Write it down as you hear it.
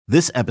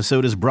This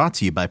episode is brought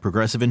to you by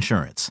Progressive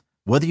Insurance.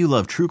 Whether you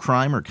love true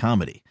crime or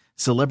comedy,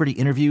 celebrity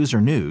interviews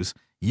or news,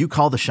 you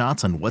call the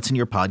shots on what's in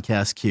your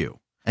podcast queue.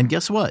 And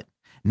guess what?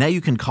 Now you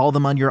can call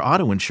them on your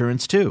auto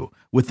insurance too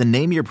with the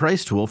Name Your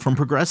Price tool from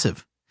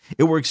Progressive.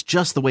 It works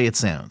just the way it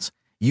sounds.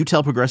 You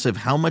tell Progressive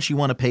how much you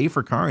want to pay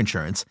for car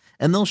insurance,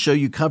 and they'll show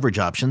you coverage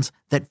options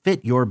that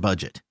fit your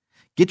budget.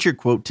 Get your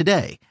quote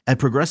today at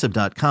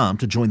Progressive.com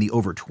to join the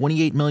over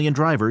 28 million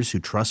drivers who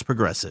trust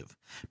Progressive.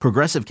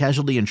 Progressive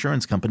Casualty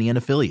Insurance Company and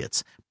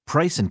Affiliates.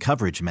 Price and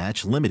coverage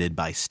match limited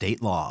by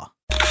state law.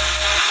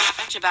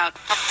 About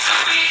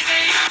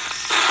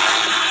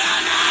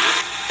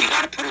you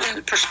gotta put it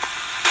in perspective.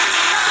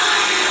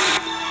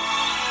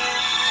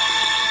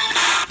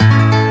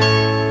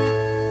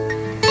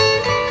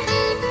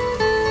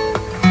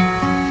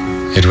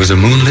 It was a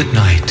moonlit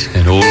night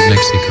in old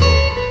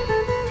Mexico.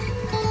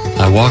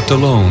 I walked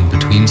alone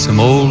between some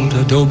old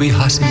adobe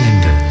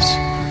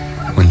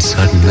haciendas when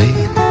suddenly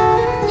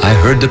I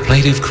heard the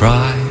plaintive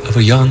cry of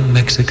a young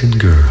Mexican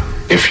girl.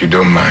 If you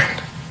don't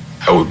mind,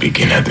 I will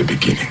begin at the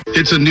beginning.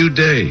 It's a new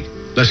day.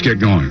 Let's get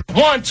going.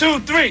 1, 2,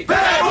 3.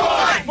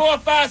 Bad boy! 4,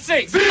 5,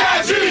 6.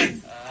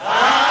 B.I.G.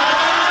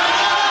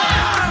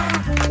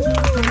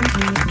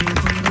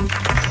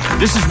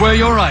 This is where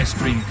your ice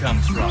cream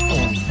comes from.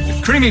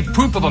 The creamy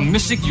poop of a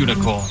mystic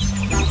unicorn.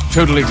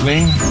 Totally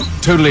clean,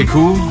 totally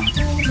cool,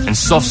 and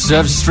soft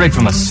served straight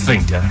from a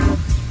sphincter.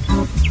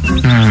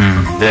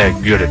 They're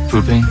good at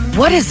pooping.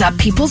 What is up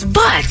people's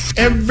butts?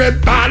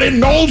 Everybody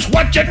knows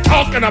what you're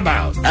talking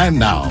about. And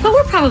now. But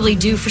we're probably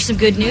due for some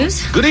good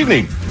news. Good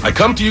evening. I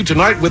come to you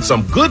tonight with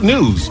some good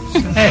news.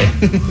 Hey.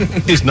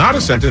 It's not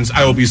a sentence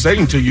I will be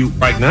saying to you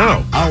right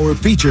now. Our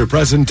feature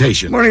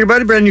presentation. Morning,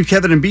 everybody. Brand new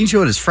Kevin and Bean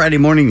Show. It is Friday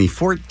morning, the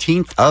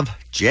 14th of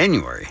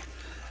January.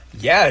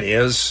 Yeah, it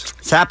is.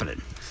 It's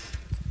happening.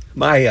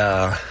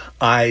 My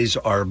eyes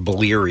are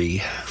bleary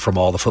from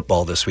all the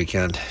football this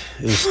weekend.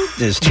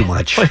 It was too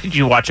much. What, did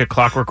you watch a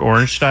Clockwork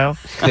Orange style?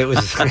 It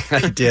was.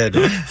 I did.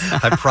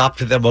 I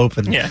propped them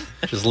open. Yeah.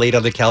 Just laid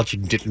on the couch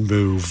and didn't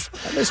move.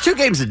 There's 2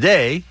 games a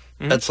day.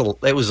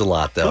 It was a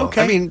lot, though.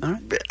 Okay.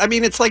 I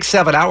mean, it's like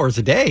 7 hours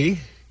a day.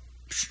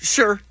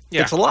 Sure.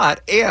 Yeah. It's a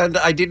lot. And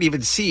I didn't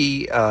even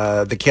see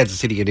the Kansas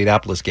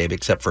City-Indianapolis game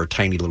except for a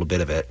tiny little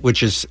bit of it,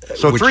 which is...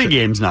 So 3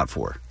 games, not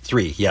 4.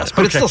 3, yes.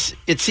 But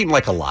it seemed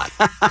like a lot.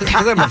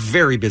 Because I'm a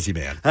very busy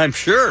man. I'm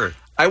sure.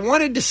 I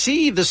wanted to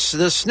see the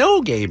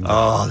snow game.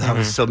 Oh, that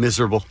was so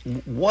miserable.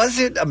 Was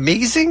it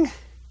amazing?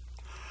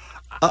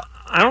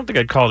 I don't think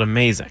I'd call it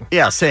amazing.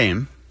 Yeah,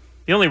 same.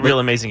 The only real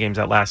amazing game is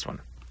that last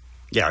one.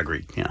 Yeah,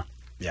 agreed. Yeah.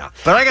 Yeah.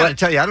 But I got to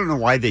tell you, I don't know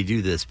why they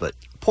do this, but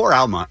poor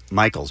Al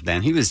Michaels,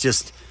 man. He was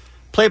just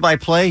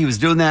play-by-play. He was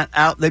doing that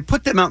out. They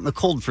put them out in the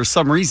cold for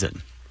some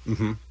reason.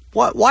 Mm-hmm.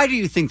 Why do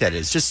you think that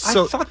is?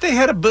 I thought they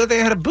had a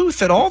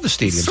booth at all the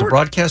stadiums, a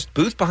broadcast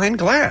booth behind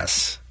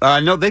glass.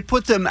 No, they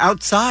put them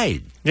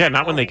outside. Yeah,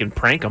 not when they can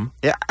prank them.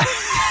 Yeah.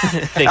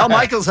 Al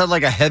Michaels had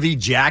like a heavy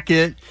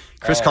jacket.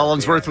 Chris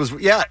Collinsworth was...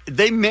 Yeah,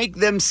 they make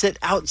them sit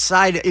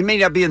outside. It may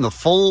not be in the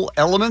full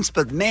elements,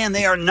 but man,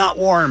 they are not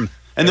warm.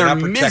 And they're not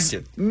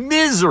protected.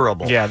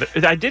 Miserable. Yeah,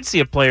 I did see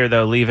a player,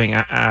 though, leaving,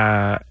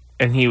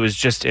 and he was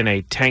just in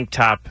a tank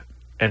top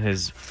and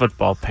his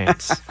football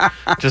pants,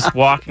 just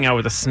walking out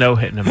with the snow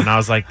hitting him. And I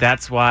was like,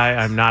 that's why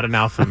I'm not an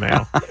alpha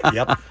male.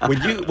 Yep.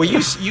 When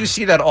you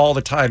see that all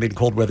the time in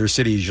cold weather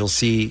cities, you'll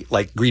see,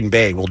 like, Green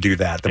Bay will do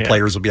that. The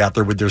players will be out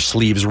there with their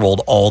sleeves rolled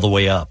all the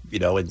way up,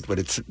 and when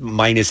it's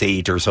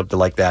 -8 or something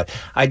like that.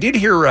 I did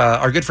hear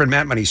our good friend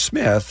Matt Money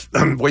Smith,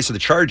 voice of the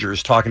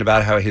Chargers, talking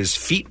about how his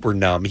feet were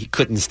numb. He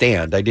couldn't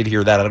stand. I did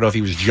hear that. I don't know if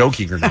he was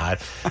joking or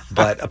not,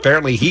 but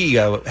apparently he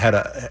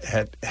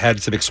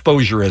had some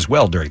exposure as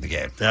well during the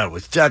game.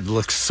 That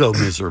looks so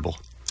miserable.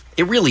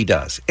 It really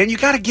does. And you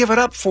got to give it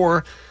up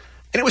for...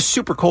 And it was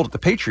super cold at the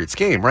Patriots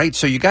game, right?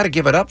 So you got to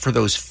give it up for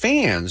those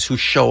fans who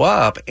show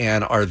up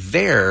and are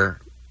there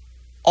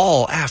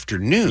all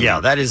afternoon. Yeah,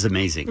 that is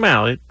amazing.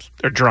 Well,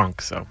 they're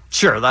drunk, so.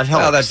 Sure, that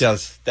helps. Well, that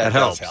does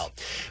helps. help.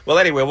 Well,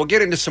 anyway, we'll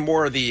get into some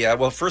more of the...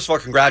 first of all,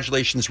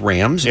 congratulations,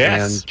 Rams.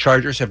 Yes. And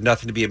Chargers have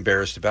nothing to be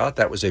embarrassed about.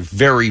 That was a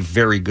very,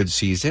 very good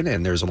season,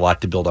 and there's a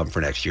lot to build on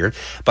for next year.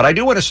 But I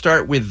do want to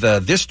start with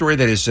this story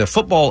that is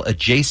football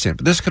adjacent.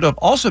 But this could have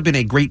also been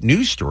a great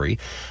news story.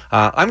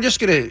 I'm going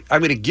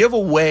to give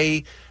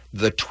away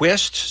the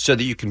twist so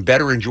that you can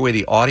better enjoy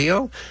the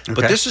audio. Okay.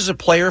 But this is a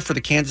player for the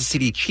Kansas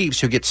City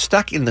Chiefs who gets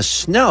stuck in the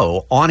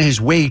snow on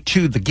his way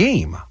to the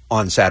game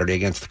on Saturday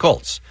against the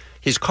Colts.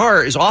 His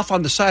car is off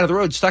on the side of the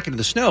road, stuck into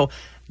the snow.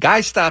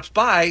 Guy stops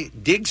by,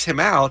 digs him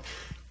out.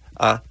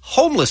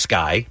 Homeless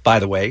guy, by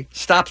the way,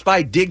 stops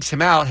by, digs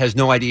him out, has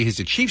no idea he's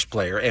a Chiefs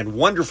player, and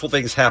wonderful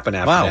things happen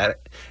after that.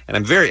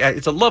 And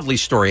it's a lovely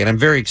story, and I'm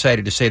very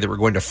excited to say that we're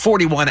going to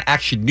 41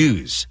 Action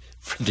News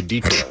for the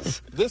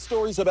details. This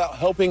story's about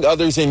helping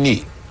others in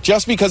need,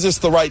 just because it's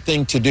the right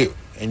thing to do.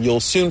 And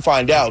you'll soon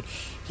find out,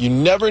 you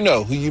never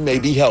know who you may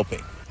be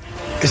helping.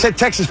 It said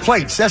Texas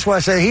plates. That's why I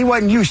say he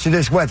wasn't used to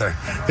this weather.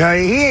 He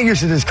ain't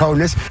used to this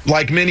coldness.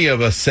 Like many of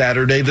us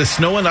Saturday, the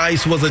snow and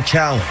ice was a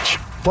challenge.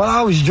 Well,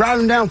 I was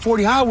driving down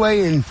 40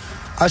 Highway, and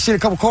I seen a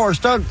couple cars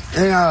stuck,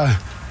 and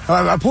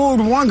I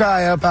pulled one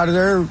guy up out of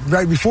there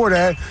right before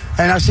that,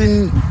 and I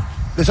seen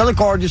this other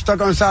car just stuck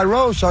on the side of the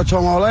road, so I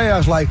told him, I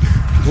was like,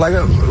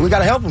 we got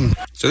to help him.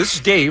 So this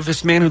is Dave,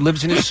 this man who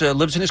lives in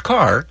his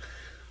car,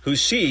 who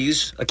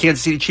sees a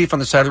Kansas City Chief on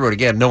the side of the road.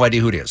 Again, no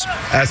idea who it is.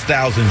 As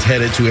thousands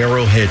headed to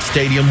Arrowhead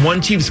Stadium,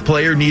 one Chiefs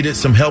player needed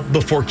some help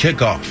before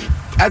kickoff.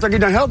 After I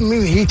get done helping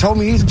me, he told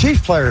me he's a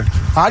Chiefs player.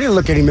 I didn't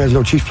look at him as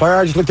no Chiefs player.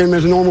 I just looked at him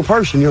as a normal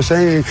person, you know what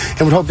I'm saying?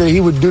 And would hope that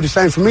he would do the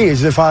same for me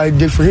as if I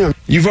did for him.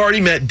 You've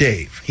already met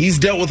Dave. He's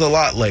dealt with a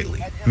lot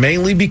lately,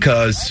 mainly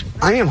because...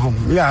 I am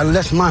home. Yeah,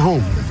 that's my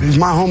home. It's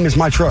my home. It's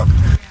my truck.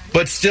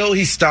 But still,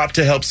 he stopped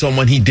to help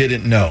someone he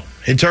didn't know.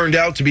 It turned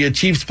out to be a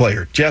Chiefs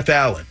player, Jeff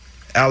Allen.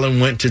 Allen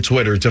went to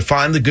Twitter to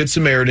find the Good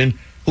Samaritan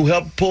who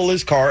helped pull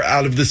his car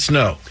out of the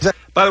snow.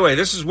 By the way,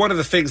 this is one of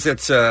the things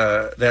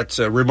that's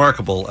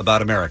remarkable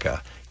about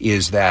America,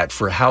 is that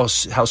for how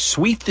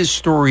sweet this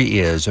story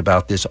is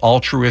about this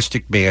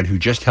altruistic man who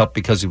just helped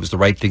because it was the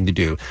right thing to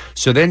do.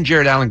 So then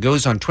Jared Allen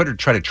goes on Twitter to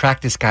try to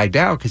track this guy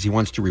down because he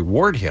wants to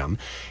reward him.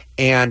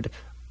 And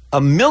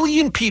 1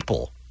 million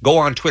people go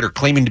on Twitter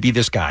claiming to be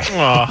this guy.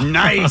 Oh,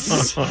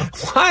 nice.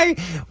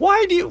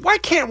 Why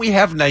can't we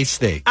have nice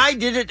things? I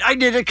did it.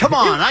 Come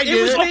on, I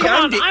did it.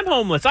 Come on, I'm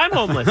homeless.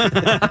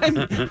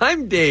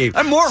 I'm Dave.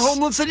 I'm more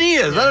homeless than he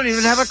is. I don't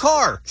even have a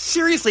car.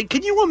 Seriously,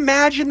 can you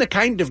imagine the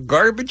kind of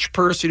garbage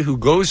person who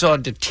goes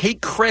on to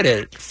take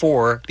credit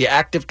for the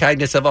act of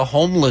kindness of a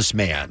homeless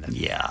man?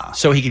 Yeah.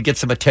 So he could get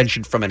some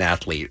attention from an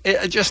athlete.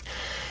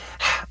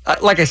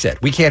 Like I said,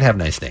 we can't have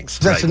nice things.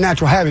 That's a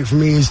natural habit for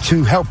me, is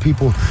to help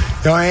people.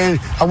 You know, and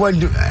I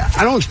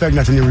don't expect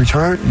nothing in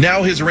return.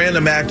 Now his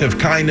random act of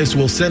kindness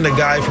will send a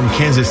guy from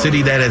Kansas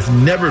City that has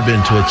never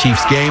been to a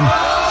Chiefs game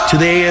to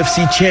the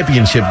AFC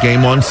Championship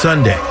game on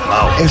Sunday.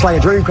 Wow. It's like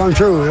a dream come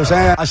true. You know what I'm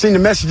saying? I seen the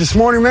message this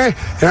morning, man,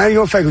 and I ain't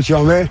gonna fake with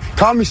y'all, man.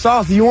 Call me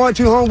soft if you want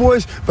to,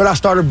 homeboys, but I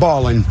started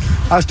balling.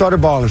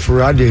 For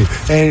real, I did.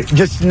 And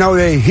just know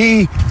that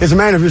he is a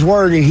man of his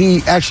word, and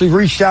he actually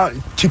reached out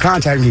to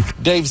contact me.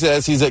 Dave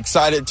says he's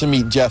excited to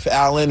meet Jeff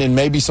Allen and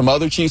maybe some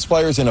other Chiefs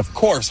players, and of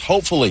course,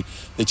 hopefully,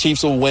 the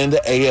Chiefs will win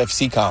the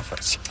AFC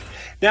conference.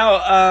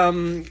 Now,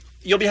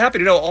 you'll be happy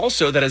to know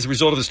also that as a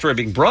result of the story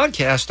being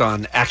broadcast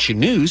on Action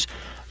News,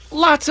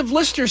 lots of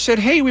listeners said,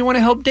 hey, we want to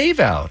help Dave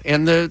out.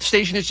 And the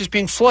station is just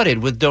being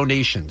flooded with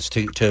donations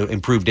to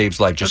improve Dave's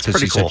life just because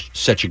he's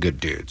such a good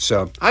dude.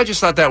 So I just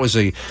thought that was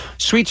a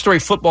sweet story,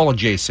 football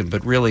adjacent,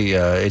 but really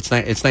it's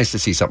nice to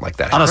see something like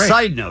that. On a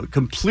side note,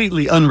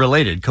 completely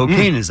unrelated,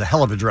 cocaine is a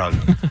hell of a drug.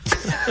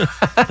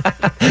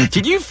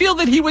 Did you feel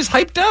that he was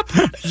hyped up?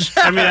 Yes.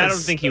 I mean, I don't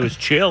think he was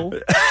chill.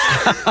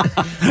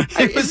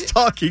 He was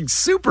talking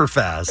super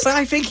fast. But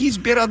I think he's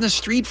been on the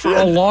street for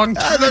a long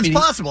time. That's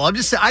possible. I'm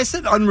just saying, I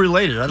said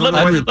unrelated. Let me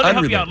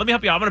help you out. Let me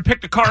help you out. I'm going to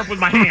pick the car up with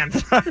my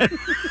hands.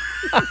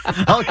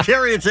 I'll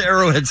carry it to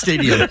Arrowhead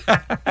Stadium.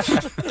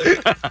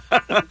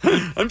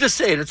 I'm just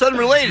saying, it's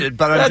unrelated,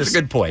 but that's a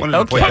good point.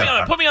 Okay.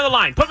 Put me on the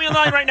line. Put me on the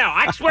line right now.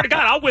 I swear to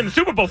God, I'll win the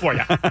Super Bowl for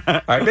you.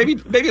 All right,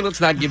 maybe let's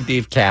not give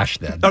Dave cash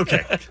then.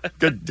 Okay,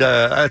 good.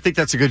 I think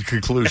that's a good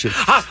conclusion.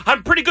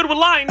 I'm pretty good with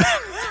lines.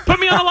 Put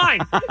me on the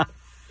line.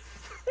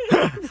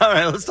 All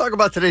right, let's talk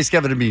about today's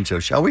Kevin and Bean Show,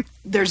 shall we?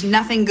 There's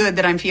nothing good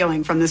that I'm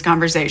feeling from this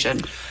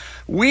conversation.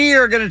 We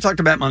are going to talk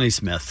to Matt Money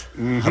Smith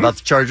about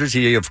the Chargers.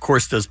 He, of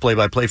course, does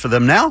play-by-play for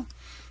them now.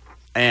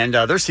 And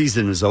their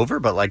season is over,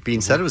 but like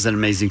Bean said, it was an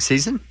amazing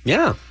season.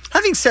 Yeah.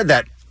 Having said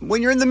that,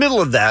 when you're in the middle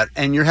of that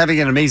and you're having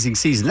an amazing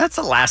season, that's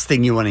the last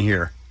thing you want to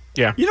hear.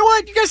 Yeah. You know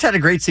what? You guys had a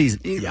great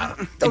season. Yeah.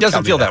 It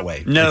doesn't feel that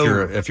way.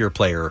 No. If you're a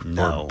player or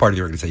part of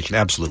the organization.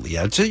 Absolutely,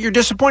 yeah. So you're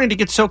disappointed to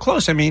get so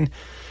close. I mean,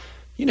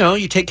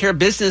 you take care of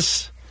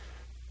business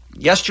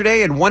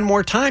yesterday and one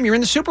more time, you're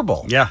in the Super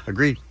Bowl. Yeah,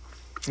 agreed.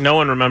 No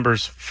one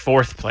remembers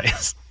fourth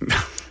place.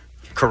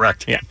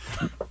 Correct. Yeah.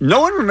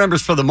 No one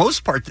remembers, for the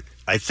most part,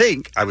 I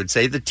would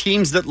say, the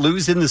teams that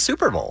lose in the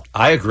Super Bowl.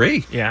 I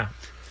agree. Yeah.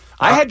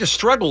 I had to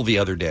struggle the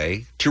other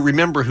day to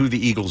remember who the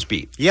Eagles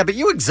beat. Yeah, but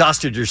you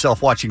exhausted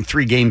yourself watching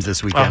 3 games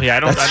this weekend. Oh, yeah, I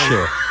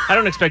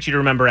don't expect you to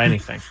remember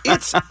anything.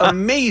 It's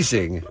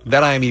amazing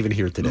that I am even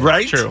here today.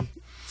 Right? True.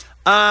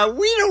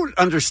 We don't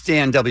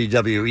understand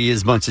WWE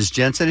as much as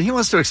Jensen, and he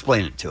wants to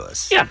explain it to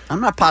us. Yeah. I'm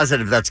not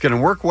positive that's going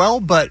to work well,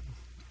 but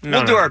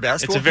we'll do our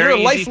best. It's a very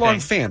You're a easy lifelong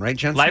thing. fan, right,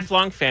 Jensen?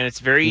 Lifelong fan. It's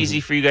very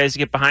easy for you guys to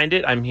get behind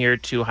it. I'm here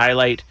to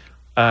highlight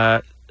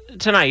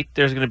tonight.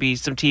 There's going to be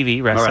some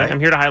TV wrestling. All right. I'm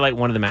here to highlight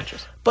one of the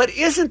matches. But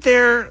isn't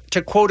there,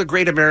 to quote a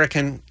great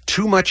American,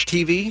 too much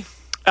TV?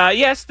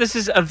 Yes, this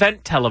is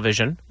event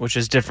television, which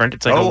is different.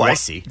 It's like I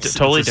see.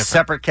 Totally it's a different.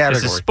 Separate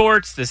category. This is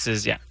sports. This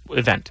is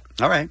event.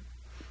 All right.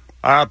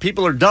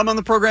 People are dumb on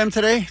the program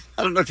today.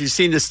 I don't know if you've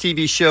seen this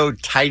TV show,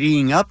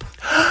 Tidying Up.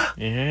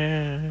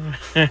 Yeah.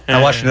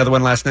 I watched another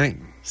one last night.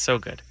 So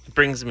good. It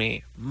brings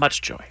me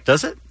much joy.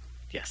 Does it?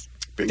 Yes.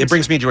 It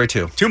brings me joy,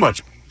 too. Too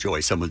much joy,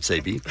 some would say,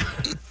 B.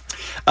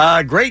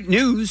 Great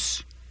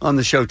news on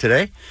the show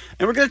today.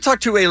 And we're going to talk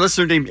to a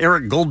listener named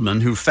Eric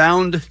Goldman who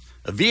found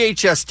a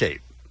VHS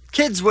tape.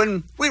 Kids,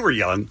 when we were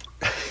young,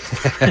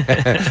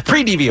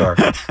 Pre-DVR.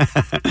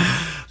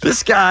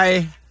 This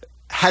guy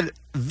had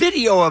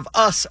video of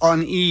us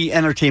on E!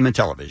 Entertainment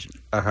Television.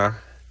 Uh-huh.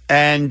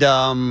 And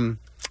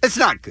it's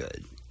not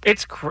good.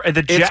 It's great.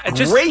 The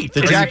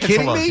jackets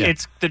alone.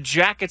 It's the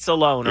jackets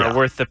alone are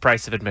worth the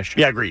price of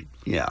admission. Yeah, agreed.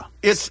 Yeah.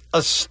 It's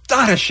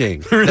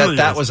astonishing really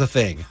that was a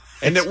thing.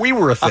 And that we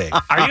were a thing.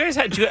 Are you guys?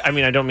 I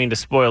mean, I don't mean to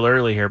spoil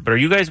early here, but are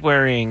you guys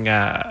wearing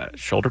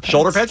shoulder pads?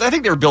 Shoulder pads? I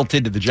think they were built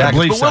into the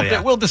jackets.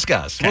 But we'll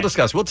discuss. Okay. We'll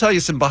discuss. We'll tell you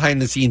some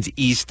behind the scenes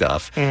E!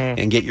 stuff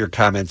and get your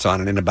comments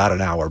on it in about an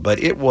hour. But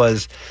it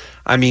was,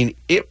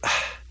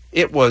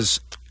 it was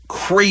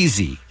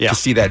crazy to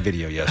see that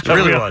video yesterday. It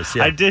really was.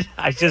 Yeah.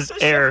 I just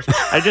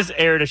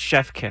aired a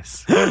chef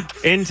kiss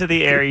into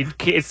the air.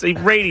 It's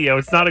radio.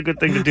 It's not a good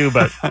thing to do,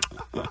 but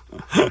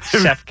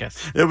chef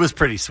kiss. It was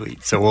pretty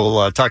sweet. So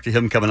we'll talk to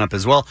him coming up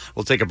as well.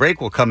 We'll take a break.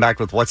 We'll come back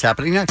with what's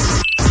happening next.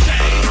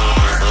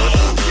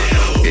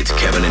 It's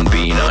Kevin and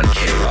Bean on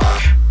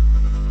K-Rock.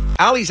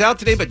 Allie's out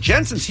today, but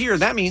Jensen's here.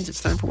 That means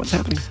it's time for what's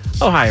happening.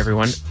 Oh, hi,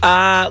 everyone.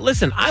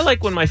 Listen, I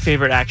like when my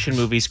favorite action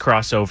movies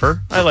cross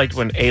over. I liked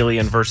when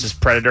Alien versus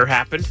Predator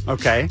happened.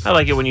 Okay. I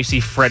like it when you see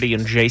Freddy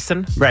and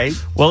Jason. Right.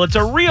 Well, it's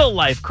a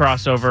real-life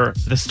crossover.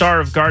 The star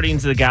of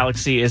Guardians of the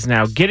Galaxy is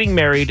now getting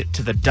married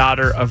to the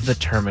daughter of the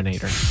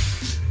Terminator.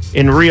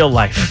 In real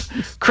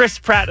life. Chris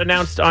Pratt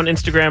announced on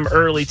Instagram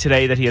early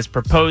today that he has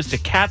proposed to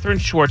Katherine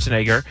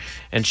Schwarzenegger,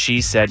 and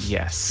she said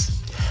yes.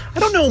 I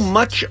don't know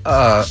much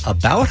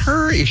about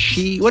her.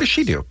 What does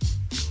she do?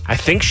 I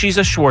think she's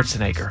a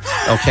Schwarzenegger.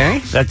 Okay.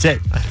 That's it.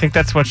 I think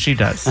that's what she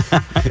does.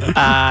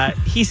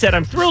 He said,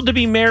 I'm thrilled to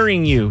be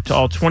marrying you, to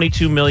all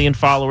 22 million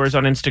followers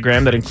on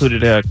Instagram that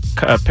included a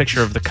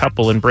picture of the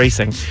couple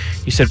embracing.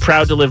 He said,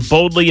 proud to live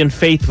boldly in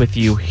faith with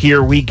you.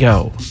 Here we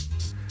go.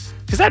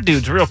 Because that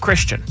dude's real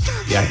Christian.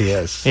 Yeah, he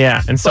is.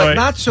 Yeah. And so but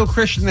not so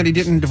Christian that he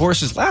didn't divorce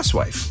his last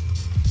wife.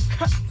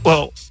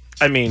 Well,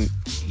 I mean,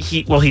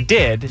 he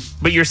did,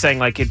 but you're saying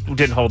like it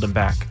didn't hold him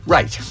back.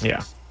 Right.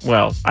 Yeah.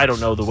 Well, I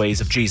don't know the ways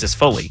of Jesus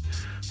fully,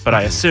 but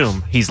I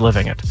assume he's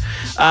living it.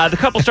 The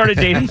couple started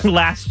dating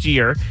last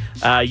year.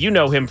 You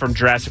know him from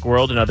Jurassic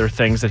World and other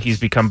things that he's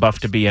become buff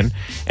to be in.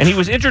 And he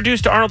was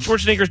introduced to Arnold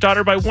Schwarzenegger's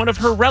daughter by one of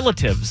her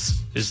relatives,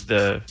 is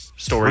the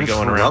story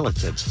going around.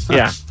 Relatives. Huh.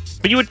 Yeah.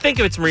 But you would think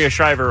if it's Maria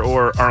Shriver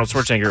or Arnold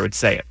Schwarzenegger, it would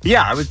say it.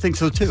 Yeah, I would think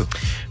so, too.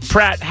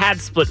 Pratt had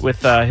split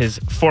with his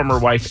former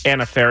wife,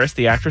 Anna Faris,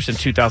 the actress, in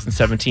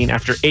 2017.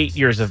 After 8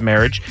 years of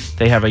marriage,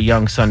 they have a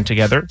young son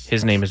together.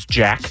 His name is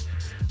Jack.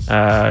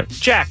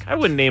 Jack. I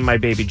wouldn't name my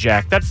baby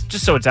Jack. That's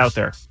just so it's out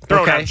there.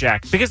 Throw it out,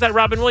 Jack. Because that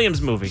Robin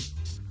Williams movie.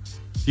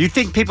 You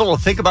think people will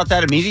think about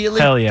that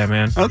immediately? Hell yeah,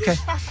 man. Okay.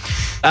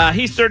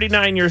 He's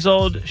 39 years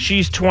old.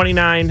 She's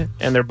 29.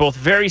 And they're both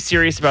very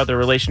serious about their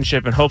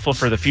relationship and hopeful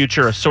for the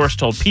future, a source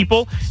told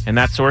People. And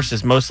that source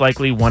is most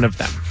likely one of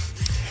them.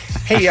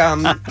 Hey,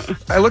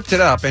 I looked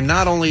it up, and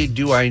not only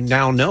do I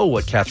now know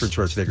what Katherine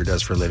Schwarzenegger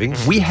does for a living,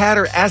 we had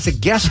her as a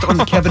guest on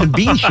the Kevin and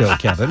Bean show,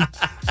 Kevin.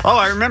 Oh,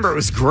 I remember. It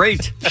was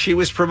great. She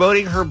was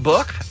promoting her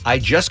book, I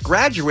Just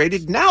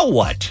Graduated, Now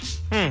What?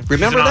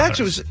 Remember that?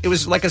 It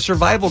was like a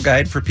survival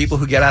guide for people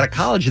who get out of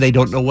college and they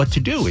don't know what to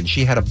do, and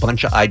she had a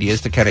bunch of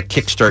ideas to kind of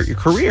kickstart your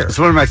career. It's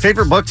one of my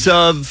favorite books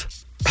of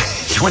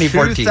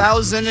 2014.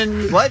 2000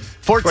 and what?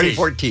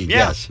 2014,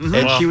 yeah. Yes. Mm-hmm.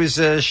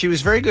 And she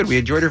was very good. We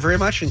enjoyed her very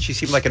much, and she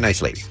seemed like a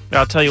nice lady.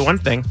 I'll tell you one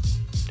thing.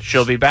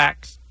 She'll be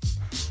back.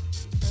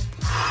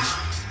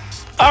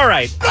 All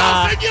right.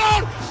 No,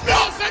 senor!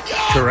 No,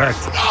 senor! Correct.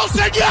 No,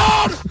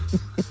 senor!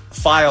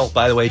 File,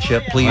 by the way,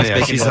 Chip, please. Oh,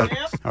 yeah, she's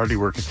already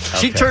working. Okay.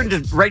 She turned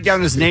to write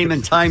down his name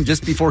and time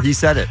just before he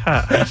said it.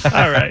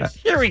 All right.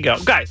 Here we go.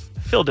 Guys,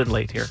 filled in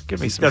late here. Give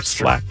me some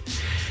slack.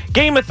 True.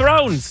 Game of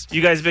Thrones.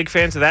 You guys big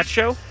fans of that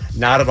show?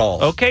 Not at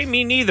all. Okay,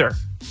 me neither.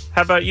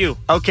 How about you?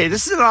 Okay,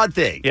 this is an odd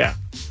thing. Yeah.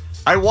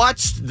 I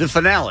watched the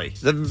finale,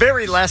 the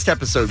very last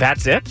episode.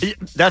 That's it?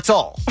 That's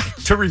all.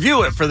 To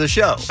review it for the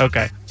show.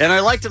 Okay. And I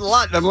liked it a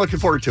lot, and I'm looking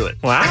forward to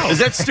it. Wow. Is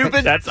that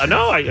stupid?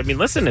 I mean,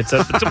 listen, it's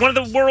one of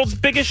the world's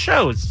biggest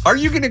shows. Are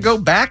you going to go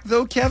back,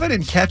 though, Kevin,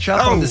 and catch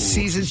up on the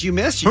seasons you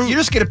missed? You're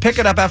just going to pick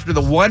it up after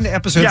the one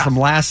episode from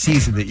last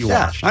season that you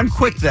watched. I'm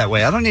quick that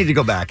way. I don't need to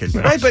go back.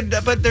 Right,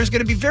 but there's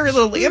going to be very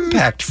little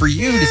impact for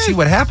you to see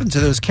what happened to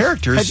those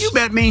characters. Have you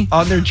met me?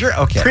 On their journey.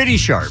 Okay. Pretty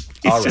sharp.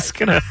 He's just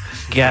going to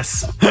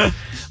guess.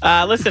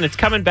 Listen, it's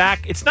coming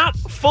back. It's not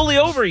fully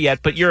over yet,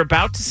 but you're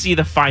about to see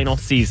the final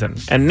season.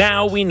 And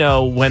now we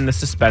know when the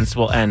suspense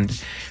will end.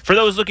 For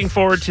those looking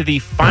forward to the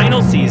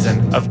final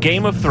season of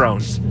Game of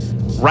Thrones,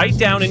 write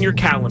down in your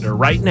calendar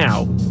right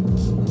now,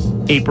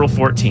 April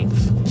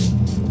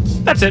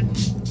 14th. That's it.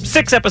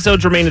 6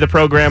 episodes remain of the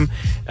program,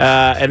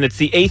 and it's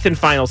the 8th and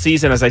final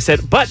season, as I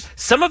said. But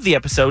some of the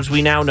episodes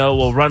we now know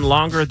will run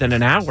longer than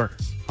an hour.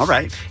 All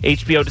right.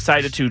 HBO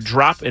decided to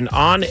drop an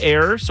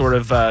on-air sort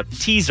of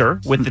teaser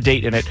with the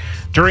date in it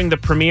during the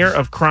premiere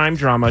of crime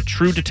drama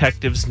True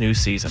Detective's new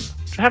season.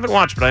 Which I haven't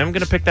watched, but I am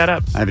going to pick that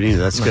up. I haven't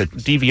either. That's good.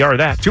 DVR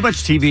that. Too much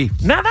TV.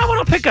 Now that one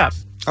I'll pick up.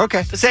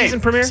 Okay. The season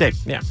premiere? Same.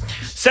 Yeah.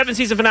 7th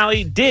season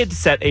finale did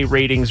set a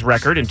ratings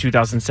record in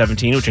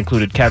 2017, which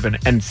included Kevin,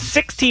 and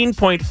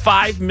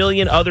 16.5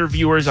 million other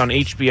viewers on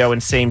HBO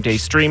and same-day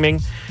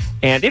streaming.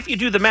 And if you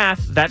do the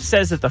math, that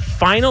says that the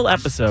final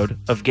episode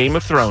of Game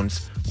of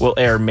Thrones will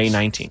air May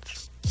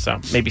 19th. So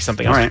maybe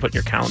something else to put in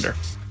your calendar.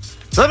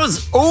 So that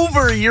was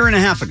over a year and a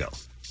half ago.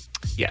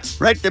 Yes.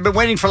 Right? They've been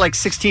waiting for like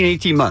 16,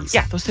 18 months.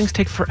 Yeah, those things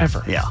take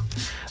forever. Yeah.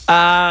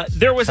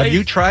 Have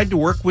you tried to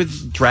work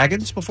with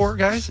dragons before,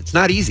 guys? It's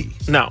not easy.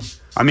 No.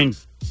 I mean,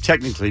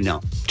 technically, no.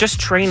 Just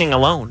training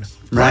alone.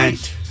 Right.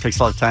 Takes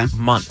a lot of time.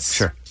 Months.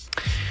 Sure.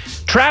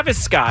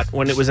 Travis Scott,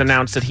 when it was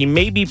announced that he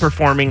may be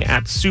performing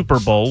at Super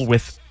Bowl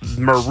with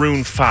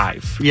Maroon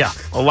 5. Yeah.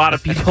 A lot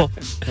of people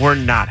were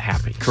not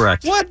happy.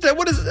 Correct.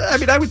 What is? I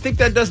mean, I would think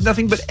that does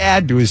nothing but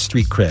add to his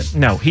street cred.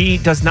 No, he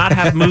does not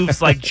have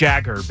moves like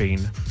Jagger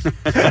Bean.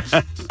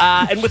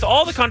 And with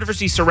all the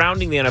controversy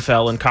surrounding the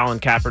NFL and Colin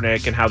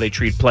Kaepernick and how they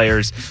treat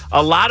players,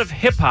 a lot of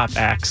hip-hop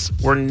acts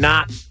were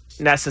not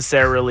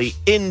necessarily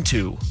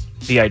into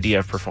the idea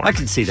of performing. I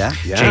can see that.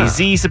 Yeah.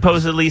 Jay-Z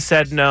supposedly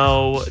said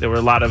no. There were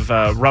a lot of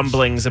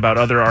rumblings about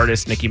other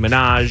artists, Nicki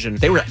Minaj. And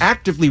they were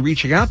actively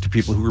reaching out to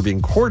people who were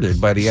being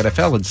courted by the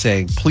NFL and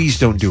saying, please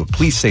don't do it.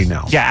 Please say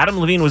no. Yeah, Adam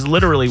Levine was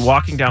literally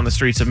walking down the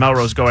streets of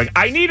Melrose going,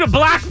 I need a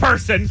black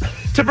person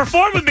to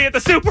perform with me at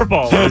the Super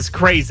Bowl. It was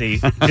crazy.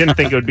 Didn't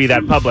think it would be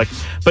that public.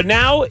 But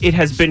now it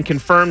has been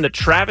confirmed that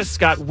Travis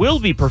Scott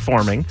will be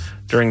performing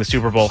during the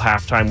Super Bowl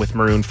halftime with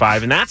Maroon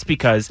 5, and that's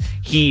because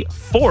he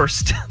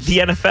forced the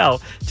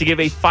NFL to give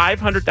a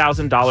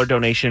 $500,000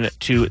 donation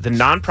to the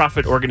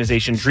nonprofit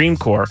organization Dream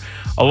Corps,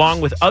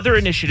 along with other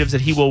initiatives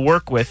that he will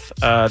work with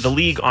the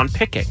league on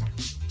picking.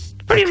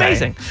 Pretty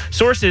amazing.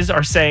 Sources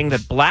are saying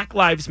that Black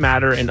Lives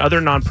Matter and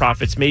other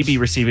nonprofits may be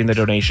receiving the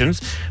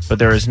donations, but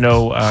there is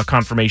no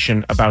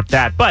confirmation about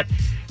that. But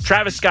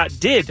Travis Scott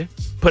did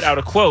put out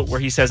a quote where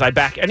he says, I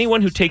back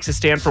anyone who takes a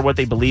stand for what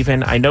they believe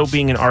in. I know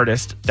being an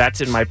artist,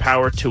 that's in my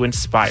power to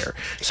inspire.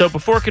 So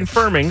before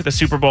confirming the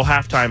Super Bowl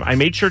halftime, I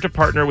made sure to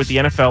partner with the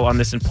NFL on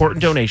this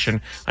important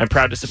donation. I'm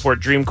proud to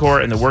support Dream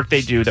Corps and the work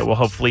they do that will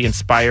hopefully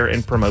inspire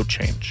and promote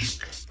change.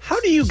 How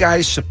do you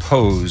guys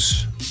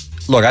suppose...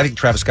 Look, I think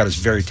Travis Scott is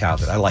very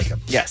talented. I like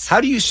him. Yes.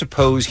 How do you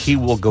suppose he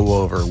will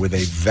go over with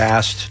a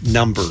vast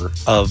number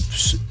of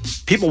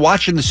people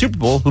watching the Super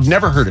Bowl who've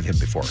never heard of him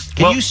before?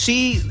 Can you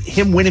see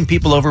him winning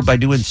people over by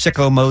doing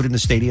Sicko Mode in the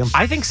stadium?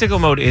 I think Sicko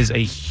Mode is a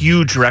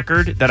huge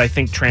record that I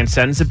think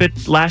transcends a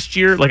bit last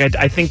year. Like,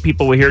 I think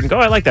people will hear it and go,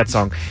 I like that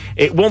song.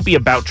 It won't be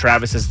about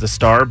Travis as the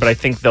star, but I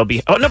think they'll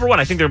be... Oh, number one,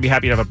 I think they'll be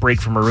happy to have a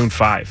break from Maroon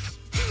 5.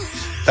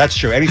 That's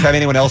true. Anytime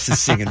anyone else is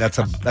singing, that's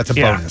a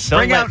bonus.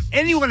 Bring out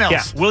anyone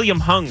else. Yeah,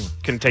 William Hung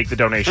can take the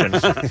donation.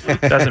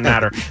 Doesn't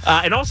matter.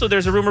 And also,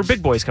 there's a rumor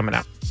Big Boy's coming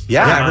out.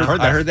 Yeah, I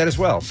heard that as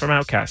well. From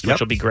Outkast, which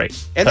will be great.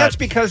 And that's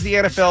because the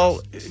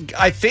NFL,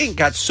 I think,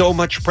 got so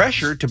much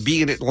pressure to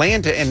be in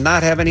Atlanta and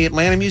not have any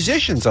Atlanta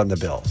musicians on the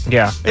bill.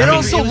 Yeah. It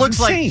also looks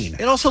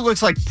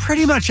like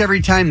pretty much every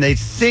time they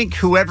think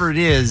whoever it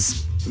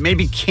is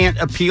maybe can't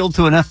appeal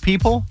to enough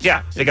people.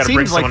 Yeah, they got to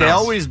bring someone else. Seems like they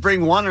else. always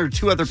bring one or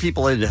two other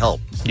people in to help.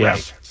 Yeah.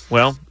 Right.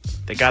 Well,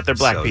 they got their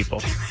black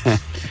people.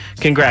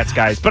 Congrats,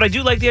 guys. But I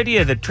do like the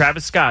idea that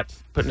Travis Scott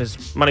putting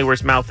his money where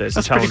his mouth is.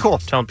 That's pretty cool.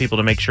 Telling people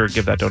to make sure to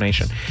give that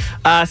donation.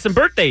 Some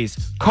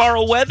birthdays.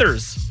 Carl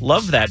Weathers.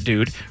 Love that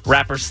dude.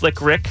 Rapper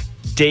Slick Rick.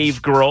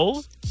 Dave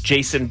Grohl.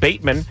 Jason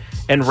Bateman.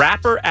 And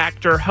rapper,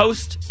 actor,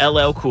 host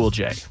LL Cool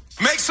J.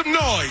 Make some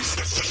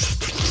noise.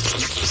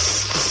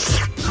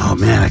 Oh,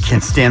 man, I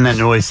can't stand that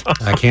noise.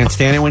 I can't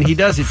stand it when he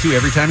does it, too,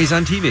 every time he's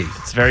on TV.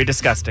 It's very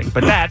disgusting.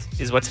 But that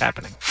is what's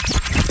happening.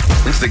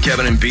 It's the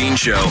Kevin and Bean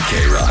Show.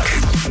 K-Rock.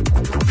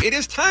 It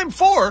is time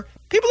for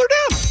People Are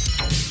Dumb.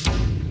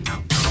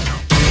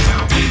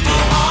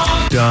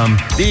 Dumb.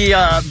 The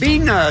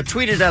Bean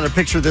tweeted out a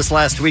picture this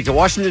last week. The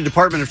Washington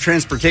Department of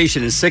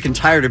Transportation is sick and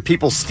tired of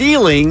people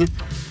stealing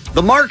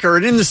the marker.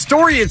 And in the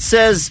story, it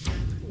says,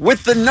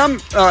 with the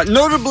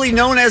notably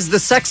known as the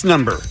sex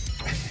number.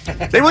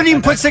 They wouldn't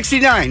even put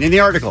 69 in the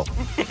article.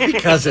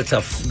 Because it's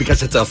a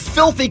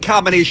filthy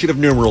combination of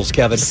numerals,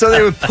 Kevin. So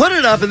they would put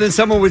it up and then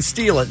someone would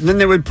steal it. And then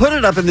they would put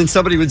it up and then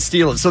somebody would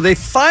steal it. So they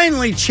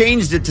finally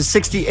changed it to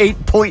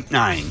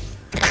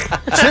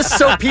 68.9. Just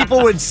so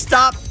people would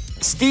stop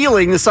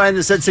stealing the sign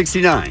that said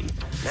 69.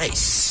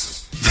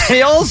 Nice.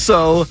 They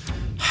also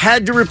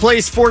had to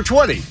replace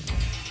 420.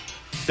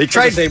 They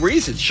tried the same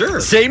reason, sure.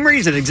 Same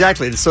reason,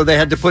 exactly. So they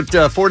had to put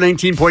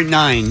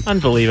 419.9.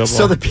 Unbelievable.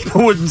 So that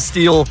people wouldn't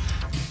steal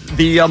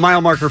the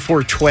mile marker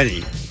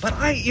 420. But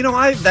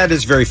that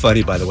is very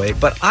funny, by the way,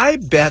 but I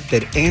bet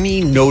that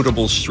any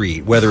notable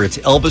street, whether it's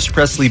Elvis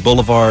Presley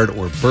Boulevard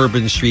or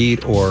Bourbon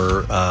Street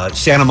or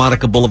Santa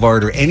Monica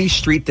Boulevard or any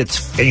street that's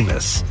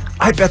famous,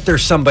 I bet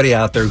there's somebody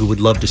out there who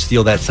would love to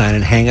steal that sign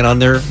and hang it on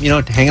their,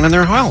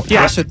 house.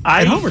 Yeah,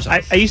 at Homer's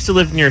house. I used to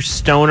live near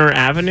Stoner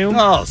Avenue.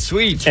 Oh,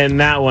 sweet. And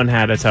that one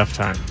had a tough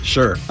time.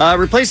 Sure.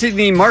 Replacing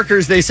the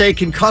markers, they say,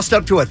 can cost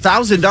up to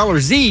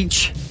 $1,000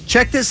 each.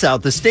 Check this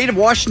out. The state of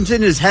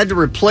Washington has had to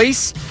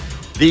replace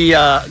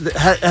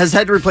has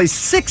had to replace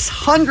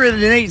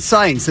 608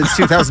 signs since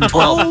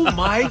 2012. Oh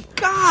my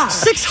God.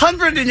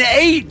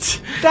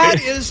 608.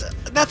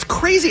 That's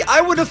crazy.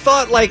 I would have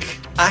thought like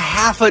a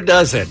half a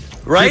dozen.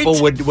 Right?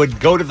 People would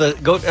go to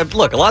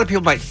look, a lot of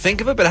people might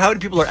think of it, but how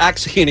many people are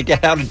actually going to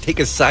get out and take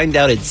a sign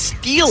down and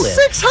steal it?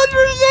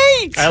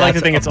 608! I like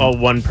to think it's all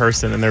one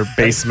person in their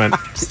basement.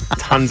 Just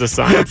tons of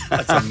signs.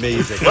 That's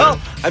amazing. Well,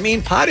 I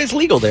mean, pot is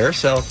legal there,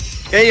 so.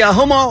 A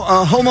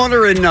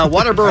homeowner in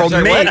Waterboro,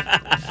 Maine.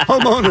 A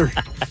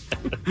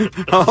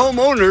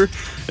homeowner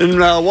in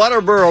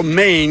Waterboro,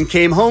 Maine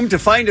came home to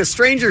find a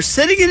stranger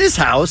sitting in his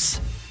house,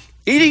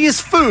 eating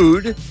his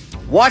food,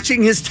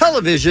 watching his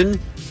television,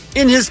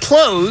 in his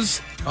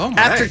clothes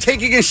after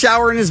taking a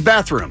shower in his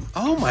bathroom.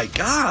 Oh, my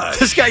God.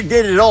 This guy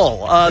did it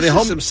all. This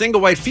is some single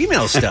white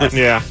female stuff.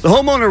 Yeah. The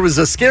homeowner was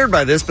scared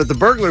by this, but the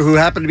burglar, who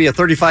happened to be a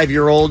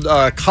 35-year-old,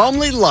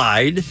 calmly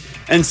lied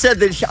and said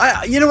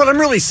that, you know what, I'm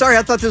really sorry.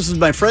 I thought this was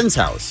my friend's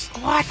house.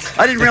 What?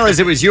 I didn't realize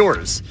it was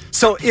yours.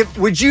 So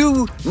would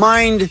you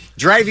mind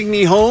driving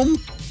me home?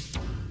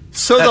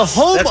 So the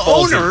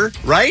homeowner,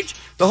 right?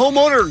 The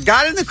homeowner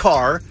got in the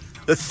car.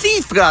 The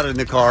thief got in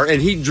the car,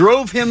 and he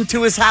drove him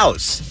to his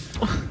house.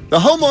 The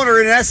homeowner,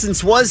 in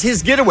essence, was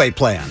his getaway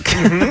plan,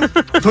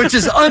 which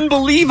is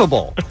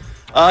unbelievable.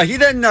 He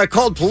then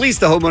called police,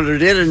 the homeowner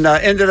did, and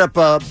ended up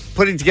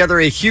putting together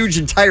a huge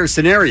entire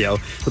scenario.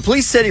 The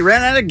police said he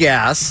ran out of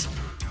gas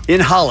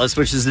in Hollis,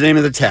 which is the name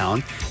of the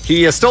town.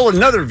 He stole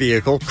another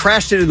vehicle,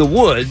 crashed it in the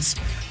woods.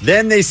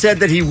 Then they said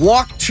that he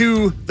walked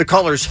to the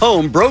caller's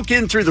home, broke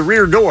in through the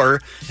rear door,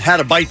 had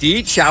a bite to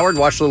eat, showered,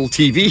 watched a little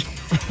TV.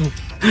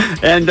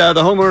 And the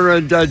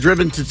homeowner had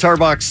driven to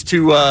Starbucks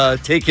to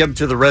take him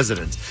to the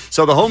residence.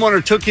 So the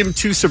homeowner took him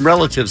to some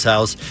relative's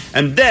house,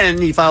 and then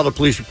he filed a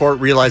police report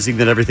realizing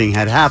that everything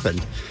had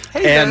happened.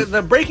 Hey, and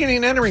the breaking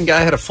and entering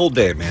guy had a full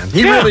day, man.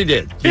 He really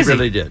did. He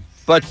really did.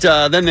 But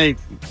then they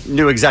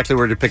knew exactly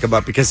where to pick him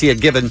up because he had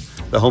given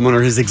the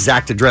homeowner his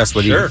exact address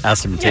when he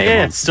asked him to take him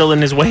home. It's still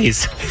in his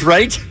ways.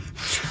 Right?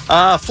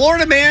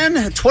 Florida man,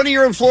 a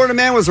 20-year-old Florida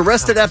man was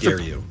arrested after... How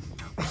dare you?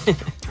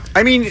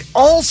 I mean,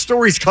 all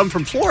stories come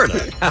from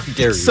Florida. How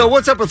dare you? So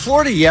what's up with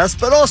Florida? Yes,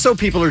 but also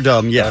people are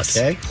dumb. Yes.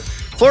 Okay.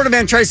 Florida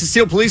man tries to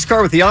steal police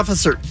car with the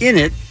officer in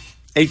it.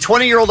 A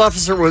 20-year-old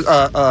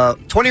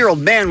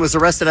man was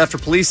arrested after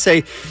police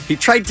say he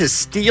tried to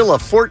steal a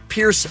Fort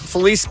Pierce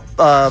police.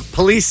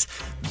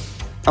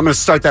 I'm going to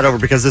start that over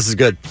because this is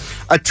good.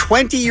 A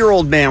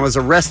 20-year-old man was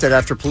arrested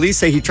after police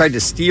say he tried to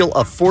steal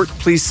a Fort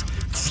Pierce,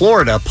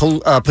 Florida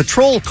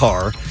patrol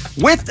car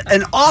with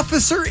an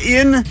officer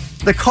in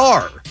the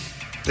car.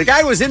 The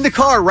guy was in the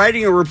car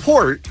writing a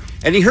report,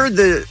 and he heard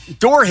the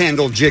door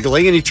handle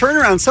jiggling, and he turned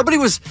around. Somebody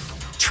was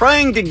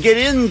trying to get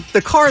in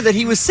the car that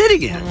he was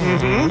sitting in,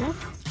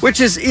 which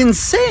is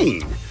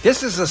insane.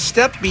 This is a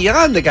step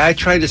beyond the guy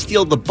trying to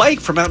steal the bike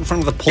from out in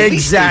front of the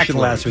police station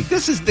last week.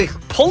 This is the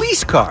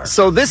police car.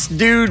 So this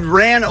dude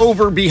ran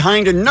over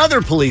behind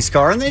another police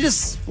car, and they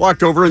just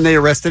walked over and they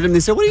arrested him. They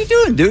said, "What are you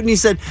doing, dude?" And he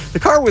said, "The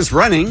car was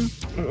running,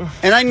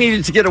 and I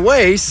needed to get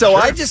away, so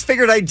I just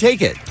figured I'd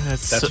take it."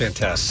 That's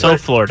fantastic. So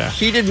Florida.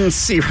 He didn't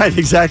see, right,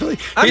 exactly.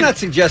 I'm not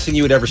suggesting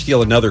you would ever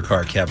steal another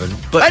car, Kevin.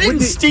 But I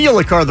didn't steal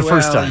a car the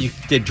first time. You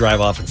did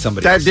drive off in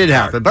somebody That else's did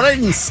car. happen, but I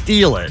didn't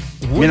steal it.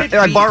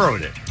 I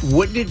borrowed it.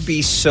 Wouldn't it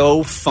be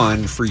so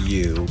fun for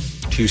you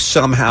to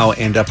somehow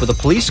end up with a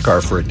police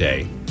car for a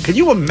day? Can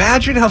you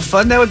imagine how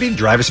fun that would be?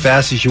 Drive as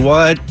fast as you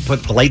want,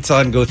 put the lights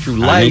on, go through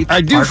lights,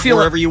 I do park feel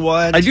wherever you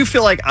want. I do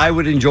feel like I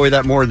would enjoy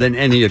that more than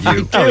any of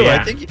you. I do.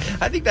 yeah.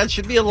 I think that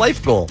should be a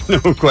life goal.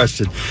 No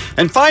question.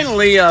 And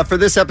finally, for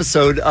this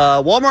episode,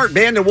 Walmart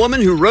banned a woman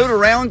who rode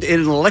around in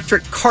an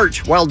electric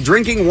cart while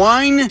drinking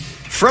wine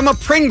from a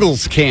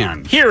Pringles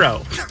can.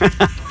 Hero.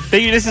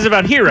 This is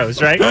about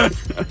heroes, right?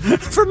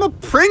 From a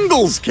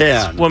Pringles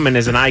can. This woman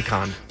is an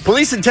icon.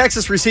 Police in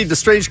Texas received a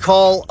strange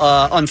call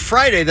on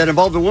Friday that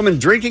involved a woman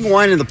drinking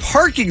wine in the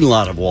parking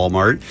lot of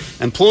Walmart.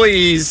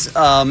 Employees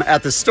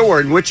at the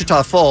store in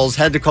Wichita Falls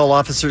had to call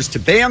officers to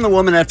ban the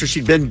woman after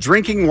she'd been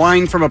drinking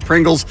wine from a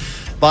Pringles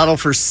bottle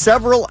for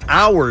several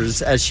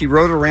hours as she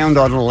rode around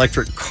on an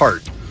electric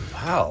cart.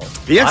 Wow.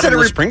 The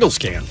incident Pringles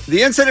can.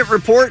 The incident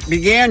report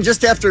began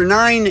just after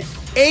 9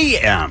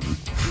 a.m.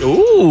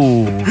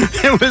 Ooh.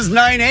 It was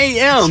 9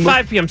 a.m. It's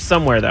 5 p.m.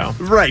 somewhere, though.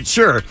 Right,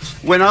 sure.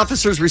 When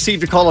officers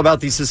received a call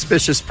about the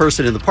suspicious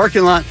person in the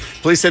parking lot,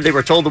 police said they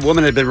were told the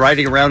woman had been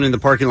riding around in the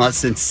parking lot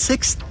since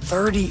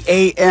 6:30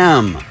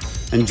 a.m.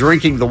 and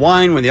drinking the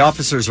wine. When the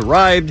officers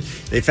arrived,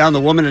 they found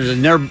the woman at a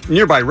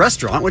nearby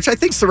restaurant, which I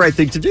think is the right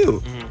thing to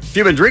do. If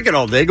you've been drinking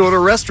all day, go to a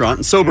restaurant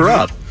and sober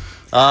up.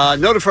 They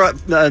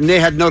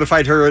had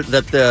notified her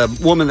that the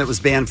woman that was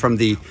banned from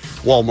the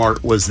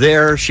Walmart was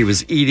there. She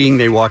was eating.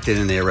 They walked in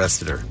and they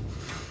arrested her.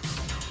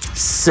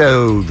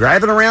 So,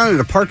 driving around in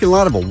a parking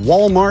lot of a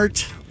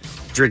Walmart,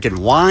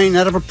 drinking wine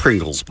out of a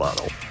Pringles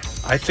bottle.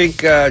 I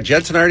think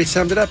Jensen already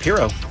summed it up.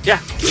 Hero. Yeah.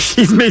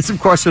 He's made some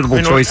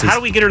questionable choices. How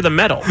do we get her the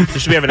medal?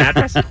 Should we have an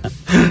address?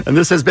 And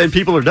this has been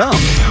People Are Dumb.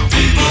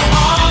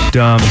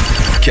 Dumb.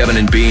 Kevin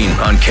and Bean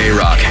on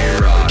K-Rock.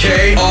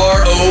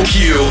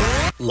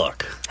 KROQ.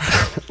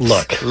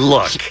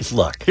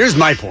 Look. Here's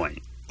my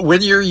point.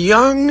 When you're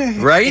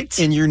young, right,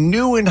 and you're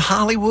new in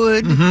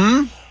Hollywood,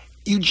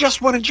 you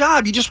just want a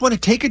job. You just want to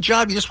take a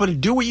job. You just want to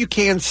do what you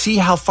can, see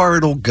how far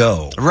it'll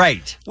go.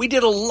 Right. We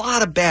did a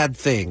lot of bad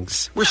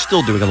things. We're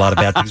still doing a lot of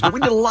bad things, but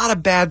we did a lot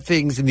of bad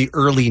things in the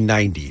early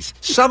 90s.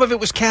 Some of it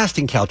was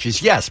casting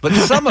couches, yes, but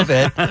some of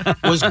it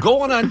was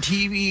going on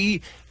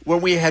TV when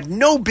we had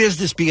no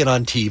business being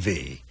on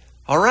TV.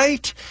 All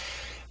right?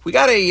 We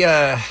got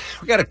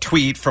a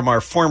tweet from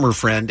our former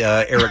friend,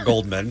 Eric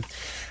Goldman,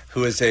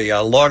 who is a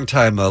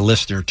longtime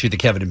listener to the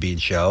Kevin and Bean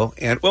Show.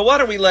 And, well, why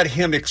don't we let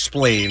him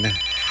explain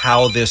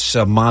how this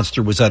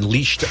monster was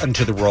unleashed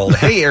unto the world.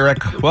 Hey, Eric,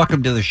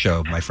 welcome to the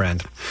show, my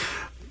friend.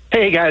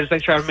 Hey, guys,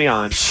 thanks for having me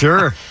on.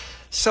 Sure.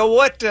 So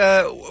what,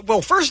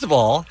 well, first of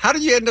all, how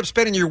did you end up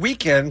spending your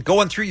weekend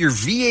going through your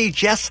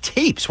VHS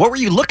tapes? What were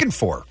you looking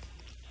for?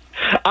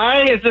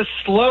 It's a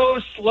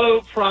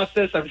slow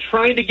process. I'm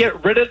trying to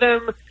get rid of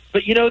them.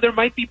 But, there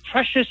might be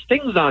precious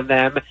things on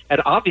them. And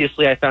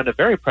obviously, I found a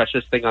very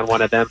precious thing on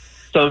one of them.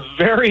 So I'm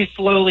very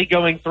slowly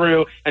going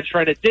through and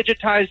trying to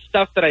digitize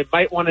stuff that I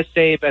might want to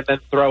save and then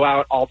throw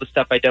out all the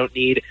stuff I don't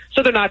need.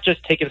 So they're not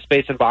just taking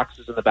space in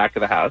boxes in the back of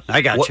the house.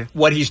 I got you.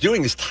 What he's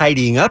doing is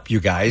tidying up, you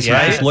guys.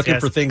 Yes, he's looking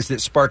for things that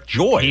spark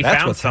joy. He That's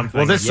found what's something.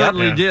 Well, this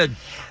certainly did.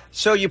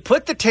 So you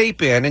put the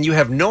tape in, and you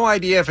have no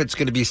idea if it's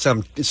going to be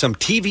some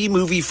TV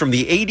movie from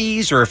the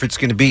 80s or if it's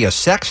going to be a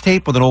sex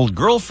tape with an old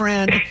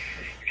girlfriend.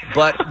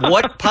 But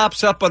what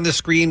pops up on the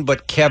screen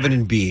but Kevin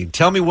and Bean?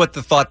 Tell me what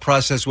the thought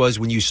process was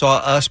when you saw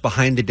us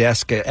behind the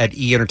desk at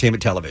E!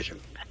 Entertainment Television.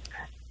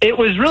 It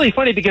was really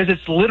funny because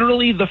it's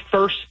literally the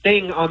first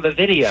thing on the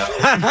video.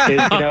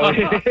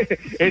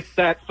 It's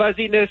that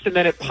fuzziness, and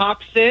then it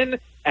pops in,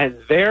 and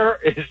there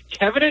is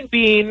Kevin and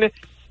Bean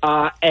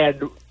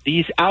and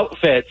these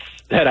outfits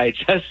that I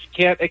just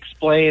can't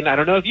explain. I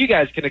don't know if you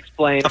guys can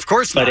explain. Of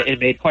course not. But it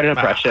made quite an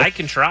impression. I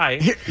can try.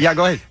 Yeah,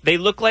 go ahead. They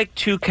look like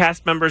two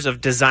cast members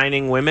of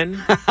Designing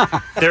Women.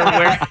 They're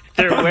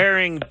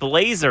wearing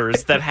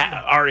blazers that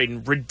are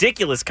in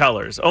ridiculous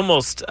colors,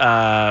 almost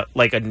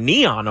like a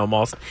neon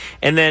almost.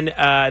 And then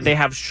they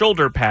have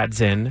shoulder pads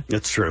in.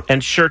 That's true.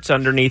 And shirts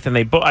underneath.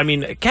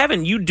 And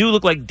Kevin, you do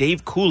look like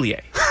Dave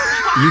Coulier.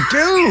 You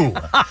do.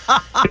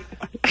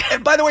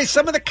 And by the way,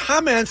 some of the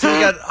comments, and we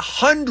got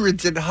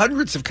hundreds and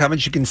hundreds of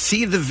comments. You can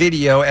see the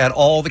video at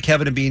all the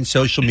Kevin and Bean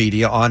social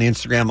media, on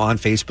Instagram, on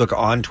Facebook,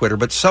 on Twitter.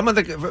 But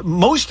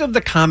most of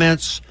the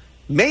comments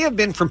may have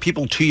been from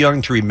people too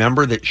young to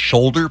remember that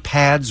shoulder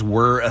pads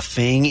were a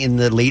thing in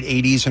the late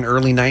 80s and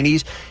early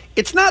 90s.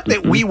 It's not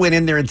that we went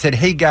in there and said,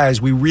 hey,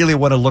 guys, we really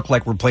want to look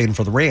like we're playing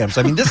for the Rams.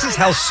 I mean, this is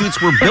how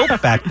suits were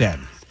built back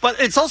then.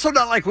 But it's also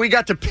not like we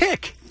got to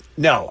pick.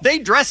 No. They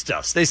dressed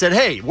us. They said,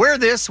 hey, wear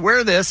this. And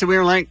we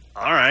were like,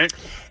 all right.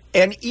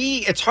 And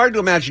E! It's hard to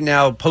imagine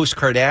now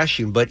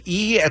post-Kardashian, but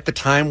E! At the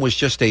time was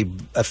just a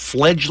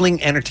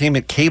fledgling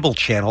entertainment cable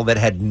channel that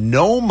had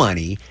no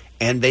money,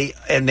 and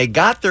they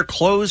got their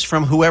clothes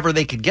from whoever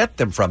they could get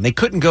them from. They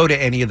couldn't go to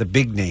any of the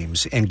big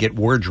names and get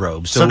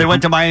wardrobes. So they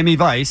went to Miami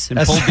Vice and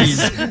pulled these.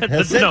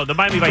 The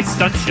Miami Vice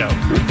stunt show.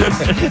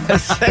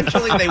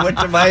 Essentially, they went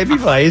to Miami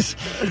Vice,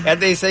 and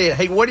they say,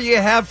 hey, what do you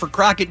have for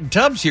Crockett and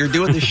Tubbs here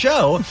doing the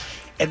show?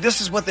 And this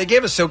is what they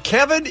gave us. So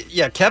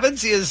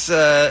Kevin's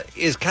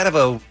is kind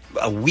of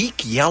a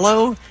weak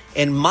yellow,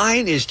 and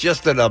mine is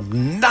just an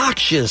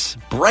obnoxious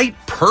bright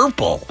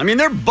purple. I mean,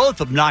 they're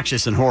both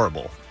obnoxious and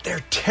horrible.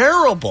 They're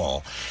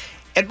terrible.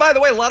 And by the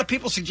way, a lot of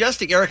people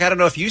suggesting, Eric, I don't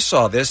know if you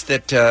saw this,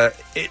 that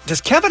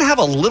does Kevin have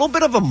a little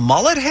bit of a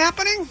mullet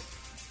happening?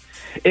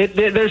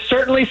 There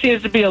certainly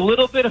seems to be a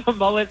little bit of a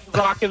mullet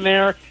rock in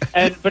there,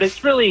 but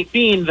it's really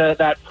Bean,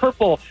 that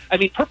purple. I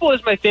mean, purple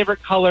is my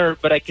favorite color,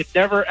 but I could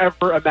never,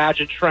 ever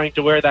imagine trying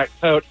to wear that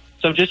coat.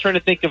 So I'm just trying to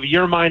think of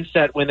your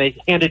mindset when they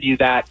handed you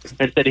that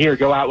and said, here,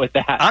 go out with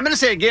that. I'm going to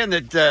say again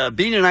that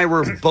Bean and I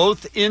were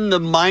both in the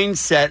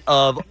mindset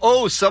of,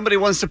 somebody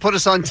wants to put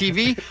us on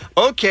TV?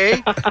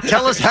 Okay,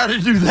 tell us how to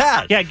do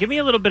that. Yeah, give me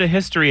a little bit of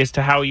history as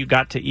to how you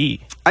got to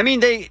E! I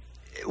mean,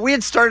 we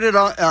had started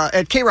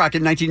at K-Rock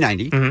in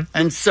 1990,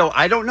 and so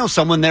I don't know,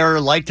 someone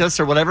there liked us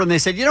or whatever, and they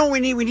said, we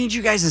need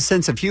you guys a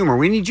sense of humor.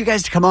 We need you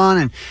guys to come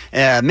on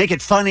and make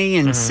it funny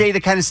and say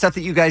the kind of stuff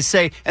that you guys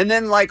say. And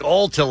then, like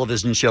all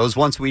television shows,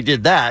 once we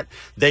did that,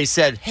 they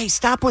said, hey,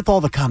 stop with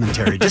all the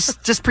commentary.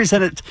 just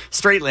present it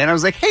straightly. And I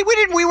was like, hey,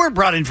 we weren't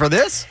brought in for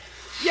this.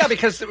 Yeah,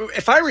 because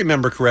if I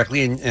remember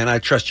correctly, and I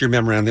trust your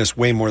memory on this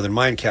way more than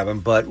mine,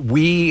 Kevin, but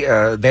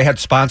they had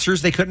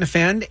sponsors they couldn't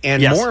offend,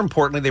 and more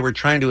importantly, they were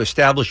trying to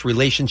establish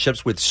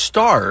relationships with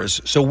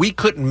stars, so we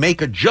couldn't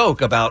make a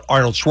joke about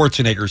Arnold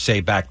Schwarzenegger, say,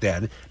 back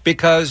then,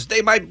 because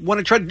they might want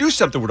to try to do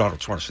something with Arnold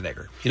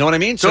Schwarzenegger. You know what I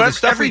mean? So the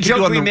stuff every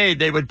joke we made,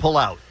 they would pull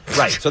out.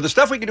 Right. So the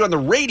stuff we could do on the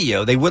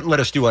radio, they wouldn't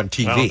let us do on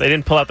TV. Well, they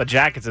didn't pull out the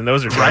jackets, and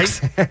those are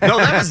jokes. Right? No,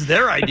 that was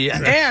their idea.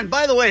 And,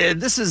 by the way,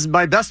 this is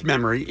my best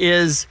memory,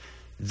 is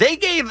They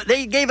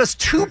gave us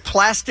 2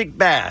 plastic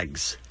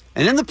bags,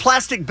 and in the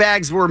plastic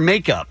bags were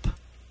makeup.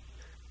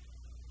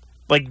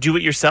 Like, do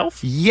it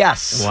yourself?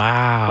 Yes.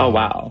 Wow. Oh,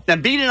 wow. Now,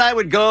 Bean and I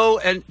would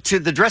go to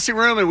the dressing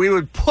room and we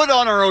would put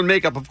on our own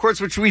makeup, of course,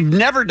 which we've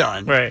never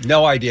done. Right.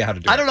 No idea how to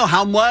do it. I don't know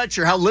how much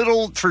or how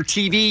little for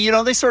TV. You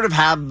know, they sort of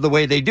have the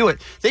way they do it.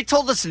 They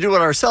told us to do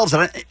it ourselves.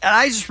 And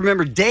I just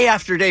remember day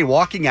after day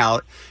walking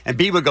out and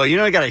Bean would go,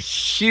 I got a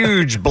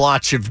huge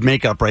blotch of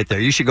makeup right there.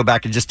 You should go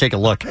back and just take a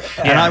look. Yeah.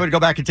 And I would go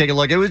back and take a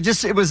look. It was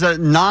a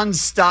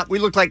nonstop. We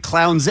looked like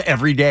clowns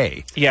every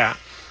day. Yeah.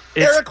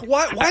 Eric,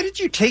 why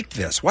did you tape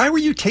this? Why were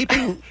you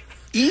taping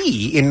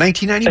E in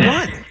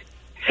 1991?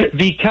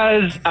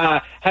 Because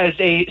as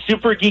a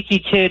super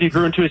geeky kid who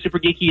grew into a super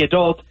geeky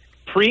adult,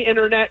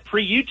 pre-internet,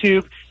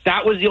 pre-YouTube,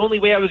 that was the only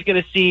way I was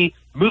going to see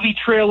movie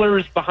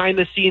trailers,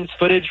 behind-the-scenes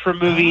footage from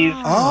movies.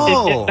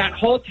 Oh. That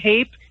whole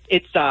tape,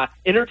 it's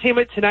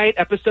Entertainment Tonight,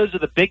 episodes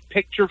of The Big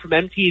Picture from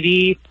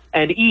MTV,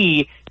 and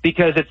E,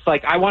 because it's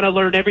like, I want to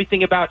learn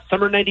everything about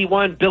Summer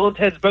 91, Bill and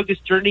Ted's Bogus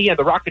Journey, and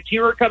The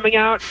Rocketeer are coming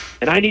out,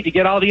 and I need to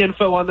get all the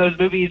info on those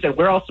movies, and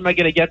where else am I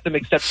going to get them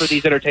except for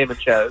these entertainment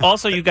shows?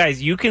 Also, you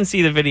guys, you can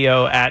see the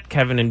video at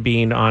Kevin and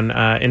Bean on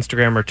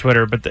Instagram or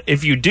Twitter, but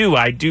if you do,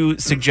 I do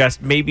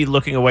suggest maybe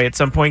looking away at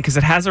some point, because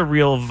it has a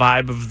real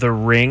vibe of The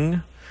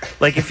Ring.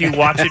 Like, if you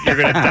watch it, you're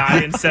going to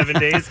die in 7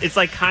 days. It's,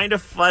 like, kind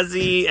of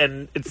fuzzy,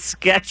 and it's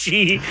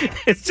sketchy.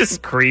 It's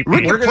just creepy.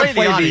 We're going to play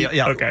the audio.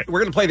 Yeah. Okay. We're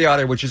going to play the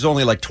audio, which is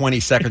only like 20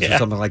 seconds or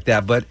something like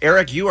that. But,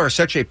 Eric, you are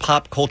such a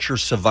pop culture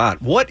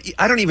savant.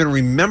 I don't even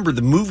remember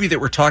the movie that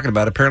we're talking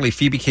about. Apparently,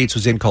 Phoebe Cates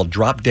was in, called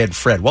Drop Dead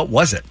Fred. What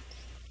was it?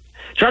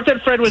 Drop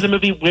Dead Fred was a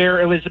movie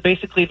where it was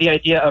basically the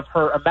idea of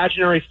her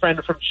imaginary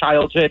friend from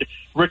childhood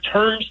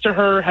returns to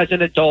her as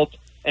an adult,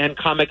 and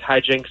comic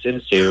hijinks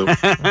ensue.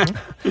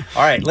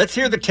 All right, let's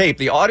hear the tape.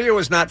 The audio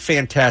is not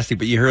fantastic,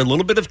 but you hear a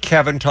little bit of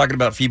Kevin talking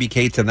about Phoebe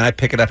Cates, and then I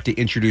pick it up to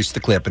introduce the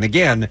clip. And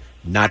again,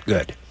 not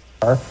good.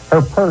 Her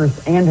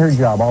purse and her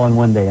job all in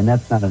one day, and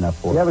that's not enough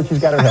for her. Yeah, but she's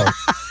got her health.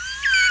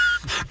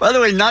 By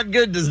the way, not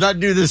good does not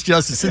do this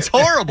justice. It's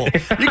horrible.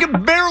 You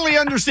can barely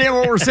understand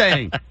what we're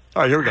saying.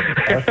 All right, here we go.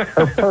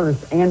 Her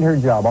purse and her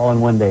job all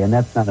in one day, and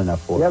that's not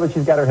enough for her. Yeah, but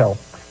she's got her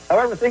health.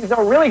 However, things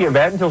don't really get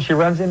bad until she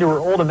runs into her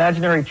old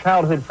imaginary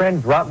childhood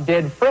friend, Drop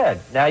Dead Fred.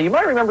 Now, you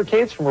might remember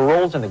Cates from her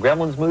roles in the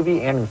Gremlins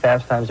movie and in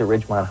Fast Times at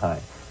Ridgemont High.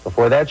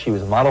 Before that, she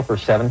was a model for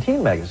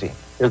 17 magazine.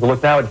 Here's a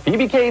look now at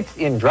Phoebe Cates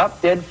in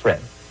Drop Dead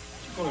Fred.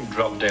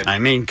 Drop Dead. I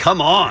mean,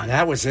 come on.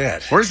 That was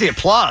it. Where's the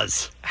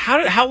applause?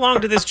 How long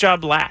did this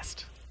job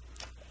last?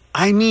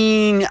 I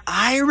mean,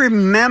 I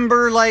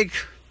remember like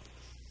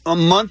a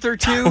month or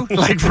two.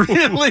 Like,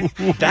 really?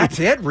 That's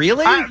it?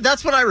 Really?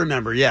 That's what I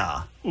remember,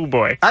 yeah. Oh,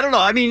 boy. I don't know.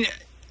 I mean,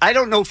 I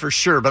don't know for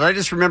sure, but I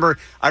just remember,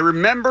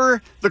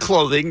 the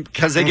clothing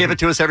because they gave it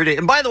to us every day.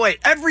 And by the way,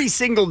 every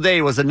single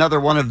day was another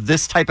one of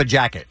this type of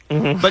jacket,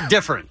 but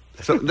different.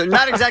 So they're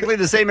not exactly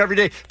the same every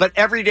day, but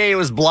every day it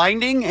was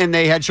blinding and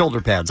they had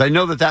shoulder pads. I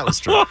know that was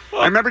true.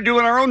 I remember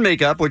doing our own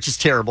makeup, which is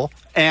terrible.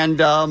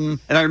 And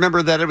I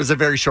remember that it was a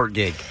very short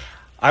gig.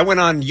 I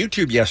went on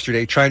YouTube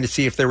yesterday trying to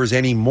see if there was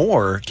any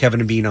more Kevin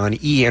and Bean on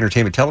E!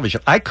 Entertainment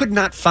Television. I could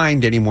not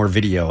find any more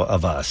video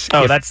of us.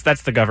 Oh, that's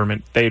the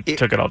government. They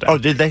took it all down. Oh,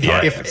 did they?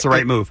 Yeah. If it's the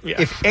right move.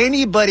 Yeah. If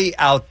anybody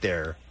out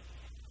there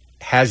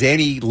has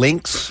any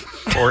links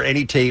or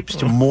any tapes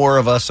to more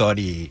of us on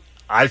E!,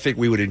 I think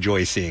we would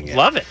enjoy seeing it.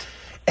 Love it.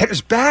 And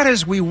as bad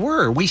as we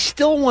were, we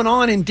still went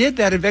on and did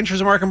that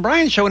Adventures of Mark and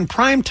Brian show in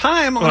prime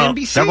time on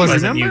NBC. That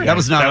wasn't you guys. That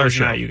was not our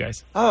show. Not you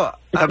guys. Oh,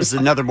 that was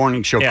another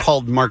morning show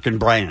called Mark and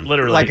Brian.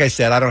 Literally, like I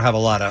said, I don't have a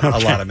lot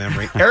of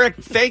memory. Eric,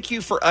 thank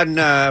you for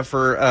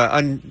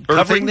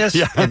uncovering this,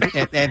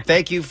 and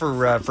thank you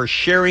for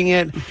sharing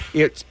it.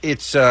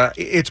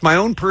 It's my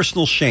own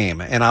personal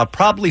shame, and I'll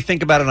probably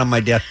think about it on my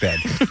deathbed.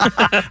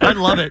 I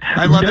love it.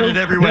 I love it in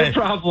every way. No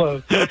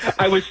problem.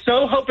 I was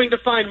so hoping to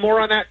find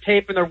more on that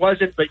tape, and there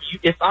wasn't. But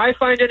if I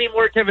find any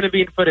more Kevin and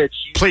Bean footage,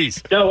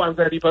 please know I'm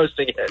going to be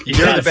posting it.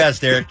 You're the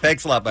best, Eric.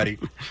 Thanks a lot, buddy.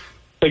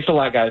 Thanks a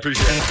lot, guys.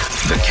 Appreciate it.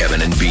 The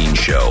Kevin and Bean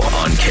Show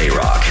on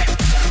K-Rock.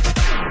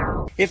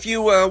 If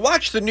you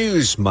watch the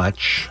news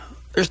much,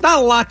 there's not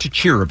a lot to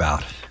cheer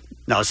about.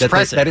 No, it's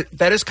depressing.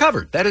 That is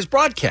covered. That is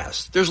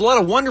broadcast. There's a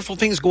lot of wonderful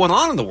things going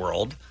on in the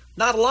world.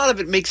 Not a lot of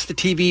it makes the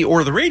TV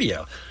or the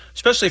radio,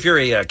 especially if you're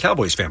a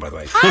Cowboys fan, by the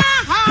way.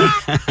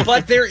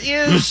 But there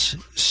is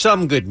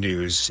some good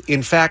news.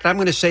 In fact, I'm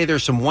going to say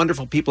there's some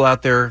wonderful people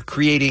out there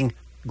creating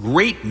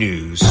great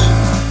news.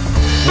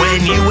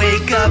 When you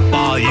wake up,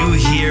 all you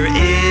hear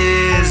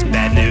is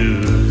bad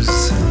news.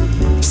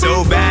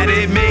 So bad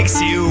it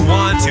makes you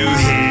want to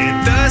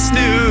hit the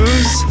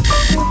snooze.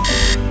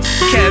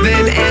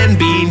 Kevin and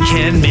Bean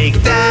can make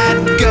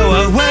that go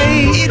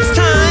away. It's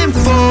time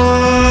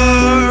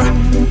for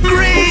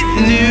great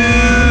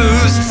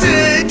news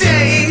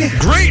today.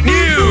 Great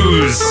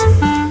news!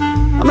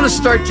 I'm going to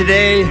start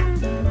today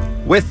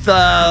with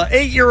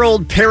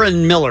 8-year-old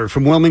Perrin Miller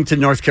from Wilmington,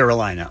 North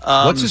Carolina.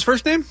 What's his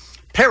first name?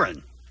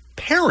 Perrin.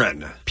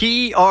 Perrin.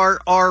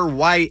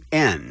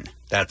 Perryn.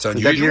 That's Would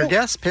unusual. that be your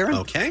guess, Perrin?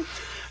 Okay.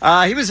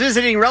 He was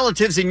visiting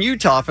relatives in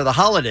Utah for the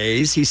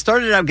holidays. He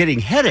started out getting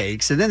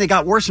headaches, and then they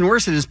got worse and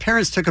worse, and his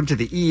parents took him to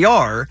the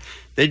ER.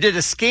 They did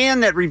a scan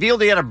that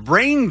revealed he had a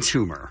brain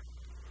tumor.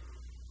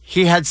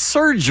 He had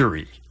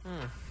surgery.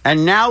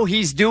 And now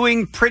he's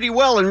doing pretty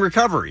well in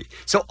recovery.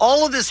 So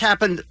all of this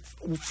happened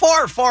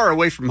far, far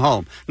away from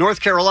home.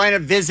 North Carolina,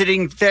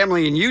 visiting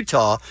family in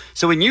Utah.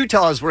 So in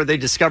Utah is where they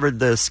discovered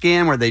the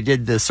scan, where they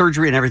did the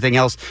surgery and everything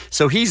else.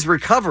 So he's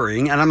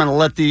recovering, and I'm going to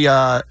let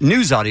the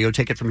news audio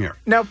take it from here.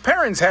 Now,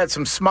 parents had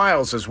some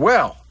smiles as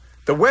well.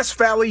 The West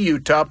Valley,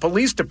 Utah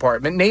Police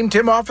Department named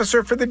him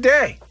officer for the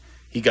day.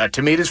 He got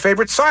to meet his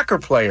favorite soccer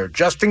player,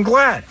 Justin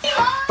Glad.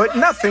 But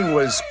nothing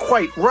was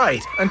quite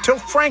right until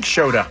Frank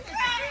showed up.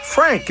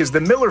 Frank is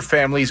the Miller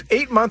family's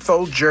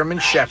 8-month-old German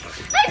Shepherd.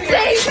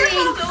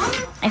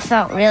 I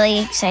felt really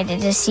excited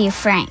to see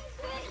Frank.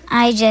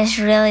 I just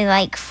really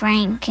like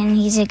Frank, and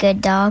he's a good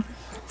dog.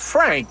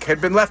 Frank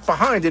had been left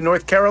behind in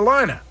North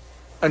Carolina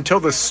until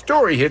the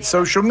story hit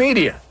social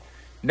media.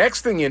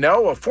 Next thing you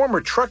know, a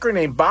former trucker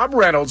named Bob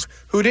Reynolds,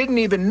 who didn't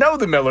even know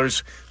the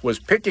Millers, was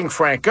picking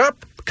Frank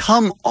up.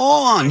 Come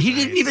on, he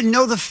didn't even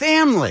know the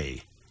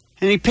family.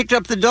 And he picked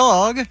up the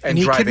dog. And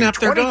he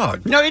kidnapped their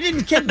dog. No, he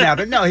didn't kidnap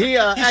it. No, he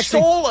actually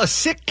stole a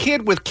sick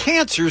kid with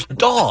cancer's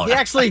dog. He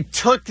actually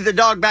took the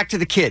dog back to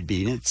the kid,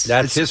 Bean.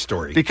 That's his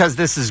story. Because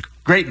this is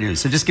great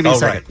news. So just give me a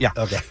second. Right. Yeah.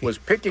 Okay. Was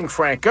picking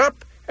Frank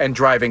up and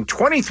driving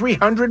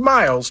 2,300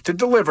 miles to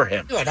deliver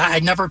him. Good. I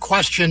never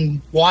questioned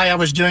why I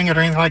was doing it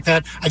or anything like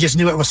that. I just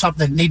knew it was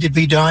something that needed to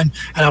be done,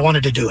 and I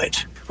wanted to do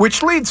it.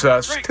 Which leads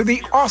us to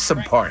the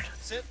awesome part.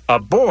 A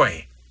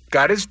boy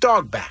got his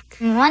dog back.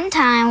 One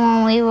time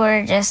when we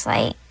were just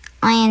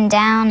laying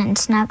down and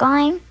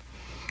snuggling,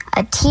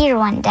 a tear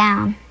went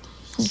down.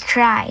 He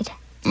cried,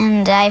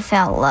 and I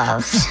felt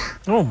loved.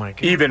 Oh, my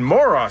God. Even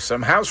more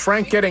awesome, how's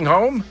Frank getting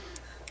home?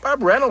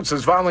 Bob Reynolds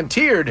has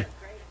volunteered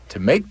to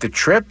make the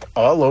trip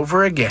all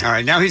over again. All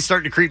right, now he's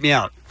starting to creep me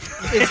out.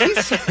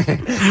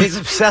 He's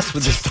obsessed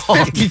with this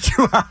dog.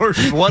 52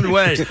 hours one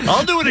way.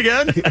 I'll do it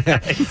again.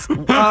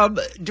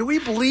 Do we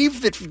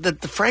believe that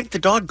Frank the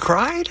dog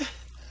cried?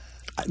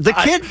 The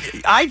kid,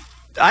 I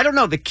don't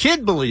know. The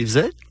kid believes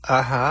it.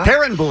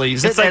 Perrin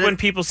believes it. It's like when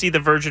people see the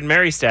Virgin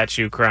Mary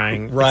statue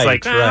crying. Right, It's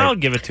like, right. I'll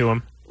give it to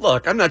him.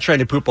 Look, I'm not trying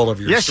to poop all over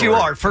your Yes, story. you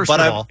are, first but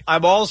of all.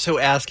 I'm also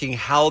asking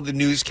how the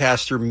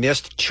newscaster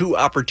missed 2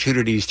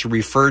 opportunities to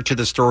refer to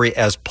the story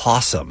as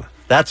possum.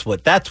 That's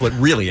what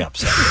really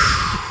upset me.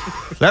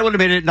 That would have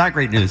made it not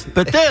great news.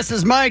 But this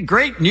is my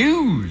great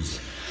news.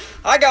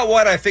 I got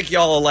one I think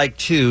y'all will like,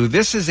 too.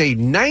 This is a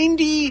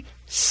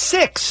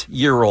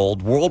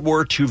 96-year-old World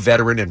War II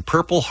veteran and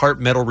Purple Heart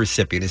Medal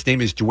recipient. His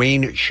name is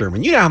Dwayne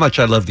Sherman. You know how much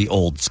I love the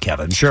olds,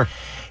 Kevin. Sure.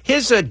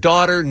 His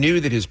daughter knew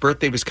that his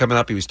birthday was coming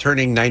up. He was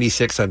turning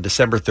 96 on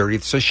December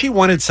 30th, so she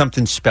wanted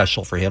something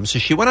special for him. So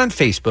she went on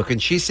Facebook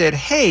and she said,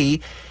 hey,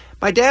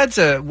 my dad's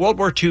a World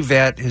War II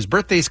vet. His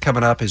birthday's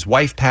coming up. His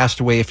wife passed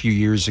away a few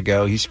years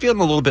ago. He's feeling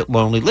a little bit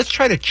lonely. Let's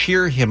try to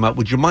cheer him up.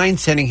 Would you mind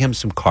sending him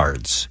some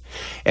cards?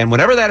 And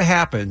whenever that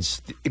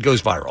happens, it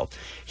goes viral.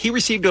 He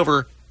received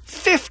over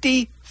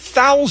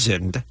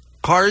 50,000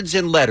 cards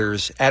and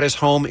letters at his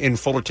home in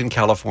Fullerton,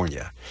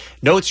 California.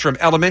 Notes from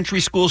elementary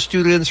school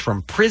students,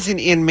 from prison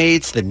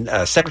inmates.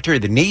 The Secretary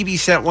of the Navy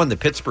sent one. The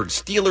Pittsburgh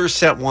Steelers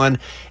sent one.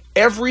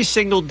 Every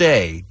single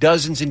day,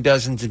 dozens and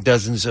dozens and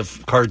dozens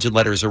of cards and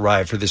letters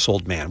arrive for this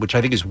old man, which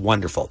I think is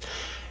wonderful.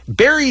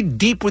 Buried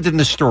deep within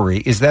the story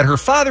is that her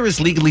father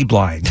is legally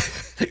blind.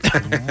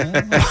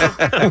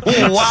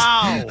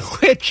 Wow.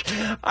 Which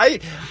I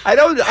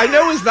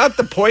know is not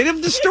the point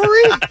of the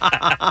story,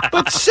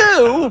 but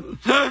Sue,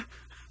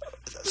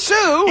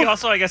 He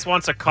also, I guess,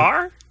 wants a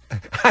car?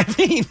 I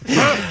mean,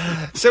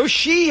 so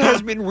she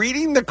has been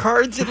reading the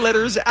cards and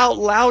letters out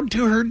loud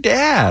to her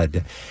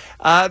dad.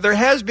 There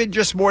has been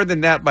just more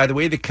than that, by the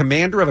way. The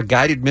commander of a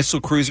guided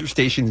missile cruiser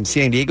stationed in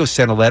San Diego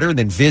sent a letter and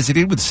then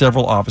visited with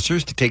several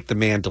officers to take the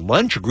man to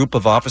lunch. A group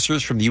of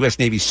officers from the U.S.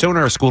 Navy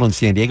Sonar School in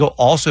San Diego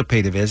also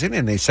paid a visit,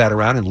 and they sat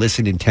around and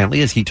listened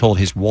intently as he told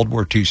his World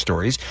War II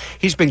stories.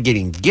 He's been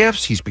getting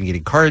gifts. He's been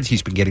getting cards.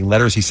 He's been getting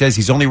letters. He says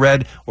he's only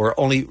read, or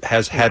only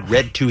has had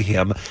read to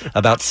him,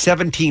 about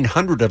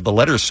 1,700 of the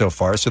letters so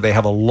far, so they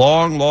have a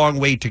long, long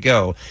way to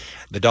go.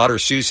 The daughter,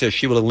 Sue, says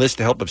she will enlist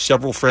the help of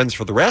several friends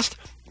for the rest,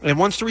 and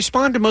wants to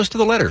respond to most of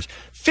the letters.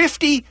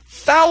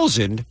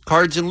 50,000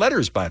 cards and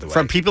letters, by the way.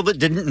 From people that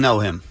didn't know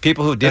him.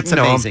 People who didn't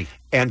know him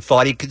and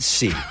thought he could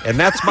see. And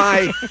that's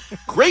my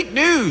great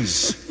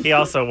news. He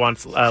also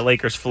wants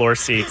Lakers floor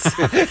seats.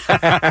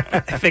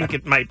 I think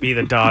it might be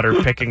the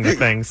daughter picking the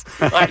things.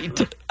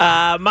 Right.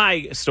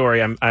 My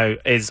story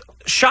is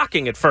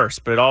shocking at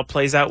first, but it all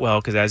plays out well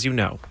because, as you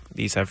know,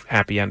 these have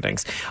happy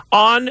endings.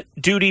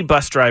 On-duty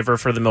bus driver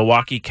for the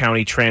Milwaukee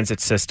County Transit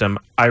System,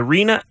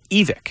 Irina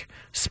Evick,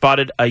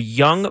 spotted a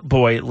young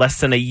boy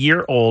less than a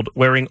year old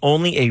wearing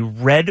only a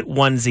red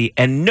onesie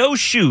and no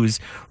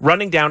shoes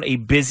running down a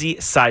busy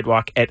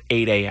sidewalk at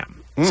 8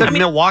 a.m.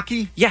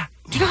 Milwaukee? Yeah.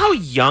 Do you know how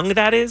young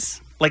that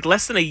is? Like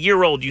less than a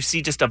year old, you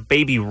see just a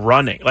baby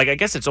running. Like I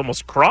guess it's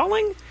almost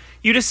crawling.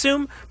 you'd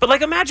assume. But,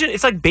 like, imagine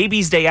it's like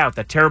Baby's Day Out,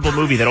 that terrible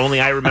movie that only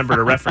I remember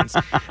to reference.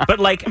 But,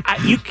 like,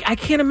 I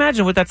can't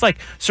imagine what that's like.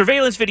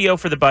 Surveillance video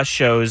for the bus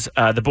shows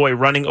the boy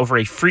running over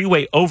a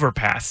freeway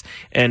overpass,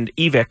 and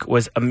Evik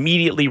was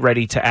immediately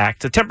ready to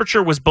act. The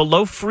temperature was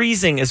below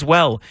freezing as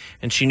well,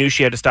 and she knew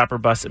she had to stop her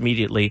bus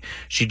immediately.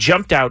 She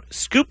jumped out,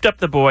 scooped up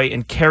the boy,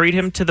 and carried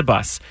him to the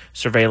bus.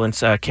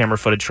 Surveillance camera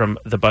footage from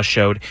the bus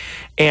showed.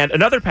 And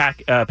another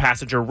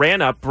passenger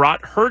ran up,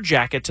 brought her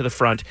jacket to the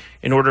front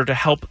in order to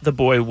help the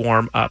boy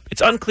warm up.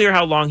 It's unclear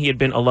how long he had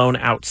been alone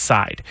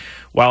outside.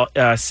 While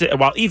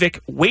Evik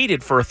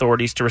waited for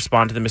authorities to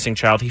respond to the missing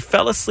child, he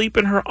fell asleep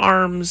in her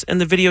arms, and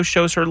the video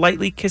shows her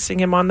lightly kissing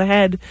him on the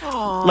head,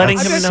 letting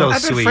him know. I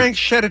bet Frank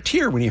shed a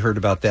tear when he heard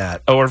about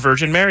that. Or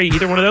Virgin Mary,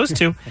 either one of those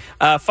two.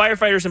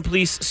 Firefighters and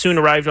police soon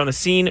arrived on the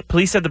scene.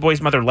 Police said the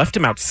boy's mother left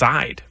him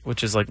outside,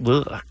 which is like,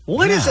 ugh.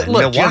 What is it?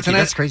 Look, Jonathan,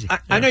 that's crazy.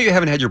 I know you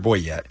haven't had your boy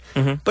yet,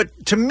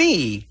 but to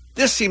me,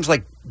 this seems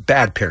like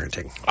bad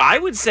parenting. I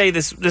would say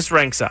this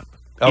ranks up.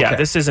 Okay. Yeah,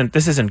 this isn't. We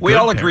good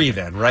all parenting. agree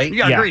then, right?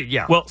 Yeah, agreed.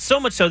 Yeah. Well, so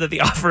much so that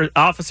the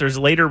officers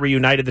later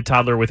reunited the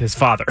toddler with his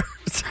father.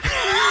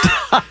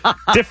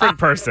 Different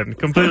person,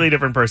 completely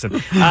different person.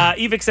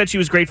 Evik said she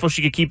was grateful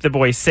she could keep the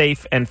boy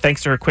safe, and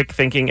thanks to her quick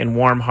thinking and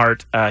warm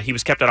heart, he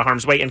was kept out of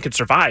harm's way and could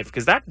survive,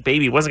 because that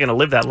baby wasn't going to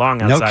live that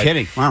long outside. No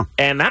kidding. Wow.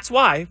 And that's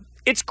why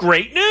it's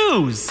great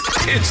news.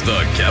 It's the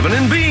Kevin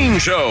and Bean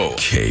Show.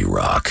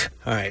 K-Rock.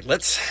 All right,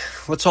 let's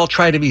all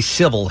try to be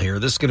civil here.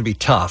 This is going to be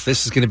tough.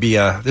 This is going to be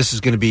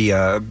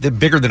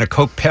bigger than a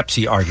Coke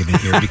Pepsi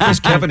argument here, because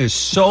Kevin is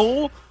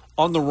so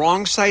on the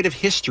wrong side of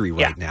history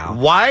right now.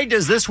 Why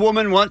does this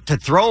woman want to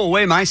throw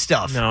away my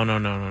stuff?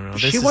 No.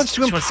 She wants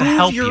to improve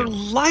help your you.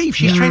 life.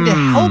 She's trying to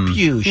help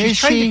you. She's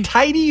trying to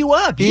tidy you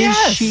up. Is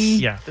she?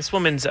 Yeah, this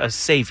woman's a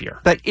savior.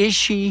 But is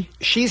she?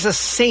 She's a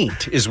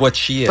saint, is what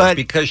she is. But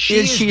because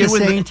is she a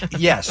saint?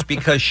 Yes,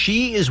 because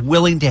she is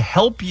willing to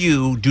help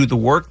you do the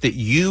work that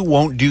you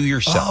won't do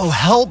yourself. Oh,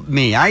 help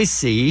me. I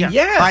see. Yeah.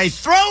 Yes. By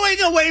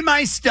throwing away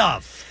my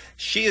stuff.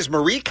 She is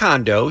Marie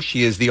Kondo.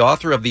 She is the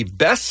author of the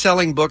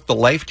best-selling book, The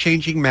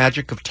Life-Changing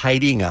Magic of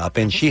Tidying Up,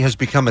 and she has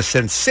become a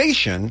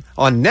sensation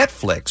on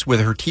Netflix with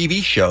her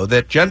TV show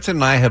that Jensen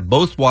and I have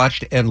both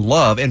watched and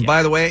love, and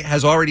by the way,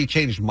 has already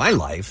changed my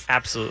life.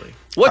 Absolutely.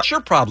 What's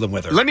your problem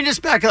with her? Let me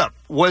just back up.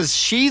 Was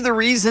she the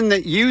reason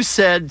that you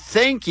said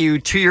thank you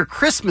to your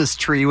Christmas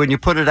tree when you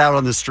put it out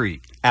on the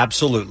street?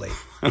 Absolutely.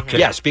 Okay.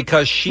 Yes,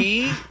 because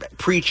she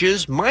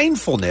preaches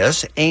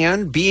mindfulness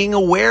and being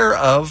aware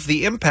of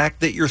the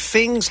impact that your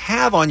things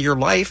have on your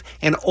life,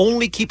 and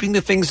only keeping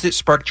the things that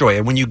spark joy.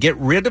 And when you get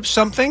rid of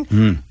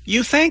something,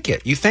 you thank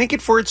it. You thank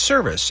it for its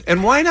service.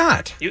 And why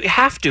not? You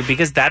have to,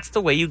 because that's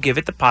the way you give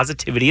it the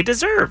positivity it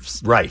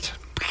deserves. Right.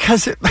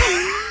 Because it...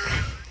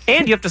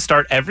 And you have to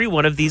start every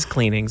one of these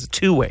cleanings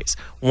 2 ways.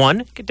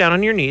 1, get down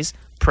on your knees,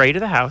 pray to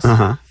the house,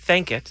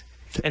 thank it,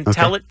 and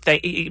tell it.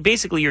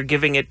 Basically, you're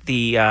giving it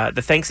the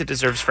thanks it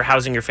deserves for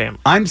housing your family.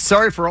 I'm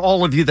sorry for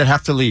all of you that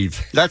have to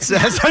leave. That's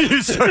how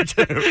you start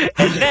to.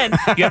 And then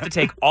you have to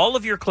take all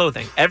of your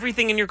clothing,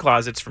 everything in your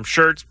closets, from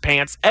shirts,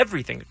 pants,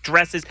 everything,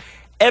 dresses,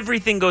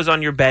 everything goes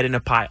on your bed in a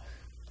pile.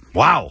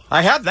 Wow,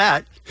 I have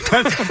that.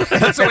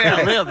 That's the way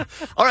I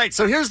live. All right,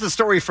 so here's the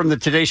story from the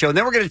Today Show. And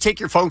then we're going to take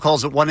your phone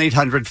calls at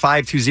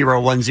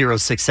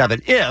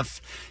 1-800-520-1067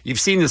 if you've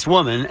seen this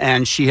woman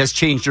and she has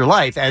changed your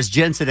life, as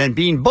Jensen and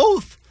Bean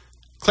both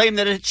claim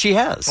that she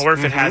has. Or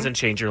if it hasn't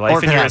changed your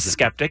life and you're a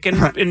skeptic.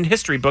 And in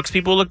history books,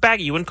 people will look back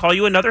at you and call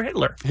you another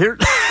Hitler.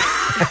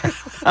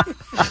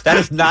 That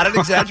is not an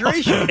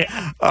exaggeration.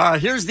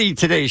 Here's the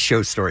Today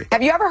Show story.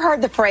 Have you ever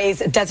heard the phrase,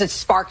 does it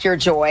spark your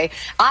joy?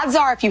 Odds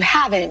are, if you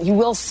haven't, you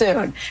will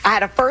soon. I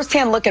had a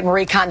firsthand look at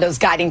Marie Kondo's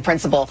guiding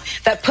principle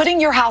that putting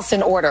your house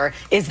in order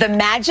is the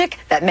magic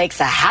that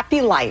makes a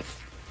happy life.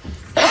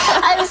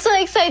 I'm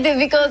so excited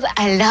because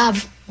I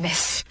love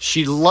mess.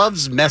 She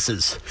loves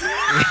messes.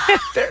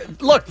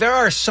 Look, there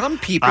are some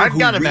people I've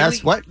got a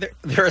mess. What?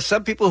 There are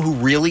some people who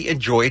really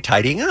enjoy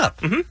tidying up.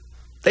 Mm-hmm.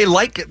 They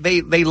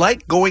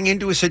like going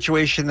into a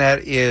situation that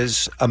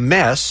is a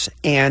mess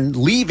and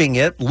leaving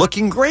it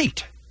looking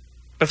great.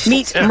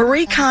 Meet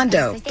Marie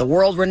Kondo, the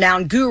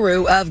world-renowned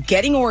guru of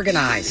getting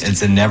organized.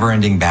 It's a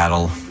never-ending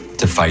battle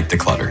to fight the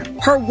clutter.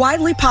 Her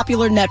widely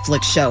popular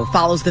Netflix show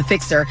follows the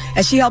fixer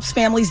as she helps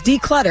families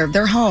declutter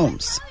their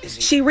homes.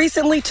 She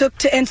recently took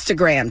to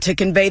Instagram to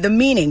convey the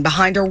meaning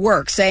behind her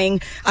work,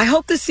 saying, I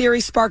hope the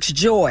series sparks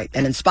joy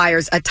and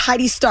inspires a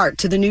tidy start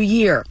to the new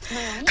year.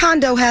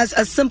 Kondo has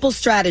a simple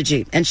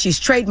strategy, and she's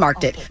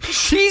trademarked it.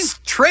 She's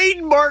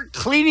trademarked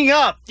cleaning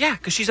up. Yeah,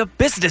 because she's a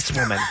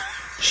businesswoman.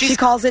 She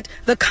calls it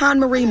the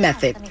KonMari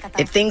method.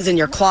 If things in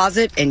your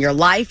closet, in your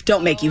life,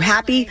 don't make you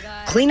happy,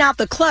 clean out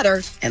the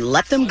clutter and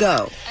let them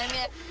go.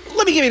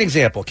 Let me give you an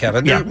example,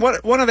 Kevin. Yeah.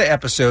 One of the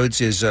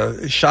episodes is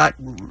shot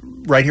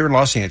right here in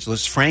Los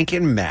Angeles. Frank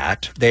and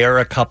Matt, they are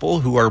a couple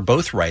who are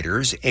both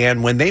writers,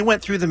 and when they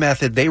went through the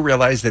method, they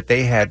realized that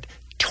they had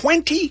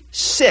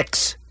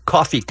 26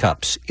 coffee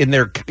cups in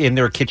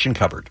their kitchen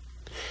cupboard.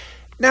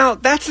 Now,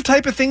 that's the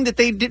type of thing that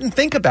they didn't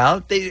think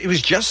about. It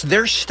was just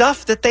their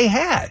stuff that they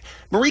had.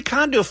 Marie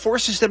Kondo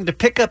forces them to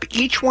pick up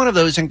each one of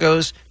those and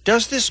goes,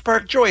 does this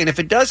spark joy? And if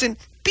it doesn't,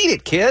 beat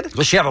it, kid.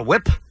 Will she have a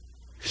whip?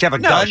 She have a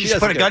gun? She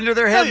put a gun to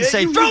their head and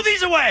say, throw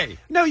these away.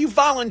 No, you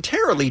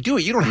voluntarily do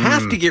it. You don't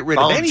have to get rid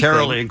of anything.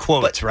 Voluntarily in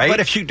quotes, right? But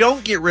if you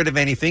don't get rid of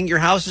anything, your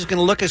house is going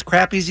to look as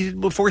crappy as it did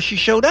before she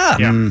showed up.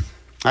 Yeah.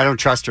 I don't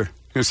trust her.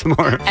 Here's some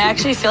more. I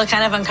actually feel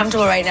kind of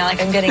uncomfortable right now,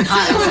 like I'm getting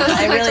hot.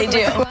 I really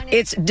do.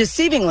 It's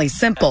deceivingly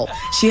simple.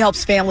 She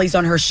helps families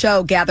on her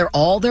show gather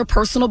all their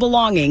personal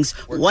belongings,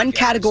 one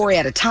category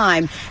at a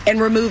time, and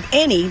remove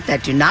any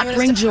that do not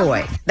bring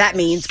joy. That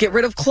means get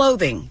rid of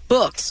clothing,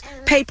 books,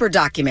 paper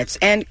documents,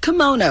 and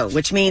kimono,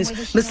 which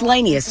means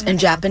miscellaneous in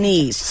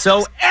Japanese.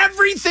 So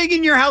everything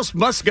in your house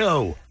must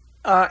go.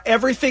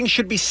 Everything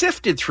should be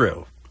sifted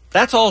through.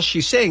 That's all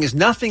she's saying is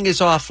nothing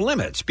is off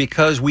limits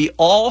because we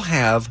all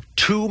have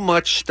too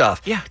much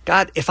stuff. Yeah.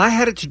 God, if I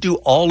had it to do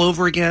all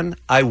over again,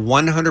 I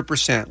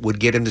 100%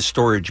 would get into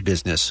storage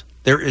business.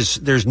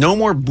 There's no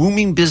more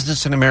booming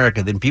business in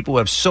America than people who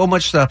have so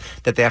much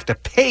stuff that they have to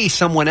pay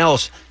someone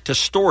else to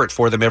store it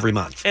for them every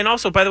month. And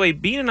also, by the way,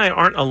 Bean and I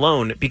aren't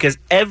alone because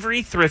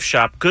every thrift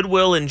shop,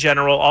 Goodwill in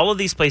general, all of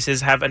these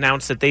places have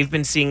announced that they've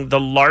been seeing the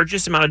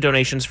largest amount of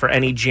donations for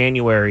any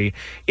January.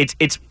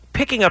 It's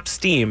picking up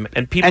steam,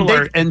 and people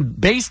and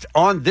based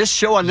on this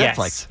show on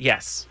Netflix.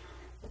 Yes.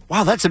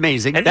 Wow, that's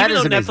amazing. And that even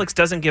is though amazing. Netflix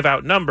doesn't give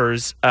out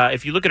numbers,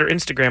 if you look at her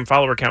Instagram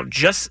follower count,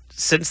 just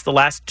since the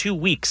last 2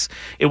 weeks,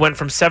 it went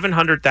from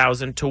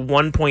 700,000 to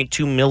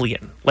 1.2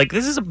 million. Like,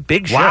 this is a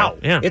big show. Wow.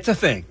 Yeah. It's a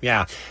thing.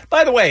 Yeah.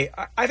 By the way,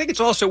 I think it's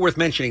also worth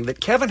mentioning that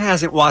Kevin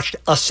hasn't watched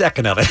a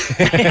second of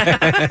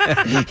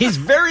it. He's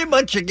very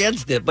much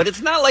against it, but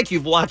it's not like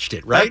you've watched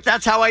it, right?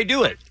 That's how I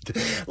do it.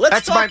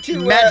 That's my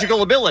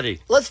magical ability.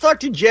 Let's talk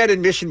to Jen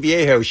in Mission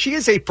Viejo. She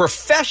is a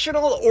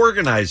professional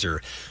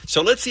organizer.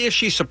 So let's see if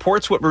she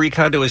supports what Marie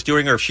Kondo is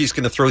doing or if she's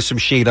going to throw some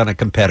shade on a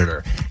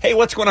competitor. Hey,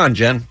 what's going on,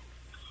 Jen?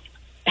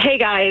 Hey,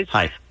 guys.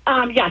 Hi.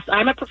 Yes,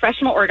 I'm a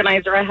professional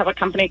organizer. I have a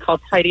company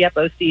called Tidy Up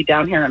OC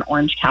down here in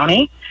Orange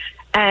County.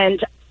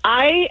 And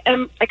I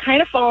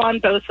kind of fall on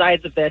both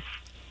sides of this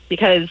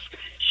because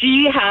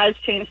she has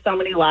changed so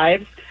many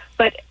lives,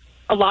 but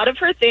a lot of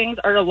her things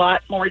are a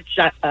lot more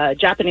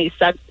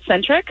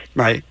Japanese-centric.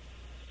 Right.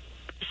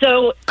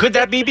 So could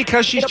that be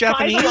because she's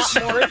Japanese?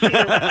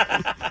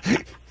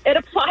 It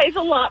applies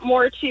a lot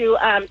more to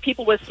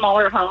people with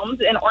smaller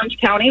homes in Orange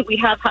County. We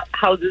have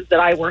houses that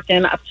I work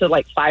in up to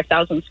like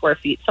 5,000 square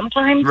feet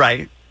sometimes.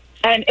 Right.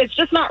 And it's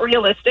just not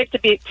realistic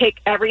to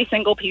take every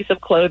single piece of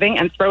clothing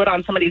and throw it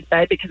on somebody's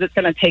bed because it's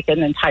going to take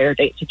an entire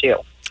day to do.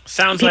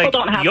 Sounds People like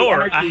don't have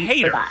you're the a energy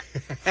hater. for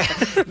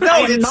that. No,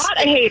 I'm not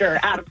a hater.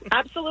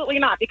 Absolutely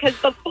not. Because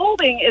the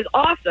folding is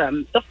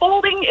awesome. The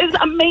folding is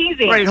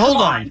amazing. Right, hold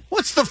Come on.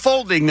 What's the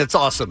folding that's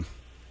awesome?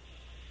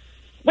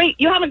 Wait,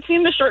 you haven't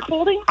seen the shirt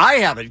folding? I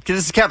haven't, because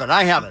this is Kevin.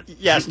 I haven't.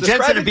 Yes,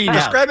 Jen's in a bean now.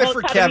 describe it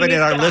for Well, Kevin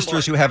and our Kevin,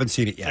 listeners who haven't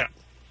seen it yet.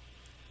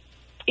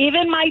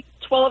 Even my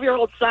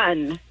 12-year-old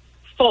son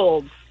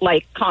folds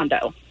like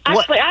Kondo.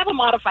 Actually, I have a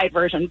modified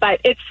version, but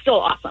it's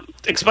still awesome.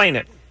 Explain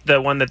it, the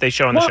one that they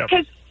show on the show.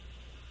 Because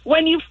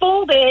when you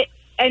fold it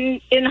and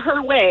in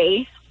her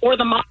way, or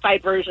the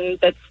modified version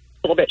that's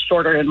a little bit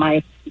shorter in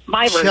my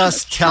version.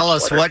 Just tell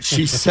us what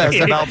she says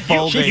about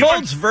folding. She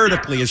folds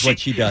vertically is what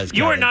she does.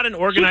 You are not an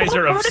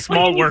organizer of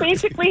small work. You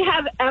basically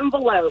have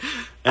envelopes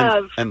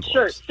of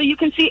shirts, so you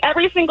can see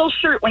every single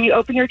shirt when you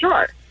open your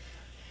drawer.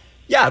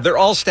 Yeah, they're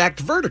all stacked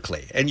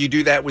vertically. And you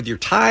do that with your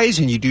ties,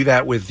 and you do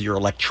that with your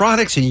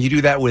electronics, and you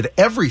do that with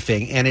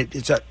everything. And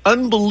it's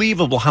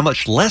unbelievable how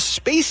much less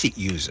space it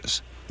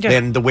uses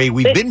than the way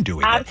we've been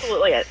doing it.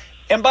 Absolutely is.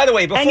 And by the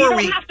way, and you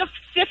don't have to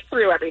sift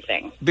through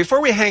everything.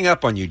 Before we hang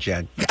up on you,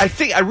 Jen,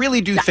 I really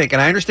do think, and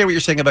I understand what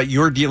you're saying about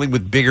you're dealing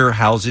with bigger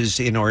houses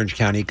in Orange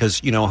County because,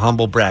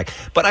 humble brag.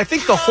 But I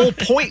think the whole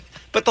point,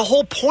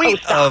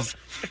 of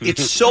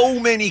it's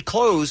so many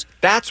clothes,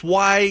 that's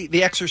why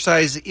the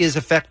exercise is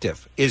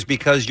effective, is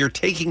because you're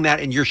taking that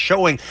and you're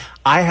showing,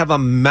 I have a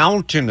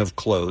mountain of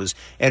clothes,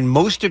 and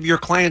most of your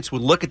clients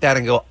would look at that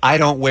and go, I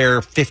don't wear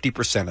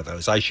 50% of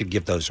those. I should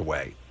give those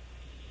away.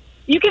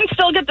 You can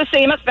still get the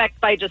same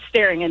effect by just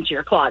staring into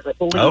your closet.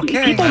 Believe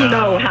me, people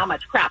know how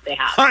much crap they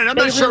have. All right, I'm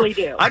they not sure. really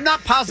do. I'm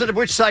not positive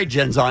which side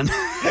Jen's on.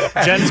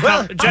 Jen's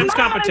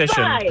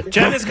competition.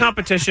 Jen is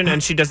competition,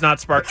 and she does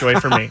not spark joy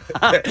for me.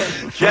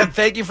 Jen,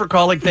 thank you for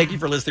calling. Thank you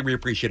for listening. We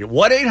appreciate it.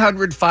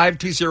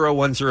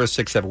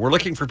 1-800-520-1067. We're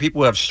looking for people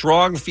who have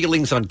strong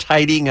feelings on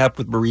tidying up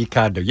with Marie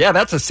Kondo. Yeah,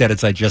 that's a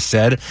sentence I just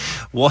said.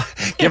 Well,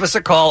 give us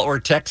a call or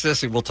text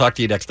us, and we'll talk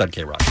to you next on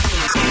K-Rock.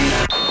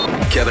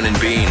 Kevin and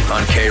Bean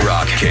on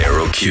K-Rock,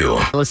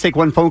 KROQ. Let's take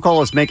one phone call.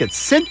 Let's make it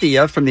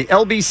Cynthia from the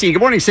LBC. Good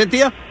morning,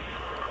 Cynthia.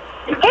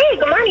 Hey,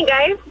 good morning,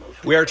 guys.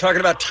 We are talking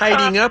about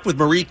tidying up with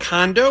Marie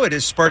Kondo. It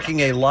is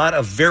sparking a lot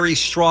of very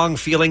strong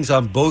feelings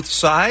on both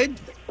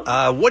sides.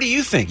 What do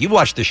you think? You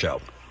watched the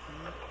show.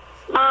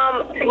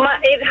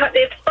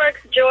 It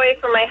sparks joy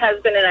for my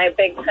husband and I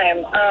big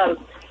time.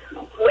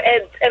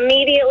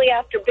 immediately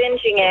after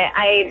binging it,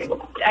 I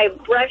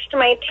brushed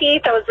my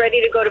teeth. I was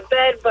ready to go to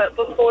bed, but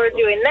before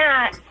doing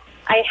that,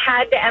 I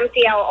had to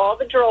empty out all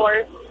the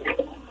drawers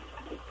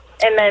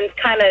and then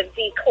kind of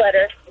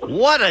declutter.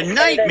 What a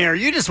nightmare.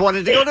 You just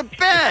wanted to go to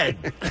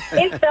bed.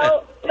 It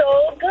felt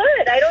so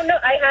good. I don't know.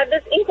 I had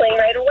this inkling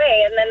right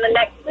away. And then the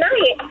next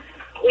night,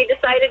 we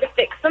decided to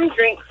fix some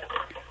drinks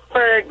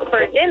for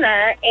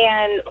dinner.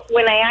 And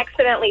when I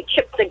accidentally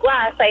chipped the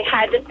glass, I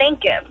had to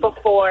thank it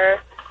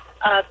before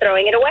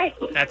throwing it away.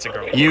 That's a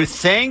girl. You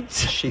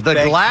thanked the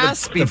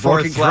glass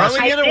before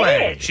throwing it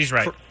away. She's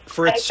right.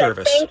 For its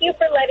service. Thank you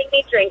for letting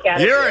me drink out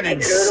of You're you. an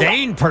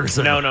insane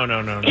person.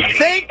 No.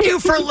 Thank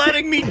you for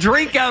letting me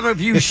drink out of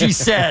you, she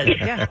said.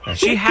 Yeah.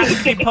 She has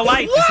to be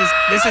polite.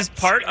 This is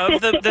part of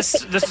the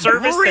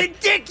service.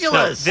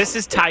 Ridiculous. This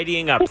is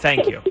tidying up.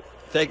 Thank you.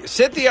 Thank you.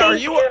 Cynthia, are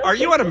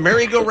you on a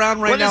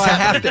merry-go-round right now? I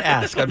have to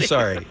ask. I'm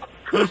sorry.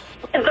 The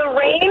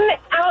rain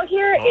out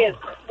here is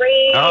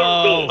crazy.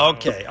 Oh,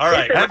 okay. All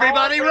right.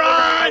 Everybody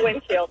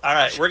run! All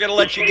right, we're going to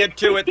let you get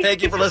to it.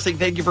 Thank you for listening.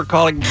 Thank you for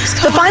calling.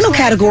 The final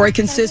category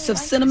consists of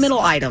sentimental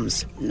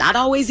items. Not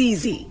always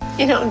easy.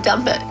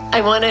 Dump it.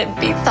 I want to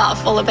be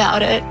thoughtful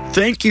about it.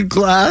 Thank you,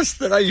 glass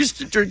that I used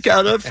to drink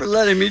out of, for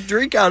letting me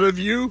drink out of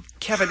you.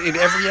 Kevin, in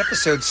every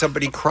episode,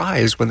 somebody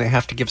cries when they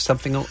have to give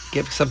something up.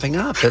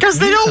 Because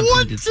they don't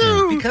want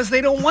to. Because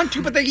they don't want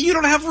to, but you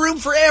don't have room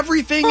for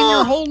everything in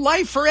your whole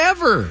life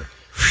forever.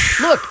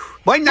 Look.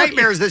 My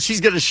nightmare is that she's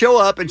going to show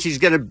up and she's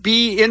going to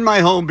be in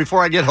my home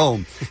before I get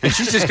home. And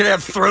she's just going to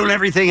have thrown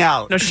everything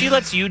out. No, she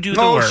lets you do the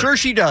work. work. Oh, sure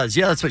she does.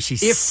 Yeah, that's what she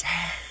says.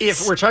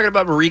 If we're talking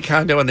about Marie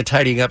Kondo and the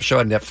Tidying Up show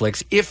on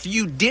Netflix, if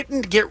you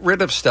didn't get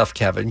rid of stuff,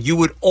 Kevin, you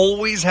would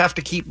always have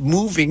to keep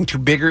moving to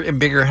bigger and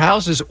bigger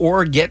houses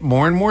or get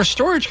more and more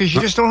storage because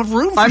you just don't have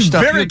room for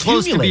stuff. I'm very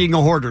close to being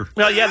a hoarder.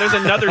 Well, yeah, there's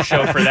another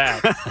show for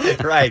that.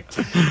 Right.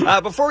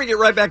 Before we get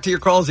right back to your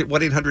calls at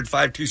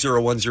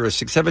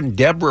 1-800-520-1067,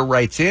 Deborah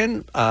writes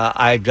in,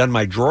 I've done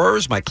my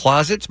drawers, my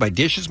closets, my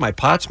dishes, my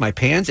pots, my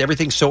pans,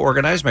 everything's so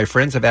organized. My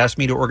friends have asked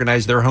me to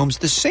organize their homes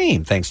the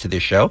same, thanks to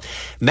this show.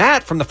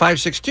 Matt from the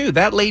 562,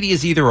 that lady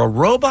is either a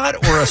robot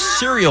or a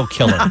serial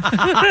killer.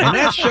 And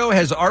that show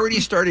has already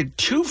started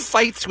 2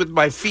 fights with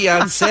my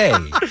fiance.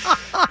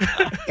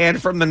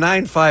 And from the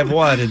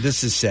 951, and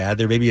this is sad,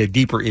 there may be a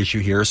deeper issue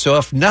here. So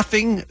if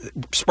nothing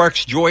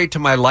sparks joy to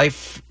my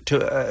life,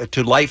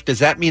 to life, does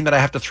that mean that I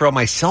have to throw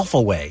myself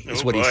away?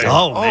 Is what he said.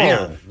 Oh,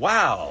 man.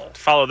 Wow.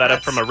 Follow that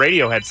up from a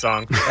Radiohead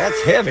song.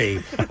 That's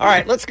heavy. All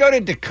right, let's go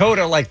to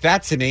Dakota, like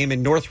that's a name,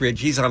 in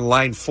Northridge. He's on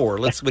line 4.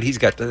 Let's see what he's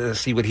got to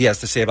see what he has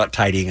to say about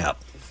tidying up.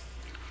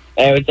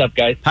 Hey, what's up,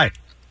 guys? Hi.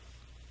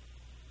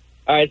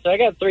 All right, so I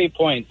got 3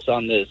 points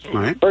on this. All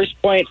right. First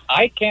point,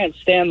 I can't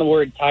stand the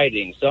word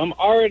tidying, so I'm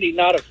already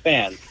not a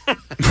fan.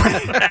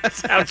 That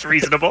sounds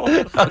reasonable.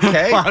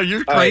 Okay. Wow,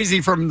 you're crazy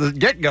from the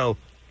get-go.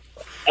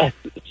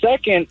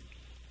 Second,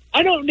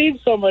 I don't need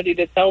somebody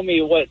to tell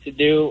me what to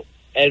do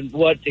and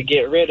what to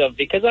get rid of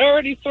because I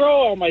already throw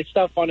all my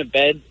stuff on a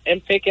bed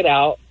and pick it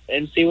out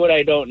and see what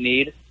I don't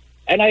need.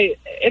 And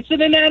it's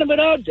an inanimate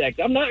object.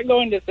 I'm not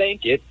going to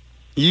thank it.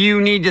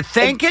 You need to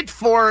thank it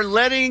for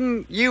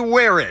letting you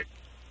wear it.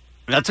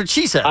 That's what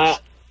she says.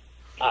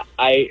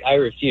 I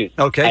refuse.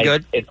 Okay,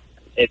 good.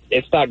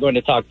 It's not going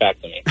to talk back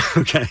to me.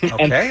 Okay.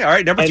 Okay. All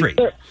right. Number 3.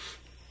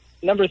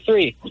 Number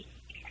 3,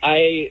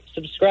 I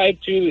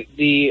subscribe to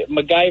the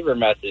MacGyver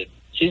method.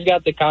 She's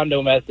got the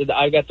condo method.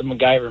 I've got the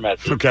MacGyver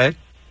method. Okay.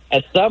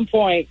 At some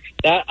point,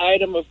 that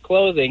item of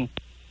clothing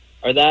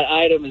or that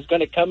item is going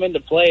to come into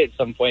play at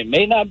some point.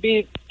 May not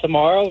be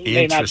tomorrow,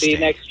 may not be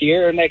next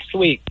year or next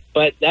week,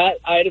 but that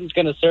item's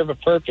going to serve a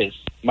purpose.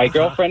 My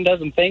girlfriend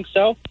doesn't think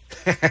so.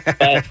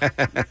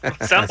 But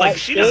sounds like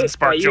she doesn't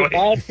spark joy.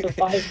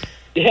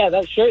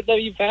 That shirt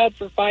that you've had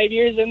for 5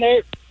 years in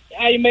there,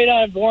 you may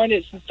not have worn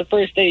it since the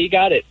first day you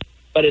got it.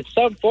 But at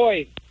some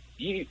point,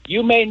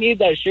 you may need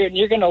that shirt, and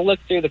you're going to look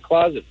through the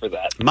closet for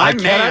that.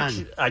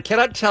 I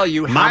cannot tell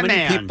you how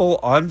many people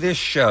on this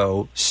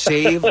show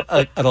save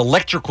an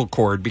electrical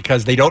cord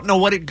because they don't know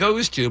what it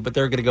goes to, but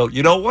they're going to go,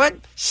 you know what?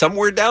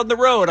 Somewhere down the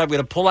road, I'm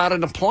going to pull out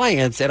an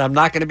appliance, and I'm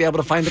not going to be able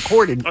to find the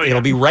cord. And it'll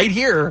be right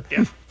here.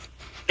 Yeah.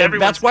 And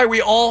that's why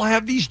we all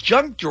have these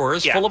junk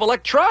drawers full of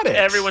electronics.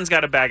 Everyone's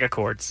got a bag of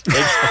cords.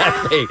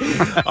 Exactly.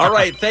 All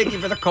right. Thank you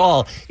for the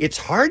call. It's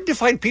hard to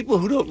find people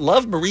who don't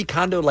love Marie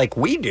Kondo like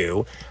we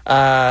do.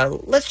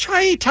 Let's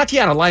try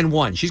Tatiana, line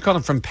 1. She's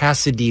calling from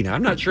Pasadena.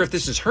 I'm not sure if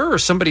this is her or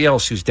somebody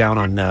else who's down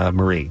on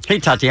Marie. Hey,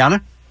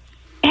 Tatiana.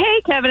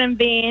 Hey, Kevin and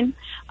Bean.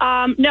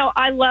 No,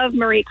 I love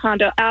Marie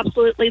Kondo.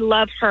 Absolutely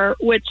love her,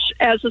 which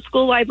as a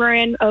school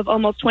librarian of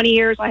almost 20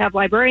 years, I have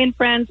librarian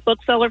friends,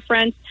 bookseller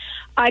friends.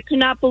 I could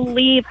not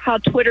believe how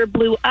Twitter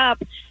blew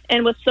up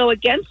and was so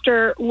against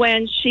her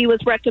when she was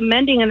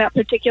recommending in that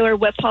particular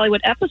West Hollywood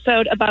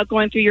episode about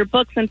going through your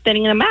books and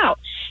thinning them out.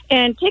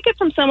 And take it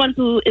from someone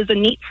who is a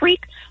neat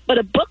freak, but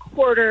a book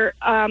hoarder,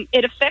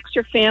 it affects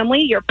your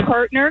family, your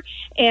partner.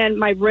 And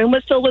my room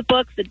was filled with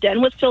books. The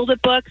den was filled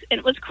with books. And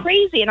it was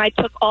crazy. And I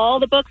took all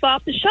the books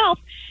off the shelf,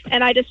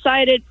 and I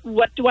decided,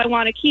 what do I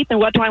want to keep and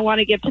what do I want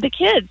to give to the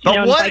kids? You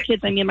know, and by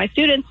kids, I mean my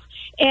students.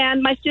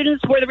 And my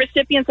students were the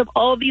recipients of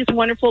all of these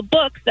wonderful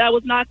books that I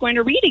was not going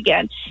to read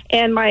again.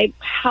 And my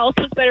health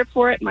was better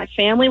for it. My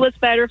family was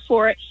better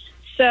for it.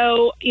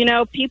 So, you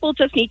know, people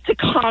just need to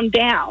calm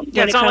down.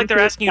 Yeah, it's not like they're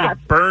asking you to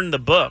burn the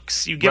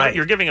books. You're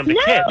giving them to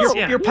kids.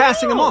 You're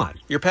passing them on.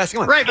 You're passing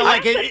them on. Right, but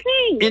like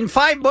in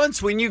 5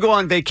 months when you go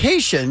on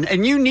vacation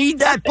and you need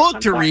that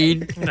book to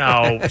read.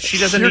 No, she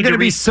doesn't You're need going to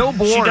be read. so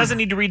bored. She doesn't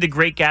need to read The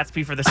Great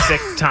Gatsby for the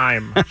 6th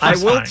time. I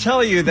She's will fine.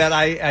 tell you that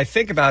I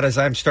think about, as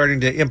I'm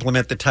starting to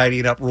implement the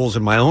tidying up rules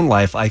in my own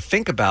life, I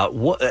think about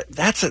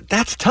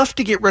that's tough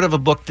to get rid of a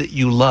book that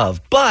you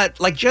love. But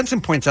like Jensen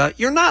points out,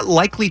 you're not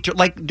likely to,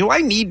 like, do I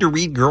need to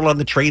read Girl on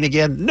the Train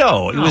again?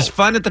 No, it was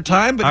fun at the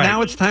time, but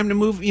now it's time to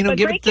move, you know,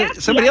 give it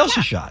to somebody else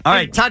a shot. All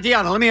right,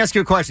 Tatiana, let me ask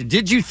you a question.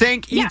 Did you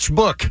thank each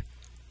book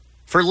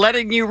for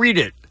letting you read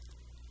it?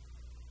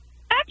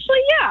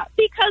 Actually, yeah,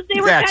 because they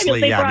were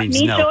fabulous. They brought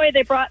me joy.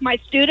 They brought my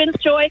students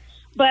joy.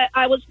 But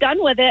I was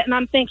done with it, and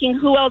I'm thinking,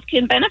 who else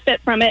can benefit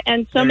from it?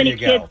 And so many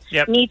kids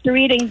need to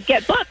read and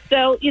get books.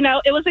 So, you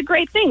know, it was a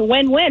great thing.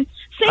 Win-win.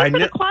 Same for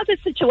the closet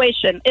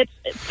situation.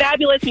 It's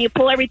fabulous, and you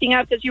pull everything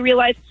out because you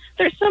realize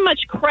there's so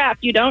much crap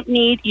you don't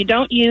need, you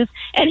don't use.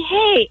 And,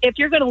 hey, if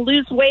you're going to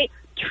lose weight,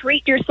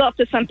 treat yourself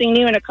to something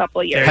new in a couple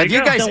of years. Have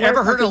you guys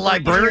ever heard a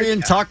librarian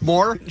talk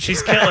more?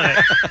 She's killing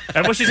it.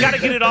 Well, she's got to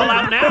get it all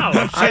out now.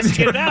 She has to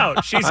get it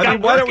out. She's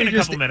got work in a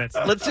couple minutes.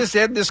 Let's just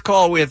end this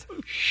call with...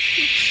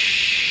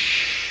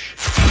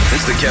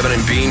 It's the Kevin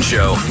and Bean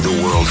Show,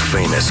 the world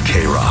famous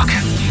K-Rock.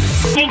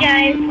 Hey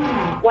guys,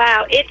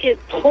 wow, it is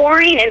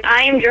pouring and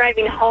I am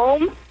driving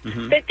home.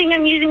 Good thing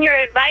I'm using your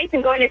advice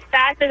and going as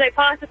fast as I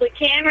possibly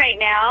can right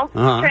now.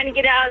 Trying to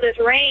get out of this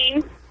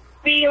rain.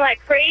 Being like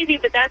crazy,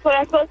 but that's what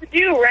I'm supposed to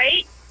do,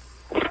 right?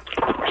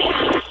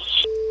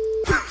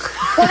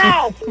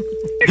 Wow,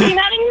 you're came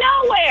out of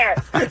nowhere.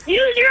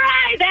 Use your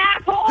eyes,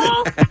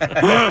 asshole.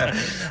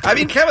 I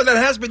mean, Kevin, that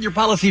has been your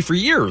policy for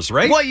years,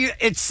 right? Well,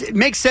 it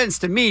makes sense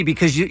to me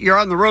because you're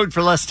on the road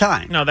for less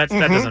time. No, that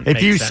doesn't If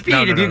make you sense. speed,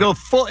 No, if you go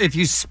full, if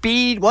you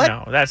speed, what?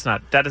 No, that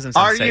doesn't sound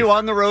Are safe. you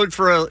on the road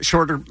for a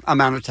shorter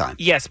amount of time?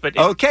 Yes, but...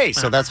 Okay,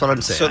 so that's what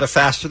I'm saying. So the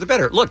faster the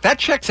better. Look, that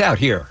checks out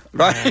here,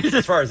 right?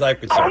 As far as I'm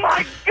concerned. Oh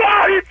my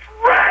God, it's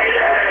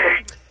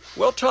raining!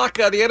 We'll talk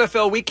the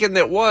NFL weekend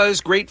that was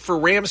great for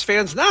Rams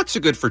fans, not so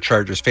good for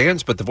Chargers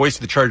fans, but the voice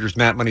of the Chargers,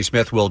 Matt Money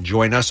Smith, will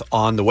join us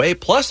on the way.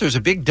 Plus, there's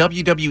a big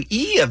WWE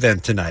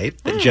event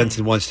tonight that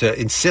Jensen wants to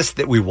insist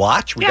that we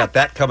watch. We got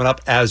that coming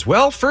up as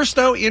well. First,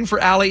 though, in for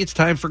Allie, it's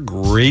time for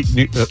great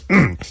news.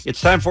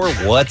 It's time for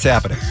What's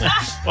Happening.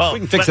 Well, we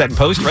can fix that in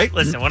post, right?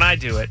 Listen, when I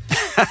do it,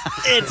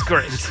 it's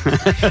great.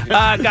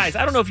 Guys,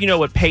 I don't know if you know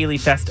what Paley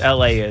Fest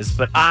LA is,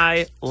 but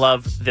I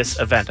love this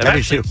event. I've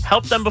actually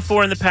helped them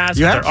before in the past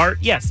with their art.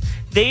 Yes.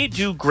 They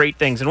do great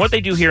things. And what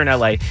they do here in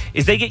LA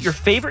is they get your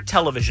favorite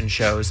television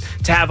shows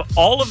to have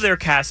all of their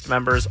cast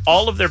members,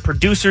 all of their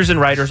producers and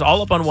writers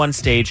all up on one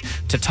stage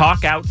to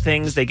talk out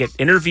things. They get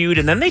interviewed,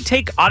 and then they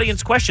take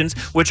audience questions,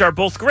 which are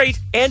both great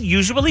and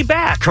usually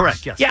bad.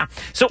 Correct, yes. Yeah.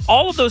 So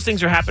all of those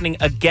things are happening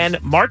again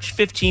March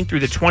 15th through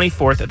the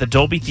 24th at the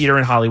Dolby Theater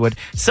in Hollywood.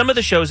 Some of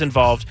the shows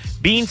involved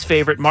Bean's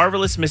favorite,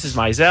 Marvelous Mrs.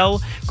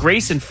 Maisel,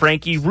 Grace and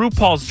Frankie,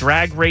 RuPaul's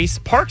Drag Race,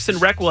 Parks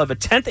and Rec will have a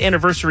 10th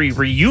anniversary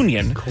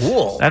reunion.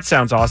 Cool. That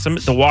sounds awesome.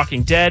 The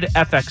Walking Dead,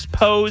 FX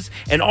Pose,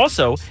 and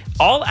also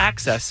All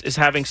Access is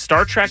having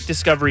Star Trek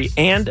Discovery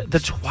and The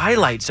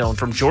Twilight Zone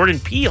from Jordan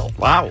Peele.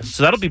 Wow.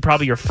 So that'll be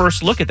probably your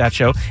first look at that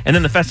show. And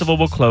then the festival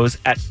will close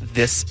at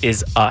This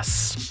Is Us.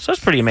 So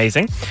that's pretty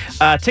amazing.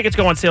 Tickets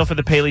go on sale for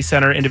the Paley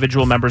Center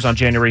individual members on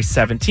January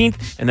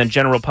 17th and then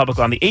general public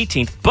on the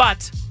 18th.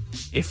 But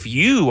if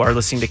you are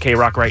listening to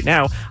K-Rock right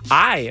now,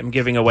 I am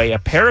giving away a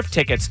pair of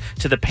tickets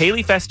to the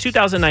Paley Fest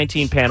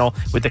 2019 panel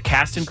with the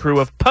cast and crew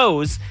of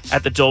Pose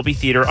at the Dolby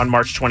Theater on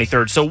March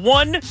 23rd. So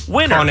one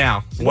winner. Call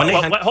now.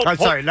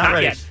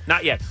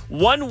 Not yet.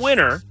 One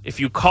winner, if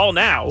you call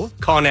now.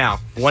 Call now.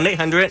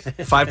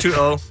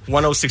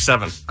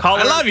 1-800-520-1067.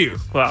 I love you.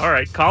 Well, all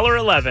right. Caller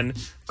 11.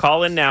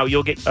 Call in now.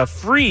 You'll get a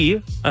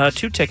free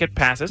 2-ticket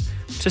passes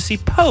to see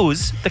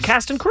Pose, the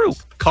cast and crew.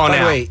 Call By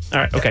now. the way, All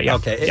right. Okay. Yeah.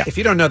 Okay. Yeah. If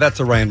you don't know,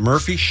 that's a Ryan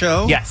Murphy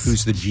show. Yes.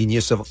 Who's the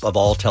genius of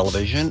all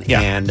television.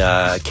 Yeah.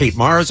 And Kate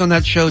Mara's on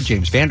that show.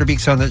 James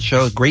Vanderbeek's on that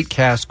show. Great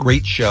cast,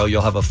 great show.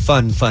 You'll have a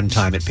fun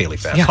time at Paley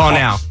Fest. Yeah. Call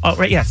now. Oh,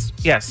 right. Yes.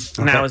 Okay.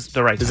 Now is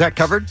the right time. Is that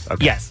covered?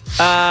 Okay. Yes.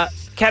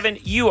 Kevin,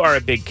 you are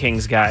a big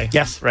Kings guy.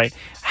 Yes. Right.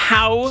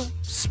 How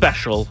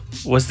special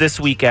was this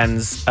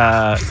weekend's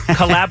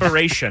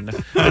collaboration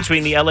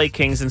between the LA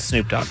Kings and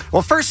Snoop Dogg?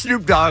 Well, first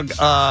Snoop Dogg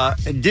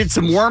did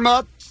some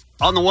warm-up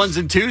on the ones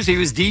and twos. He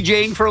was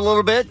DJing for a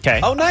little bit. Okay.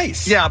 Oh,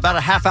 nice. Yeah, about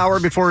a half hour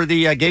before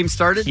the game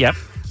started. Yep.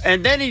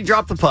 And then he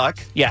dropped the puck.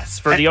 Yes,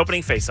 for the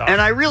opening faceoff.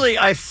 And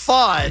I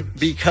fought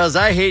because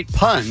I hate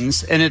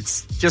puns, and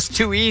it's just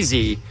too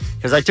easy.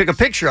 Because I took a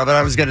picture of it,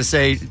 I was going to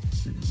say,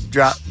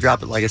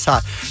 drop it like it's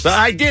hot. But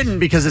I didn't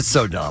because it's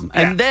so dumb.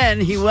 And then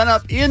he went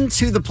up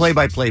into the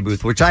play-by-play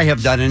booth, which I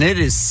have done, and it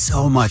is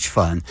so much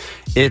fun.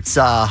 It's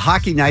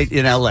hockey night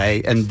in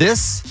L.A., and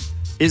this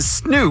is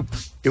Snoop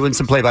doing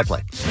some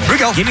play-by-play. Here we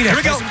go. Give me that. Here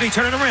we go.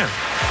 Turn it around.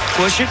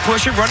 Push it.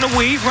 Run the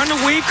weave.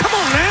 Come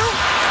on now.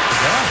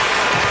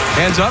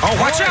 Hands up. Oh,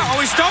 watch out.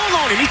 Oh, he stole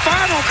on him. He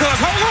fired on Cuz.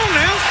 Hold on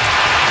now.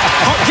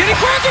 Oh, get him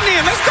cracking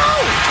then. Let's go.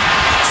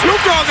 Snoop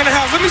Dogg in the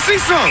house. Let me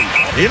see some.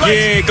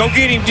 Yeah, go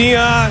get him,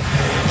 Dion.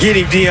 Get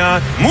him,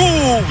 Dion.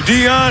 Move,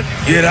 Dion.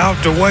 Get out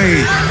the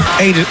way.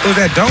 Hey, was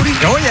that Doty?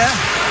 Oh, yeah.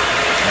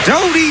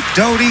 Doty.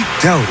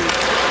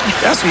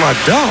 That's my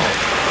dog.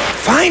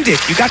 Find it.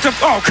 You got to.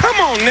 Oh, come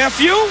on,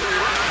 nephew.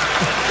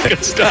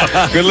 Good stuff.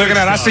 Good looking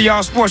at it. I see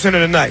y'all Sports Center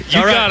tonight.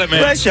 You got it,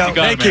 man. Bless y'all.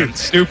 Thank you.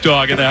 Snoop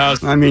Dogg in the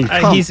house. I mean,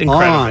 he's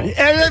incredible. on.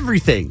 At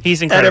everything.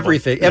 He's incredible. At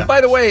everything. Yeah. And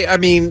by the way, I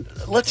mean,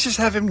 let's just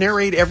have him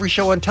narrate every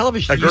show on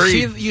television.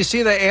 Agreed. You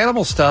see the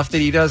animal stuff that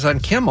he does on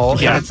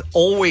Kimmel, Yeah. and it's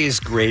always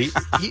great.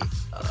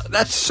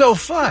 That's so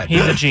fun.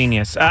 He's a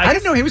genius. I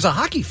didn't know he was a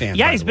hockey fan.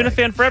 Yeah, he's been a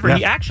fan forever. Yeah.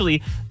 He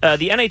actually,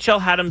 the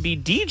NHL had him be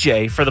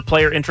DJ for the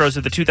player intros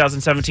of the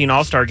 2017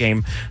 All-Star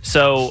Game.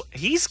 So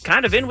he's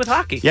kind of in with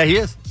hockey. Yeah, he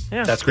is.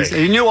 Yeah. That's great.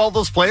 He knew all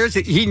those players.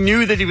 He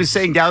knew that he was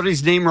saying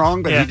Doughty's name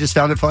wrong, but he just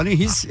found it funny.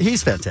 He's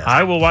fantastic.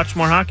 I will watch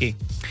more hockey.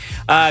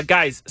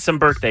 Guys, some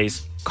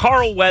birthdays.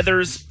 Carl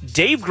Weathers,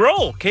 Dave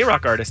Grohl,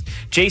 K-Rock artist,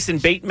 Jason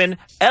Bateman,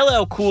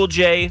 LL Cool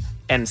J,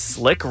 and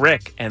Slick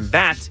Rick. And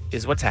that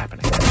is what's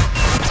happening.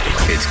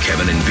 It's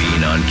Kevin and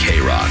Bean on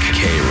K-Rock.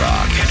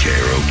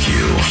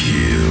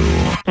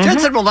 KROQ.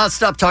 Jensen will not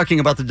stop talking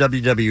about the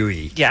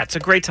WWE. Yeah, it's a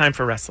great time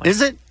for wrestling.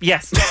 Is it?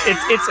 Yes,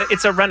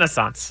 it's a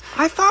renaissance.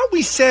 I thought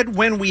we said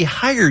when we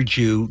hired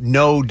you,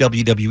 no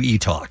WWE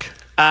talk.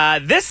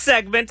 This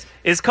segment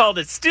is called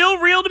 "It's Still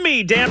Real to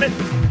Me." Damn it!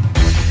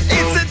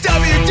 It's a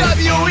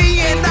WWE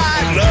and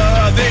I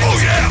love it. Oh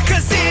yeah,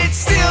 'cause it's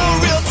still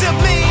real to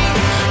me.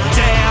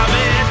 Damn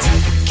it,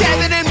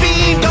 Kevin and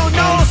Bean don't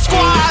know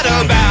squat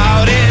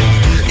about it.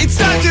 It's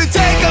time to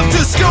take them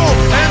to school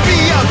and be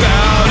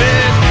about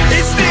it.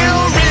 It's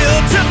still real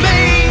to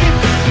me.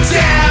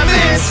 Damn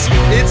it,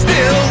 it's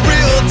still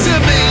real to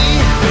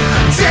me.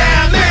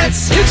 Damn it,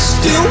 it's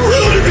still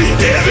real to me.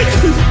 Damn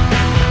it.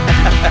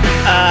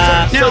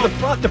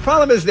 So the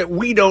problem is that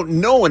we don't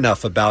know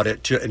enough about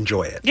it to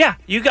enjoy it. Yeah,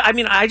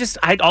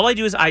 all I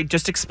do is I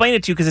just explain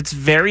it to you because it's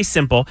very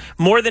simple.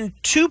 More than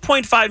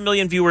 2.5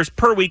 million viewers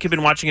per week have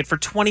been watching it for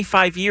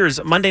 25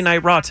 years. Monday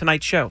Night Raw,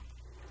 Tonight Show.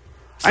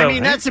 I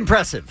mean, that's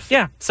impressive.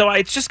 Yeah, so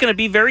it's just going to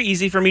be very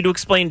easy for me to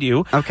explain to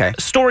you. Okay.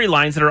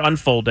 Storylines that are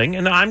unfolding,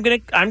 and I'm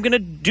gonna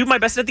do my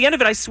best. At the end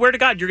of it, I swear to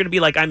God, you're going to be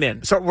like, I'm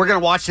in. So we're going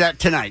to watch that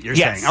tonight, you're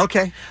Yes. saying?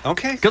 Okay.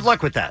 Okay. Good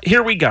luck with that.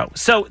 Here we go.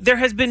 So there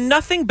has been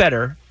nothing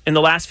better in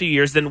the last few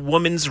years than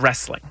women's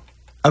wrestling.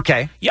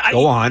 Okay. Yeah,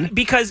 Go on.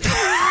 Because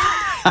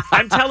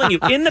I'm telling you,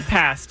 in the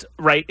past,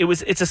 right,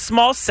 it's a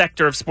small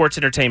sector of sports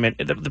entertainment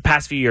the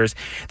past few years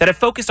that have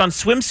focused on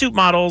swimsuit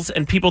models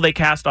and people they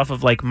cast off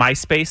of like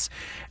MySpace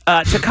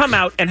to come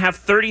out and have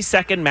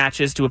 30-second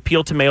matches to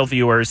appeal to male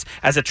viewers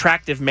as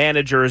attractive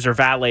managers or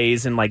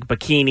valets in like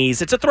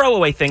bikinis. It's a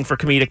throwaway thing for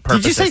comedic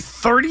purposes. Did you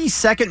say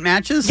 30-second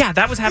matches? Yeah,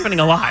 that was happening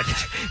a lot.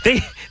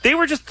 They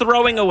were just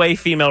throwing away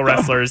female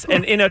wrestlers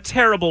and in a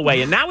terrible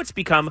way. And now it's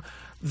become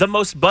the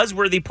most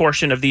buzzworthy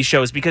portion of these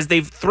shows because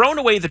they've thrown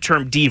away the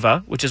term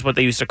diva, which is what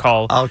they used to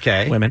call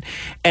women,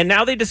 and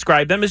now they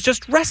describe them as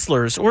just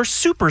wrestlers or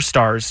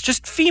superstars,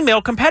 just female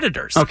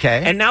competitors.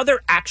 Okay. And now they're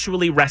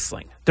actually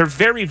wrestling. They're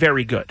very,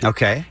 very good.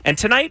 Okay. And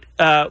tonight,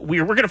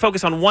 we're going to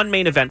focus on one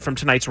main event from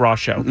tonight's Raw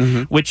show,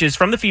 which is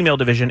from the female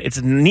division.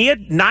 It's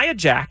Nia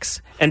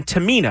Jax and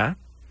Tamina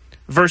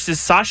versus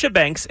Sasha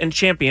Banks and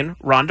champion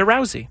Ronda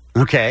Rousey.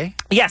 Okay.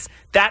 Yes,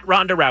 that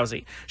Ronda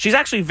Rousey. She's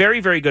actually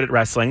very, very good at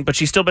wrestling, but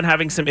she's still been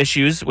having some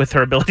issues with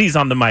her abilities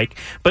on the mic.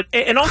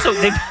 And also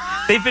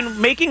they've been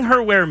making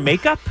her wear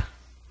makeup,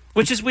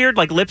 which is weird,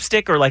 like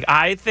lipstick or like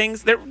eye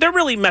things. They're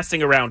really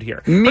messing around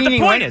here. Meaning but the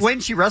point is, when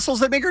she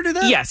wrestles, they make her do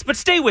that? yes, but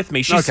stay with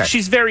me.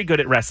 She's very good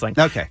at wrestling.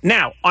 Okay.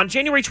 Now, on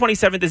January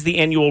 27th is the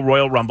annual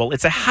Royal Rumble.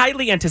 It's a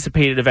highly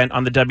anticipated event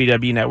on the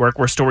WWE Network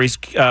where stories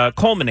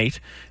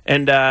culminate.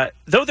 And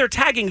though they're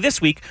tagging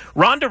this week,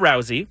 Ronda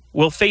Rousey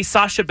will face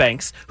Sasha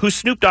Banks, who's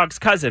Snoop Dogg's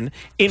cousin,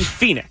 in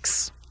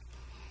Phoenix.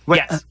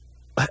 Wait, yes.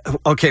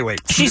 Okay, wait.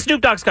 She's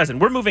Snoop Dogg's cousin.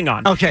 We're moving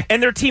on. Okay.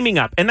 And they're teaming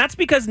up. And that's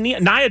because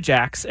Nia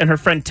Jax and her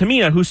friend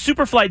Tamina, who's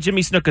Superfly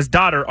Jimmy Snuka's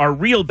daughter, are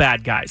real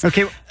bad guys.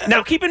 Okay.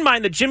 Now, keep in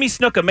mind that Jimmy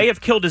Snuka may have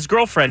killed his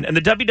girlfriend, and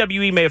the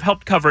WWE may have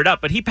helped cover it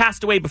up, but he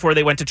passed away before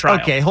they went to trial.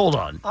 Okay, hold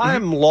on.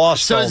 I'm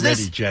lost So is already,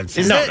 this-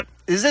 Jensen.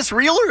 Is this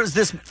real or is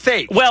this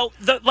fake? Well,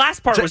 the last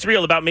part was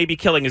real about maybe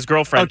killing his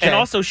girlfriend. Okay. And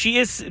also, she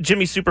is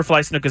Jimmy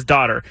Superfly Snuka's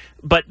daughter,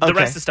 but the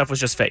rest of the stuff was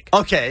just fake.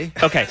 Okay.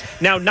 Okay.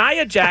 Now,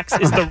 Nia Jax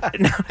is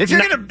the... If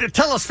you're going to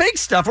tell us fake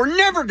stuff, we're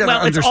never going to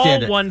Well, it's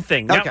understand all it. one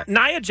thing. Now, Okay.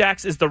 Nia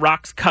Jax is The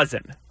Rock's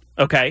cousin.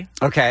 Okay.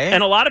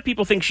 And a lot of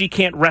people think she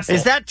can't wrestle.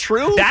 Is that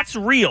true? That's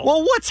real.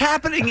 Well, what's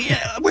happening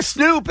with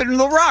Snoop and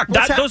The Rock?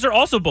 Those are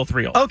also both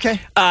real.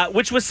 Okay.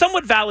 Which was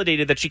somewhat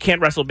validated that she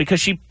can't wrestle because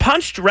she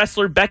punched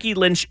wrestler Becky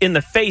Lynch in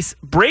the face,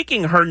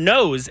 breaking her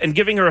nose and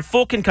giving her a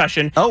full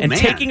concussion and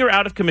taking her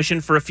out of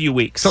commission for a few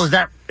weeks. So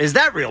is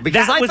that real?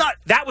 Because I thought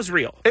that was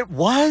real. It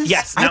was?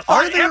 Yes. I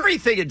thought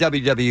everything at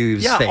WWE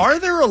was fake. Are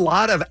there a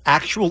lot of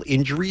actual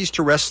injuries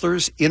to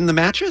wrestlers in the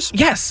matches?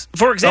 Yes.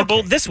 For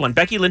example, this one,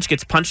 Becky Lynch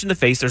gets punched in the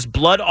face. There's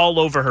blood all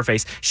over her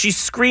face. She's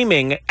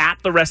screaming at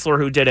the wrestler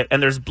who did it,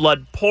 and there's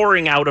blood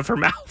pouring out of her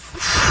mouth.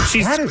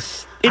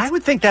 I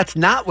would think that's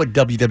not what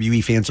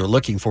WWE fans are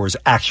looking for, is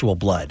actual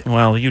blood.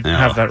 Well, you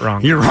have that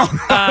wrong. You're wrong.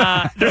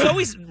 There's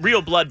always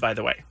real blood, by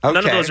the way. Okay.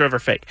 None of those are ever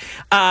fake.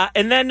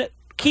 And then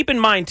keep in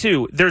mind,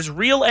 too, there's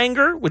real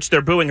anger, which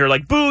they're booing her,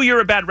 like, boo, you're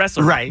a bad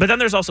wrestler. Right. But then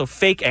there's also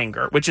fake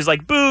anger, which is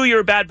like, boo,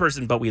 you're a bad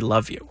person, but we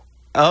love you.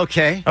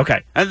 Okay.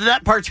 And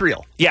that part's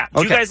real. Yeah.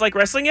 Do you guys like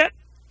wrestling yet?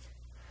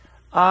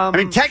 I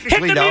mean,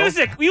 technically, hit the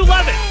music. You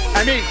love it.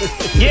 I mean,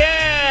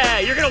 yeah,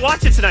 you're gonna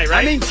watch it tonight,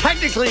 right? I mean,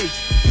 technically,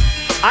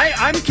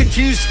 I'm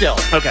confused still.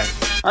 Okay.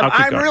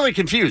 I'm really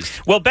confused.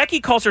 Well, Becky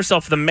calls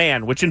herself the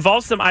Man, which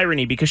involves some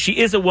irony because she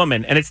is a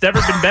woman, and it's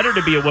never been better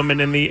to be a woman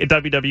in the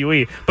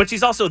WWE. But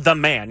she's also the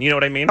Man. You know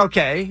what I mean?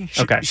 Okay.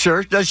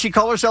 Sure. Does she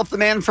call herself the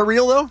Man for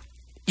real, though?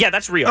 Yeah,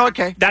 that's real.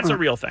 Okay. That's a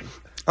real thing.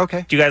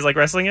 Okay. Do you guys like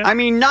wrestling yet? I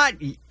mean, not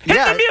Hit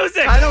the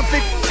music. I don't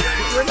think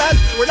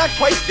we're not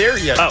quite there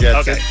yet. Oh,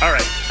 Jensen. okay. All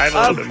right. I have a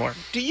little bit more.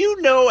 Do you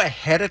know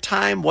ahead of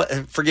time what?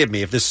 Forgive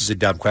me if this is a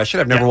dumb question.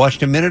 I've never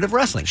watched a minute of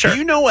wrestling. Sure. Do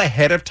you know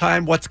ahead of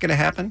time what's going to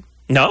happen?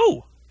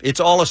 No. It's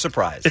all a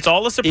surprise. It's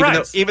all a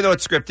surprise. Even though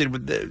it's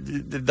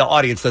scripted, the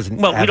audience doesn't.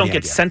 Well, have we don't the get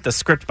idea. sent the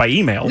script by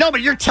email. No,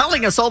 but you're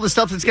telling us all the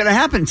stuff that's going to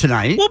happen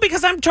tonight. Well,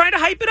 because I'm trying to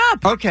hype it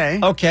up. Okay.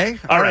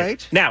 All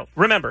right. Now,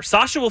 remember,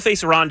 Sasha will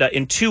face Ronda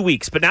in 2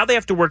 weeks, but now they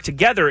have to work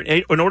together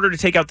in order to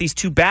take out these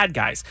two bad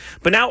guys.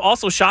 But now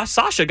also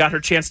Sasha got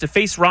her chance to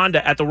face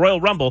Ronda at the Royal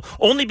Rumble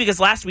only because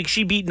last week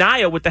she beat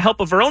Nia with the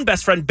help of her own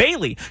best friend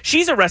Bayley.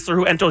 She's a wrestler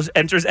who enters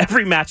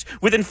every match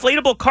with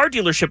inflatable car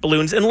dealership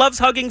balloons and loves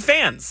hugging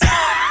fans.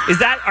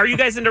 Are you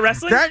guys into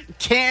wrestling? That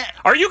can't.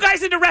 Are you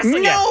guys into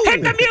wrestling No. yet?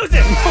 Hit the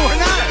music. No, we're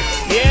not.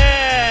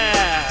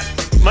 Yeah.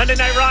 Monday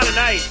Night Raw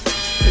tonight.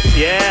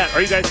 Yeah.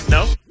 Are you guys?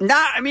 No?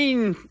 I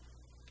mean,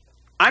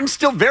 I'm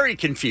still very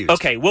confused.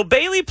 Okay, will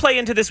Bayley play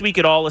into this week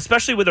at all,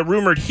 especially with a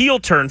rumored heel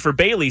turn for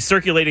Bayley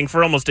circulating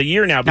for almost a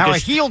year now? Now, a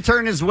heel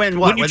turn is when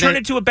what? When you turn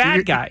into a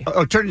bad guy.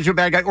 Oh, turn into a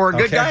bad guy or a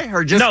good guy?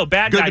 Or just no,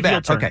 bad good guy, to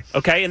bad? heel turn.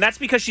 Okay, and that's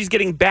because she's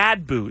getting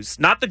bad boos,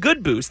 not the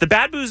good boos. The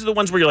bad boos are the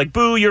ones where you're like,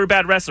 boo, you're a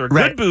bad wrestler.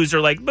 Right. Good boos are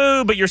like,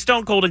 boo, but you're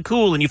stone cold and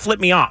cool and you flip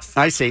me off.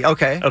 I see.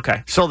 Okay.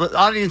 So the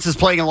audience is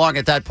playing along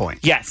at that point.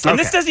 Yes, and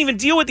this doesn't even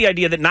deal with the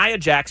idea that Nia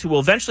Jax, who will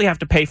eventually have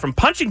to pay from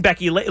punching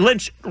Becky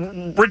Lynch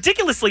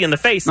ridiculously in the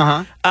face,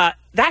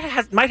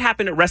 that might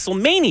happen at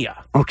WrestleMania.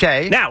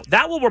 Okay. Now,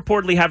 that will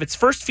reportedly have its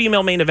first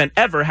female main event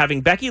ever,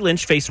 having Becky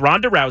Lynch face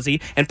Ronda Rousey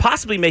and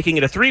possibly making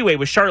it a three-way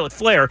with Charlotte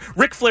Flair,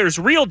 Ric Flair's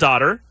real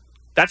daughter.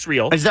 That's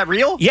real. Is that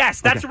real? Yes,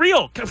 that's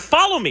real.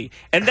 Follow me.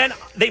 And then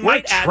We're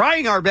might add...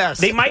 trying our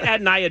best. They might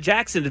add Nia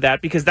Jax into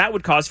that because that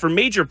would cause for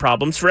major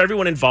problems for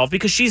everyone involved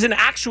because she's an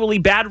actually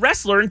bad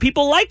wrestler and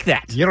people like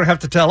that. You don't have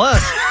to tell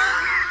us.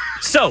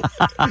 So,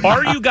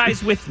 are you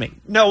guys with me?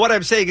 No, what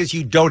I'm saying is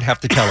you don't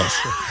have to tell us.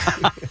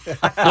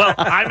 Well,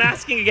 I'm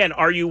asking again,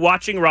 are you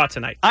watching Raw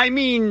tonight? I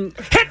mean...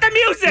 Hit the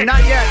music!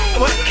 Not yet.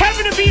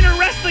 Kevin and Bean are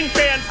wrestling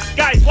fans.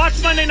 Guys,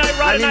 watch Monday Night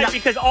Raw tonight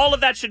because all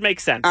of that should make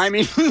sense. I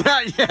mean,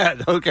 not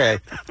yet. Okay.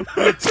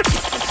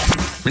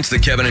 It's the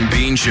Kevin and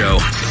Bean Show.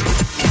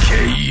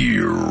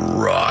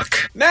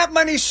 K-Rock. Matt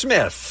Money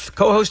Smith,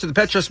 co-host of the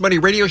Petros Money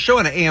Radio Show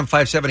on AM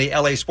 570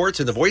 LA Sports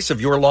and the voice of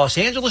your Los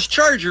Angeles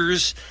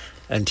Chargers.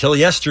 Until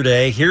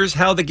yesterday, here's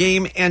how the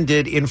game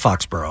ended in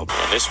Foxborough.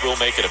 And this will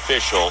make it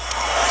official.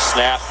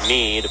 Snap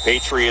knee. The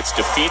Patriots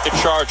defeat the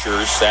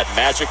Chargers. That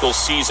magical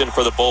season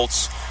for the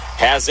Bolts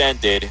has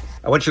ended.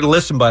 I want you to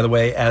listen, by the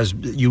way, as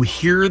you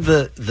hear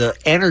the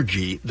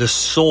energy, the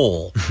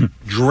soul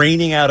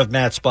draining out of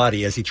Matt's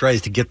body as he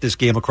tries to get this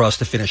game across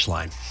the finish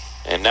line.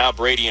 And now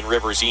Brady and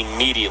Rivers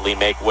immediately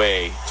make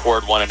way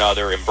toward one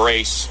another,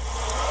 embrace,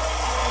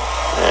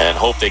 and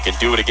hope they can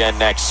do it again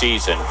next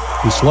season.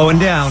 He's slowing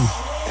down.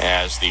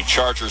 As the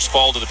Chargers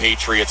fall to the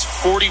Patriots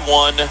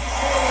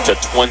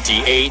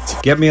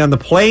 41-28. Get me on the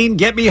plane,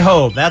 get me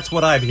home. That's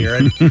what I'm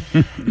hearing.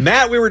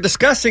 Matt, we were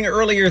discussing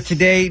earlier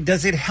today,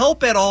 does it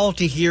help at all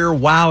to hear,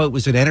 wow, it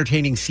was an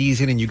entertaining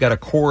season and you got a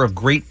core of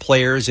great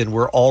players and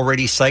we're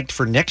already psyched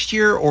for next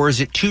year? Or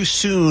is it too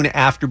soon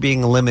after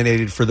being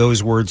eliminated for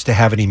those words to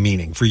have any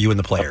meaning for you and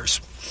the players?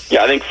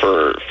 Yeah, I think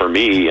for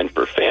me and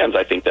for fans,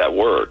 I think that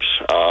works.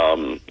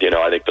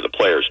 I think for the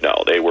players,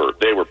 no, they were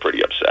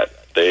pretty upset.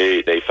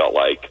 They felt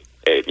like,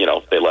 they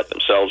let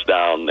themselves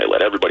down. They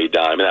let everybody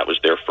down. I mean, that was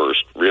their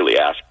first really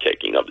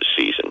ass-kicking of the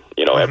season.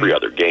 Every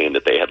other game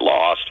that they had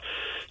lost,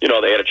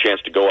 they had a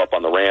chance to go up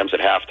on the Rams at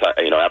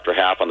halftime, after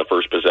half on the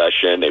first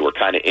possession. They were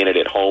kind of in it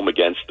at home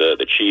against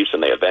the Chiefs,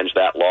 and they avenged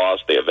that loss.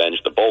 They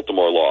avenged the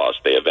Baltimore loss.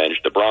 They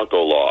avenged the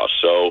Bronco loss.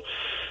 So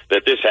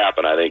that this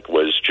happened, I think,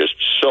 was just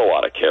so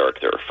out of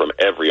character from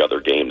every other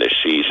game this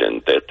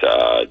season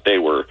that they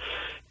were,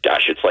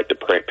 gosh, it's like the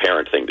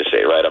parent thing to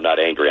say, right? I'm not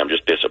angry. I'm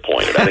just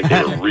disappointed. I think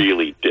they were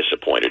really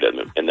disappointed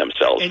in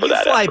themselves And for you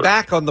that fly effort.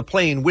 back on the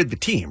plane with the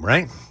team,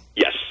 right?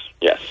 Yes.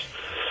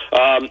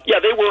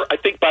 They were, I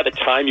think by the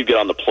time you get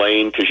on the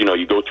plane, because,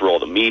 you go through all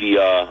the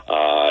media,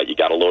 you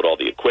got to load all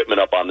the equipment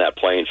up on that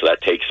plane, so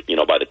that takes,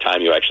 by the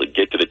time you actually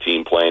get to the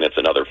team plane, it's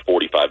another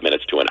 45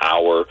 minutes to an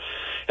hour.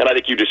 And I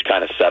think you just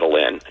kind of settle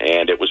in.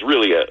 And it was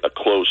really a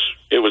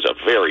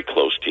very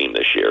close team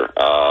this year,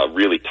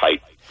 really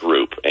tight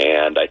group.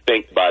 And I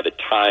think by the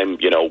time,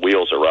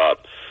 wheels are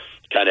up,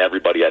 kind of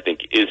everybody, I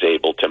think, is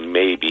able to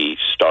maybe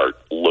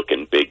start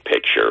looking big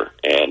picture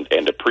and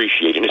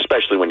appreciating,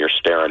 especially when you're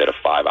staring at a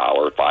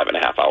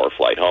 5.5-hour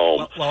flight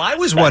home. Well, I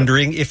was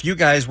wondering if you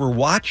guys were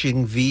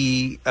watching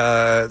the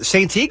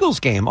Saints-Eagles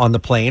game on the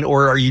plane,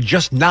 or are you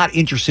just not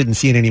interested in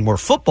seeing any more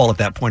football at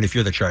that point if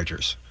you're the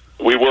Chargers?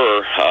 We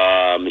were.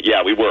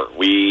 We were.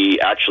 We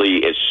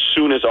actually, as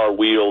soon as our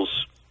wheels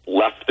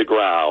left the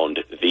ground,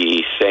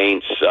 the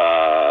Saints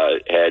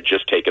had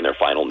just taken their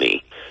final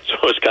knee. So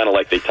it was kind of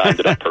like they timed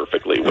it up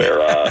perfectly, where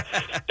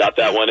got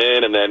that one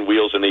in, and then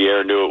wheels in the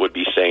air, knew it would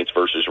be Saints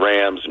versus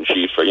Rams and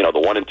Chiefs for, the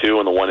 1-2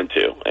 and the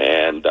 1-2.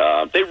 And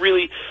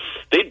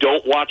they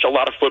don't watch a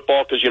lot of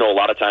football because, a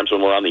lot of times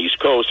when we're on the East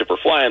Coast, if we're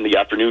flying, the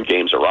afternoon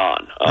games are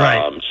on.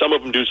 Right. Some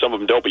of them do, some of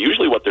them don't. But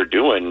usually what they're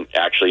doing,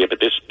 actually, if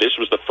this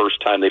was the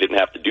first time they didn't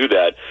have to do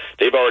that,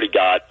 they've already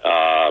got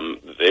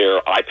their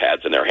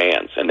iPads in their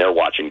hands, and they're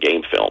watching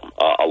game film.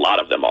 A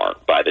lot of them are.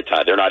 By the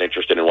time they're not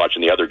interested in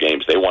watching the other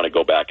games, they want to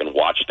go back and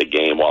watch the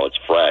game while it's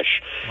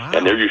fresh. Wow.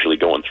 And they're usually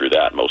going through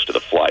that most of the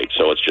flight.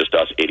 So it's just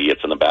us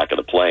idiots in the back of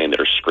the plane that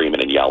are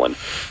screaming and yelling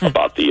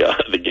about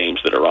the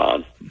games that are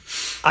on.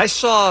 I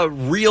saw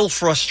real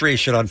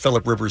frustration on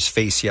Phillip Rivers'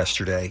 face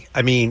yesterday.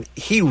 I mean,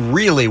 he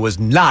really was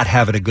not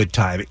having a good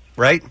time,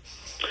 right?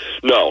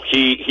 No,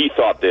 he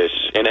thought this,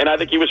 and I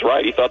think he was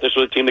right. He thought this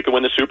was a team that could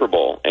win the Super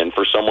Bowl. And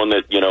for someone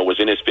that, was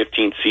in his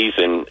 15th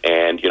season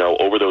and,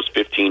 over those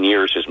 15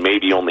 years has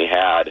maybe only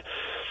had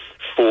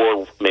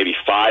 4, maybe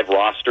 5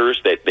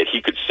 rosters that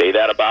he could say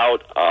that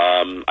about,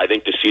 I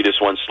think to see this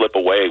one slip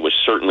away was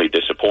certainly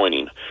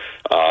disappointing.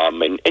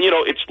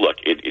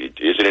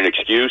 Is it an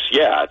excuse?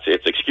 Yeah,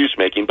 it's excuse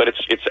making, but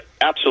it's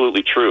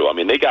absolutely true. I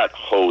mean, they got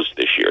hosed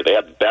this year. They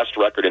had the best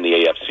record in the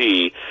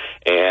AFC,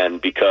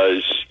 and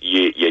because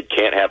you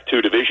can't have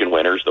 2 division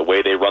winners the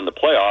way they run the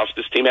playoffs,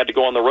 this team had to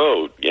go on the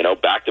road,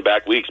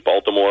 back-to-back weeks,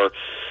 Baltimore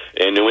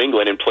and New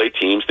England, and play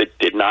teams that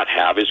did not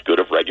have as good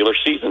of regular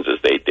seasons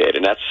as they did,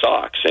 and that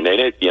sucks. And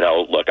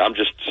look, I'm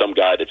just some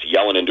guy that's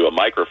yelling into a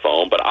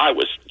microphone, but I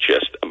was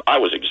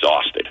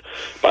exhausted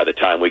by the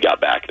time we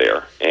got back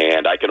there.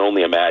 And I can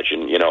only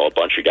imagine, a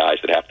bunch of guys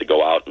that have to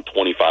go out in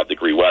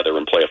 25-degree weather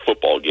and play a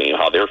football game,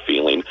 how they're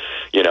feeling,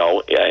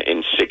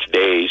 in 6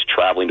 days,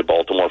 traveling to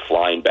Baltimore,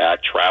 flying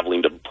back,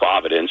 traveling to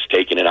Providence,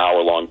 taking an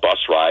hour-long bus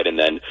ride, and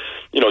then,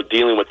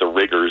 dealing with the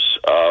rigors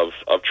of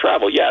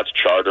travel. Yeah, it's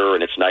charter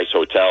and it's nice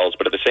hotels,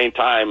 but at the same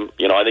time,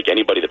 I think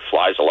anybody that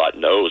flies a lot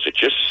knows it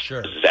just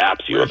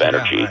zaps you of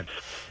energy.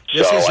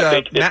 This So is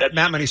I think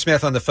Matt Money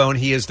Smith on the phone.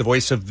 He is the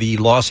voice of the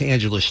Los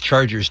Angeles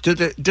Chargers. Do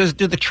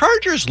the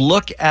Chargers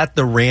look at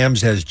the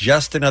Rams as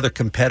just another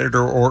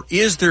competitor, or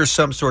is there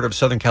some sort of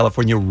Southern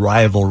California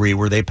rivalry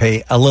where they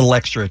pay a little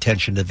extra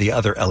attention to the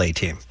other LA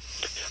team?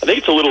 I think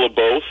it's a little of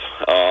both.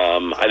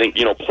 I think,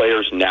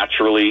 players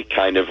naturally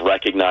kind of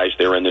recognize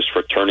they're in this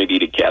fraternity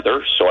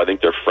together. So I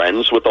think they're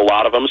friends with a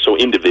lot of them. So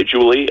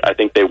individually, I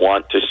think they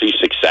want to see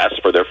success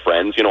for their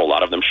friends. A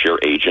lot of them share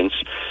agents.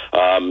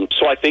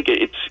 So I think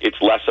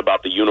it's less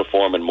about the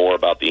uniform and more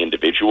about the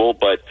individual.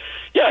 But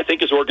yeah, I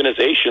think as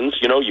organizations,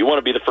 you want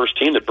to be the first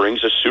team that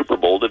brings a Super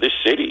Bowl to this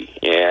city.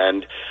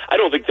 And I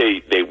don't think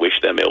they wish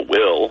them ill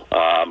will.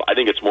 I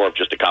think it's more of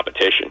just a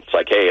competition. It's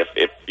like, hey,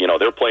 if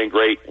they're playing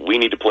great, we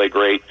need to play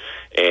great.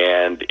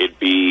 And it'd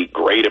be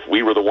great if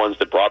we were the ones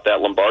that brought that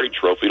Lombardi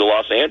Trophy to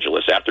Los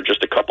Angeles after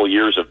just a couple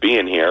years of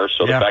being here.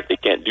 So the fact they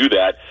can't do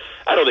that,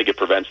 I don't think it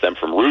prevents them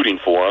from rooting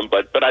for them,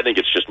 but I think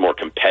it's just more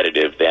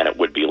competitive than it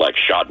would be like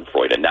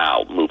Schadenfreude and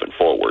now moving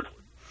forward.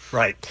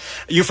 Right.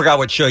 You forgot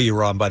what show you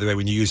were on, by the way,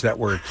 when you used that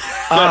word.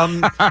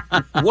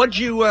 What'd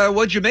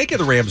you make of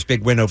the Rams'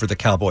 big win over the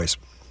Cowboys?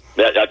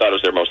 I thought it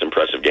was their most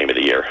impressive game of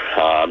the year,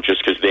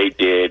 just because they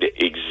did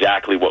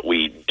exactly what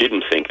we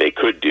didn't think they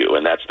could do,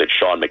 and that's that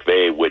Sean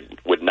McVay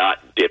would not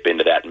dip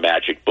into that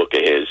magic book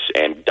of his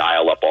and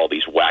dial up all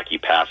these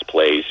wacky pass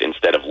plays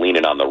instead of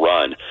leaning on the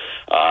run.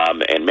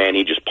 And, man,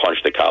 he just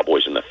punched the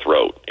Cowboys in the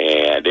throat,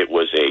 and it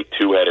was a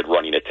two-headed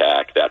running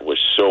attack that was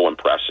so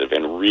impressive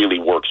and really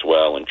works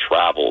well and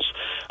travels.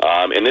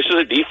 And this is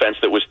a defense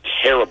that was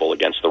terrible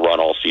against the run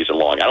all season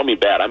long. I don't mean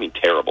bad, I mean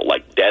terrible,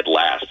 like dead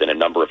last in a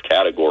number of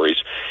categories.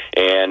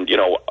 And,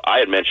 I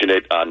had mentioned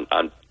it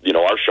on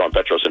our Sean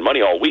Petros and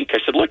Money all week. I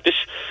said, look, this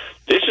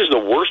is the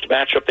worst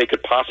matchup they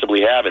could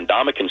possibly have, and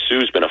Ndamukong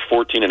Suh's been a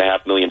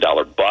 $14.5 million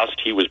bust.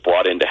 He was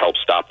brought in to help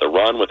stop the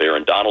run with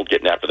Aaron Donald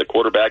getting after the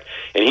quarterback,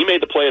 and he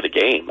made the play of the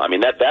game. I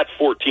mean, that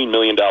 $14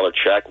 million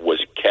check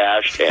was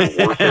cashed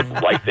and worth it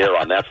right there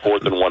on that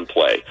 4th and 1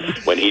 play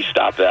when he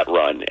stopped that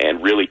run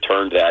and really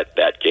turned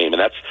that game.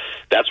 And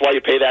that's why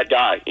you pay that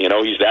guy.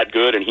 He's that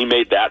good, and he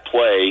made that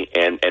play,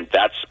 and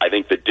that's, I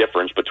think, the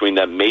difference between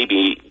them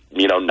maybe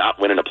not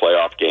winning a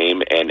playoff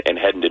game and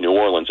heading to New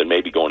Orleans and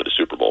maybe going to the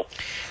Super Bowl.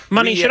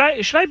 Money, should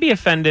I be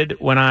offended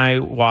when I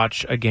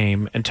watch a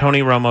game and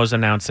Tony Romo's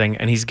announcing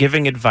and he's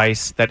giving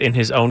advice that in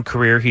his own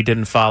career he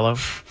didn't follow?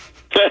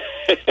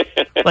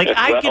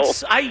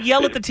 I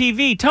yell at the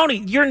TV, Tony,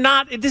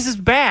 this is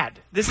bad.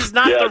 This is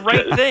not the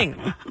right thing.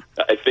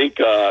 I think,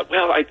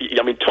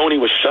 Tony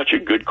was such a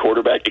good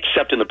quarterback,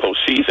 except in the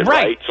postseason,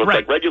 right? So it's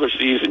like regular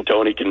season,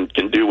 Tony can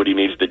do what he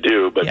needs to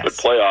do, but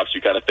playoffs,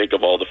 you kind of think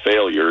of all the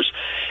failures.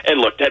 And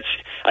look,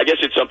 I guess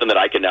it's something that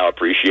I can now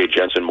appreciate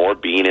Jensen more,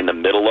 being in the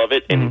middle of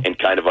it and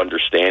kind of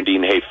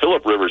understanding, hey,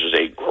 Phillip Rivers is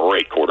a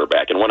great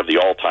quarterback and one of the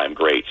all-time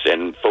greats.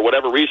 And for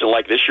whatever reason,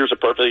 like this year's a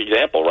perfect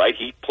example, right?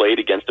 He played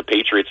against a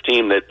Patriots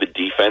team that the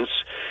defense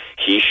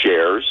he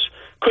shares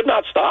could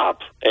not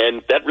stop,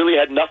 and that really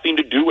had nothing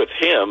to do with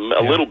him.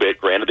 A little bit,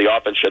 granted, the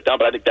offense shut down,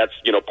 but I think that's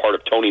part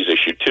of Tony's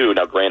issue too.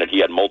 Now, granted, he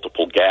had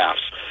multiple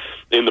gaffes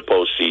in the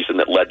postseason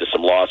that led to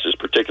some losses,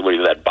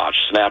 particularly that botched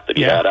snap that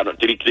he had.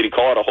 Did he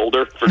call it a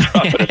holder for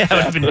dropping a snap? That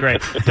would have been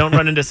great. Don't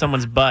run into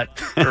someone's butt.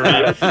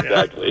 Yes,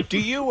 exactly. Do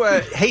you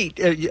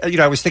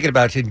I was thinking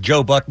about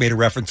Joe Buck made a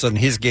reference on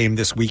his game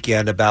this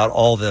weekend about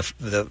all the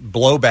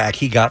blowback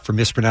he got for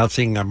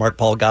mispronouncing Mark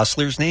Paul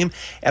Gosselaar's name,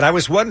 and I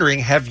was wondering,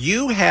 have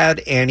you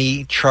had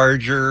any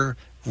Charger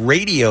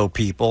radio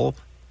people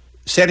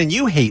sending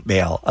you hate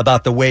mail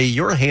about the way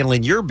you're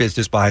handling your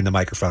business behind the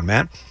microphone,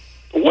 Matt?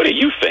 What do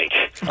you think?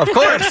 Of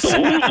course.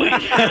 Absolutely.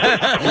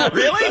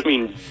 Really? I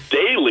mean,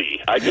 daily.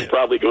 I could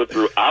probably go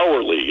through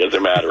hourly, as a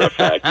matter of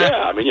fact.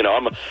 Yeah, I mean,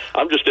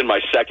 I'm just in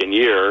my second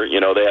year.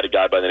 They had a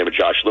guy by the name of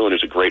Josh Lewin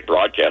who's a great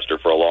broadcaster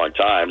for a long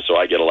time, so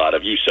I get a lot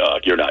of, you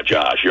suck, you're not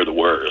Josh, you're the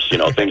worst,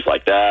 things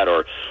like that,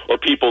 or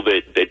people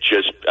that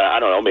just, I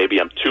don't know,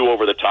 maybe I'm too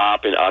over the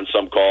top on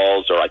some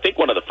calls, or I think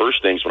one of the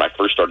first things when I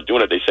first started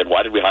doing it, they said,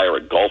 why did we hire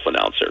a golf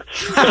announcer?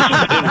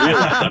 I didn't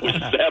realize I was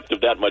zapped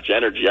of that much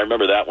energy. I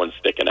remember that one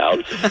sticking out.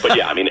 But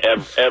yeah, I mean,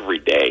 every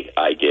day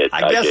I get.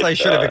 I guess I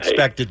should have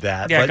expected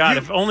that. Yeah, God,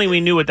 if only we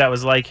knew what that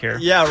was like here.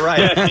 Yeah,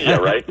 right. Yeah,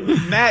 right.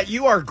 Matt,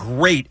 you are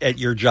great at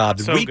your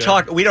job. So we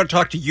don't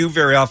talk to you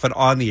very often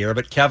on the air,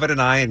 but Kevin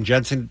and I and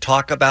Jensen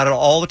talk about it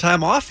all the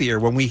time off the air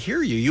when we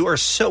hear you. We're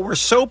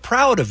so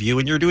proud of you,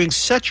 and you're doing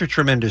such a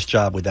tremendous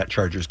job with that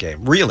Chargers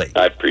game. Really.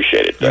 I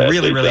appreciate it. You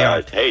really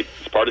are. Hey,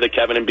 it's part of the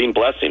Kevin and Bean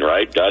blessing,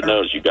 right? God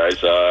knows you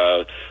guys,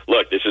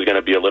 look, this is going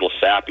to be a little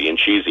sappy and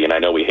cheesy, and I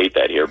know we hate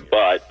that here,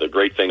 but the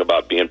great thing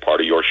about being part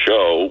of your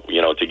show,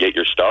 to get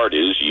your start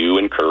is you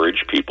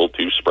encourage people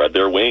to spread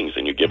their wings,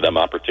 and you give them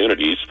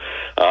opportunities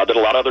that a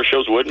lot of other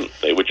shows wouldn't.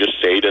 They would just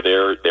say to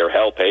their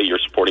help, hey, you're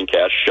supporting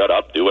cast, shut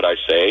up, do what I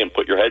say, and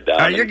put your head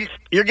down.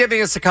 You're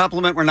giving us a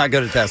compliment. We're not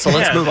good at that, so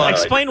let's move on.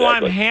 Explain why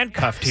I'm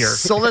handcuffed here.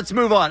 So let's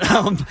move on.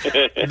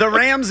 The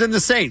Rams and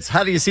the Saints.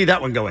 How do you see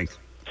that one going?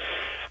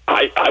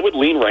 I would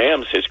lean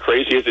Rams, as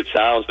crazy as it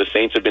sounds. The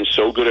Saints have been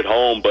so good at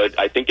home, but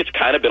I think it's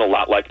kind of been a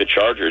lot like the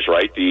Chargers,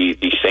 right? The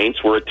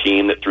Saints were a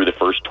team that through the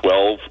first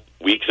 12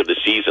 weeks of the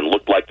season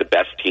looked like the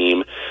best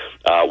team,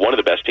 one of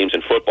the best teams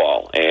in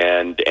football.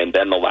 And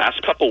then the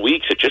last couple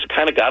weeks, it just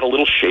kind of got a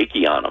little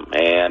shaky on them.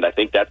 And I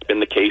think that's been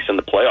the case in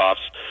the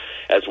playoffs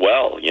as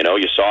well.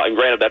 You saw, and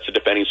granted, that's a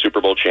defending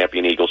Super Bowl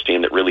champion Eagles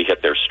team that really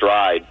hit their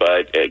stride,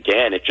 but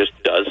again, it just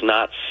does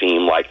not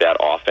seem like that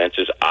offense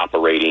is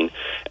operating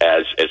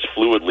as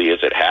fluidly as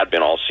it had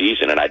been all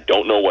season, and I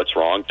don't know what's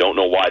wrong, don't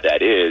know why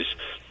that is.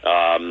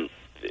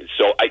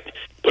 So I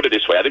put it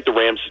this way, I think the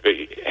Rams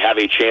have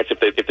a chance. If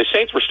the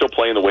Saints were still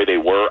playing the way they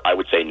were, I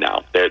would say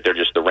no. They're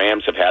just, the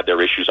Rams have had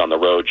their issues on the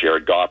road.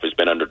 Jared Goff has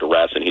been under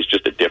duress, and he's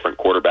just a different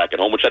quarterback at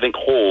home, which I think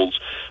holds.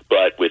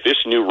 But with this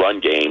new run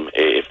game,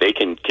 if they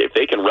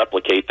can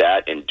replicate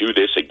that and do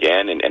this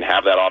again and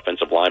have that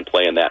offensive line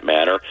play in that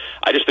manner,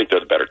 I just think they're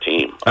the better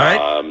team. All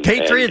right,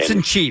 Patriots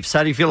and Chiefs.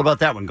 How do you feel about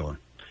that one going?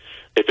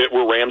 If it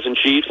were Rams and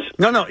Chiefs?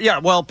 No, yeah.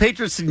 Well,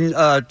 Patriots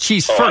and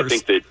Chiefs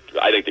first.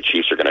 I think the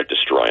Chiefs are going to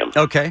destroy them.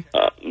 Okay.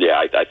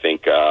 I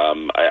think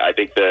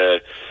the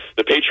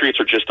Patriots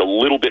are just a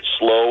little bit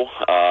slow,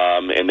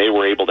 and they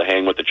were able to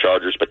hang with the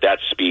Chargers. But that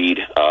speed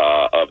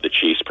of the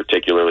Chiefs,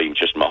 particularly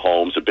just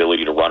Mahomes'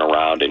 ability to run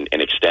around and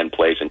extend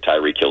plays and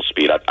Tyreek Hill's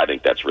speed, I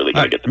think that's really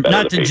going to get the better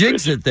of the Patriots. Not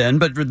to jinx it then,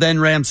 but then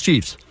Rams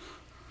Chiefs.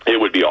 It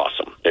would be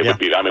awesome. It would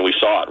be. I mean, we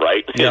saw it,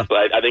 right? Yeah.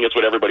 I think it's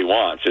what everybody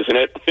wants, isn't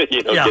it?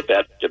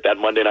 Get that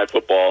Monday Night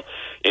Football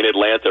in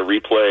Atlanta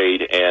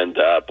replayed, and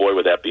boy,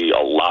 would that be a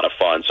lot of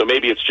fun. So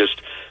maybe it's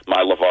just my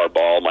LeVar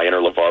Ball, my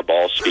inner LeVar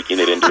Ball, speaking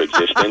it into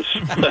existence.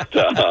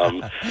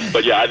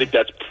 But yeah, I think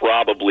that's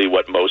probably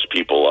what most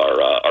people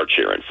are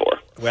cheering for.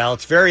 Well,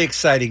 it's very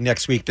exciting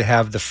next week to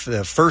have the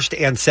first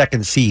and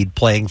second seed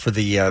playing for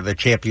the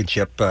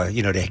championship,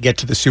 to get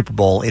to the Super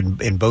Bowl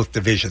in both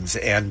divisions.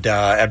 And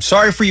I'm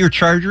sorry for your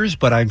Chargers,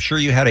 but I'm sure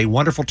you had a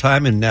wonderful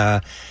time, and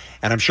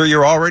I'm sure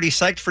you're already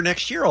psyched for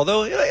next year,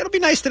 although it'll be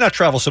nice to not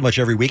travel so much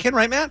every weekend,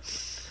 right, Matt?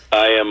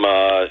 I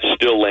am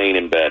still laying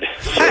in bed,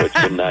 so it's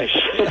been nice.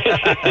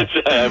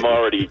 I'm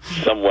already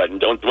somewhat. You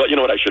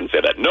know what? I shouldn't say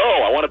that. No,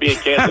 I want to be in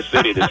Kansas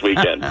City this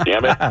weekend.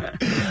 Damn it!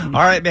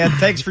 All right, man.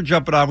 Thanks for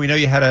jumping on. We know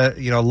you had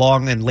a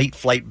long and late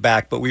flight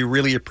back, but we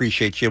really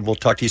appreciate you. We'll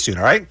talk to you soon.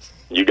 All right.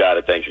 You got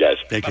it. Thanks, guys.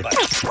 Thank you.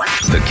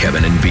 The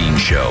Kevin and Bean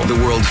Show, the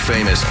world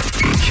famous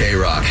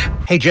K-Rock.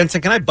 Hey,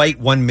 Jensen, can I bite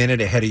 1 minute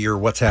ahead of your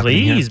what's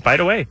happening? Please, bite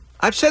away.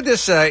 I've said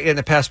this in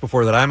the past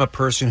before, that I'm a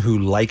person who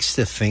likes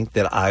to think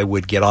that I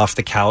would get off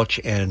the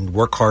couch and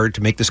work hard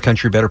to make this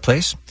country a better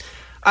place.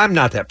 I'm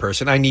not that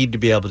person. I need to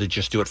be able to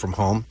just do it from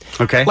home.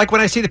 Okay. Like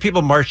when I see the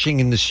people marching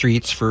in the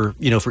streets for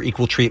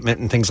equal treatment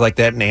and things like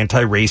that, and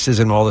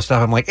anti-racism and all this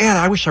stuff, I'm like,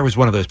 I wish I was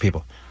one of those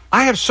people.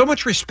 I have so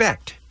much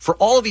respect for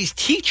all of these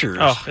teachers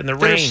in the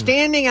that are rain.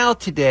 standing out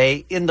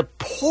today in the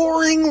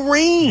pouring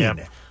rain.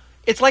 Yep.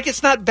 It's like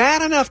it's not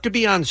bad enough to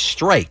be on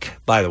strike,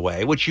 by the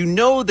way, which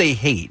they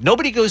hate.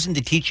 Nobody goes into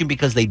teaching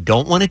because they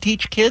don't want to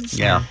teach kids.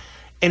 Yeah.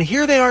 And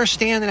here they are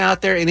standing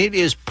out there, and it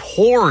is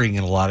pouring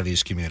in a lot of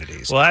these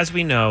communities. Well, as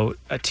we know,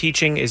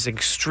 teaching is an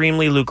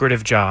extremely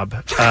lucrative job.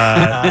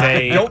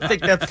 I don't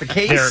think that's the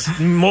case. There are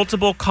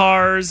multiple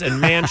cars and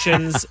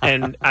mansions,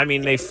 and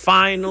they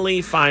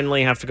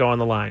finally have to go on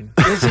the line.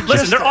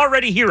 Listen, they're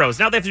already heroes.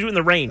 Now they have to do it in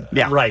the rain.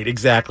 Yeah, right,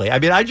 exactly.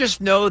 I just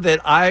know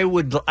that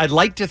I'd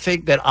like to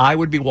think that I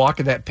would be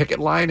walking that picket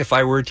line if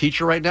I were a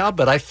teacher right now,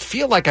 but I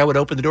feel like I would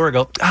open the door and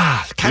go,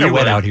 it's kind of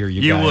wet out here,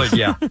 you guys.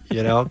 You would,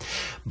 yeah.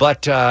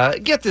 But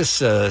get this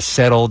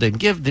settled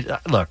and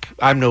look,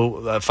 I'm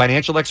no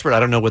financial expert. I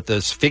don't know what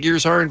those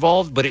figures are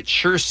involved, but it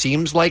sure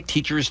seems like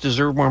teachers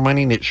deserve more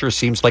money, and it sure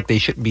seems like they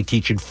shouldn't be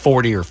teaching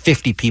 40 or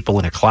 50 people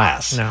in a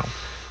class. No.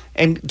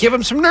 And give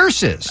them some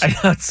nurses. I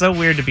know, it's so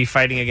weird to be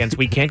fighting against.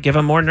 We can't give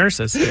them more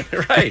nurses.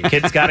 Right.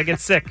 Kids got to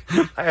get sick.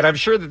 And I'm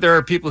sure that there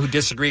are people who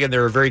disagree, and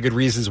there are very good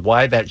reasons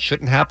why that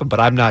shouldn't happen, but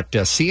I'm not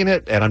seeing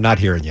it, and I'm not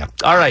hearing you.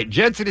 All right,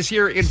 Jensen is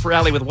here in for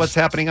Allie with What's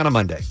Happening on a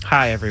Monday.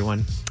 Hi,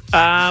 everyone.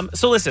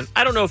 So listen,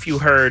 I don't know if you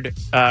heard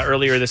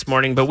earlier this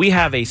morning, but we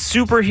have a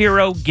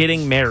superhero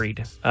getting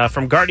married.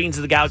 From Guardians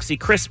of the Galaxy,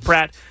 Chris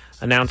Pratt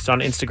announced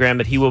on Instagram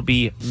that he will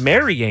be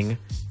marrying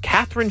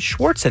Katherine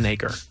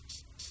Schwarzenegger.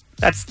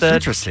 That's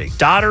the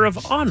daughter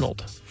of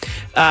Arnold.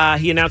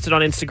 He announced it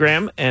on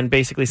Instagram and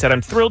basically said,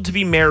 "I'm thrilled to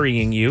be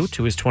marrying you,"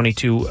 to his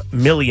 22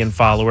 million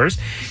followers.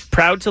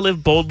 "Proud to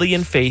live boldly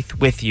in faith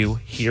with you.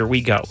 Here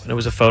we go." And it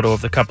was a photo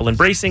of the couple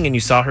embracing, and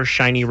you saw her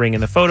shiny ring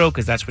in the photo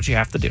because that's what you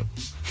have to do.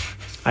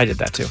 I did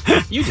that too.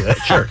 You did it,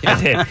 sure. I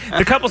did.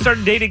 The couple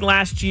started dating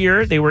last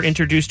year. They were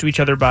introduced to each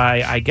other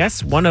by, I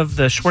guess, one of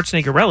the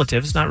Schwarzenegger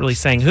relatives. Not really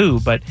saying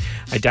who, but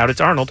I doubt it's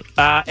Arnold.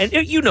 And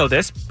you know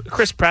this.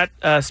 Chris Pratt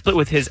split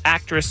with his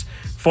actress,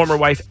 former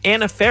wife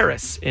Anna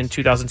Faris in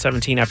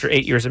 2017 after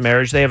 8 years of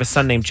marriage. They have a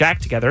son named Jack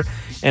together.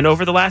 And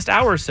over the last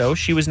hour or so,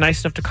 she was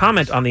nice enough to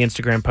comment on the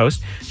Instagram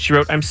post. She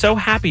wrote, "I'm so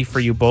happy for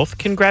you both.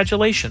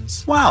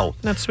 Congratulations." Wow.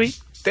 Isn't that sweet?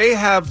 They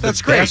have the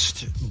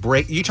best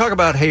break. You talk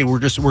about, hey, we're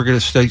going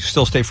to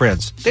still stay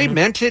friends. They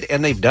meant it,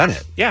 and they've done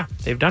it. Yeah,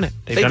 they've done it.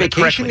 They done it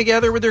vacation correctly.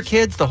 together with their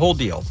kids, the whole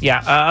deal. Yeah,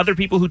 other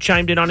people who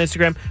chimed in on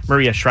Instagram,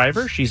 Maria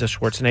Shriver, she's a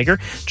Schwarzenegger,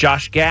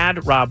 Josh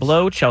Gad, Rob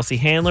Lowe, Chelsea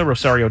Handler,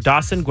 Rosario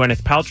Dawson,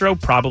 Gwyneth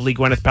Paltrow, probably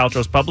Gwyneth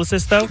Paltrow's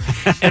publicist, though.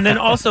 And then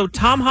also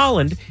Tom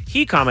Holland,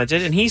 he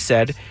commented, and he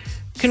said,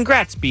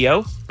 "Congrats,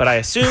 B.O., but I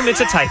assume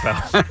it's a typo."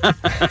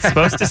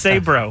 Supposed to say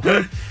bro.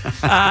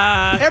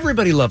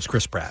 Everybody loves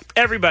Chris Pratt.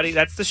 Everybody,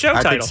 that's the show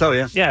title. I think so,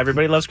 yeah. Yeah,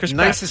 everybody loves Chris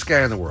Pratt. Nicest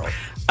guy in the world.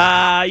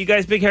 You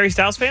guys big Harry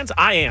Styles fans?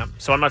 I am.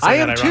 So I'm not saying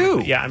I am that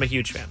ironically. too. Yeah, I'm a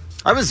huge fan.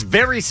 I was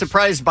very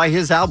surprised by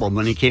his album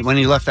when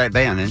he left that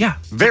band. And yeah.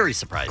 Very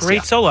surprised.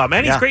 Great solo album.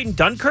 And he's Yeah. great in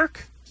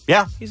Dunkirk.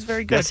 Yeah. He's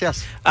very good.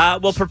 Yes.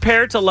 Well,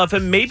 prepare to love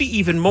him maybe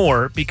even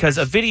more because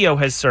a video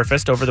has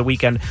surfaced over the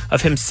weekend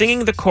of him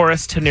singing the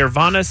chorus to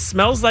Nirvana's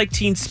Smells Like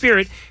Teen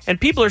Spirit, and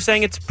people are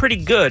saying it's pretty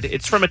good.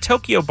 It's from a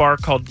Tokyo bar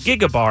called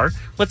Giga Bar.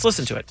 Let's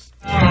listen to it.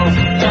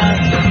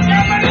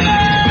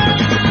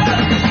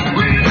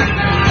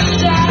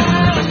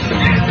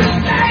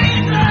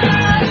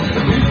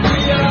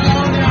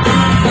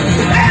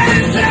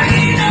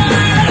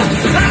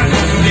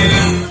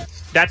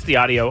 That's the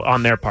audio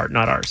on their part,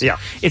 not ours. Yeah.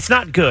 It's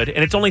not good,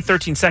 and it's only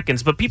 13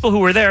 seconds, but people who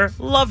were there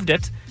loved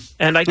it.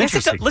 And I guess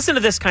listen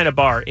to this kind of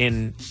bar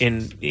in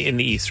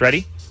the East.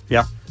 Ready?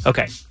 Yeah.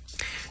 Okay.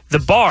 The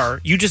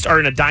bar, you just are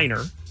in a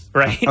diner,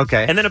 right?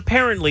 Okay. And then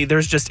apparently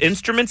there's just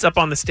instruments up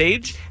on the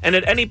stage, and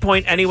at any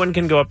point, anyone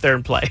can go up there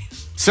and play.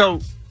 So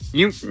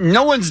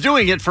no one's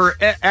doing it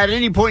at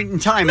any point in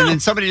time, and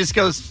then somebody just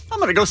goes, "I'm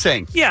going to go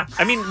sing." Yeah,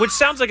 I mean, which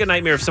sounds like a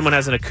nightmare if someone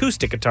has an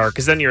acoustic guitar,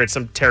 because then you're at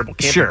some terrible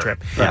camping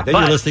trip. Yeah, then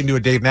you're listening to a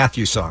Dave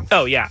Matthews song.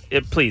 Oh, yeah.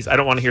 Please, I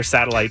don't want to hear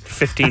Satellite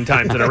 15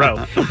 times in a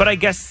row. But I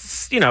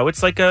guess,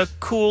 it's like a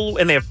cool...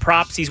 And they have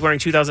props. He's wearing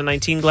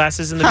 2019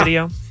 glasses in the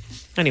video.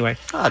 Anyway.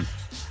 God.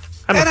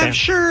 I'm a and fan. I'm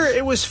sure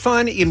it was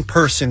fun in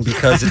person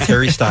because it's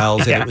Harry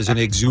Styles and it was an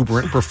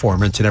exuberant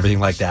performance and everything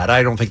like that.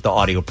 I don't think the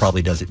audio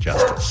probably does it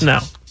justice. No.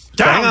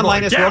 Hang on,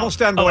 Linus. We're almost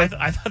done, boy.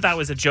 I thought that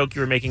was a joke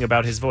you were making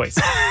about his voice.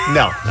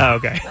 No. Oh,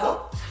 okay.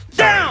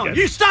 Down!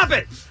 You stop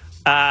it!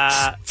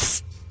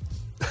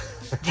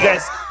 You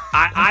guys...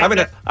 I'm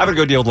gonna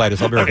go deal with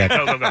Linus. I'll be right Okay,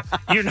 back.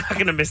 go. You're not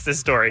going to miss this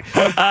story.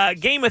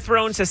 Game of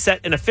Thrones has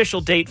set an official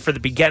date for the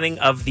beginning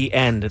of the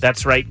end.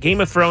 That's right.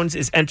 Game of Thrones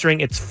is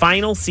entering its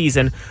final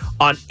season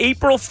on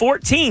April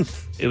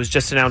 14th. It was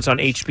just announced on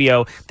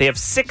HBO. They have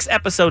 6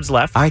 episodes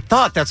left. I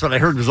thought that's what I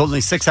heard was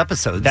only 6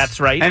 episodes. That's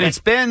right. And it's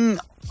been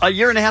a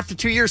year and a half to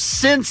 2 years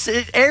since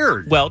it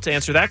aired. Well, to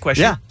answer that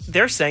question,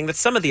 they're saying that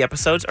some of the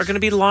episodes are going to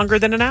be longer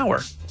than an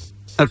hour.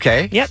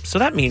 Okay. Yep, so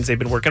that means they've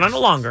been working on it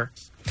longer.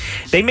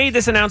 They made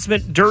this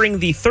announcement during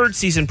the 3rd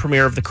season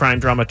premiere of the crime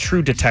drama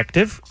True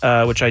Detective,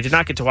 which I did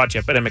not get to watch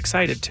yet, but I'm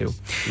excited to.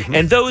 Mm-hmm.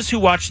 And those who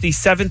watched the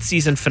 7th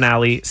season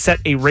finale set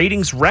a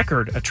ratings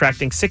record,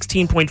 attracting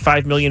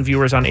 16.5 million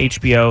viewers on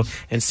HBO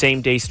and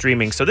same-day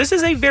streaming. So this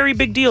is a very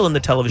big deal in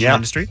the television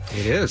industry.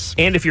 It is.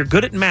 And if you're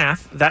good at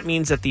math, that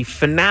means that the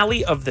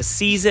finale of the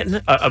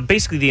season,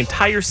 basically the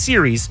entire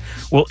series,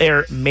 will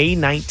air May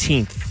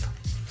 19th.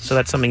 So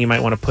that's something you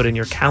might want to put in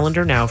your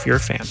calendar now if you're a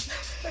fan.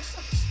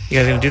 You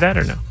guys going to do that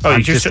or no? Oh,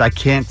 I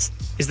can't.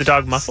 Is the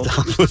dog muffled?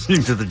 Stop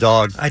listening to the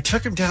dog. I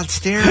took him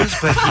downstairs,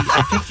 but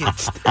I think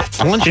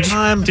it's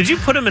lunchtime. Did you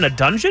put him in a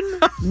dungeon?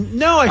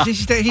 No,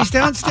 he's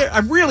downstairs.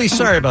 I'm really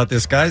sorry about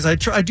this, guys. I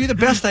do the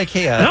best I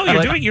can.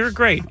 No, you're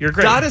great. You're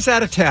great. Dot is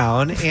out of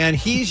town, and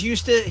he's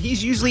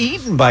usually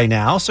eaten by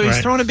now, so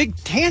he's throwing a big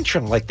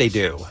tantrum like they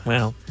do.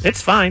 Well,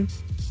 it's fine.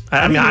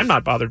 I mean, I'm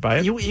not bothered by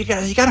it. You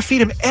got to feed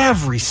him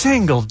every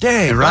single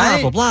day, right?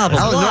 Blah, blah, blah,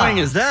 How blah. annoying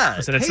is that?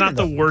 Listen, it's not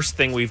the worst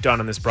thing we've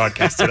done on this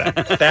broadcast today.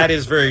 That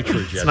is very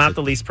true, Jesse. It's not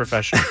the least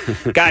professional.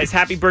 Guys,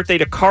 happy birthday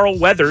to Carl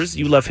Weathers.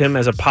 You love him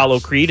as Apollo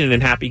Creed and in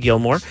Happy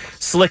Gilmore.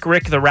 Slick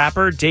Rick the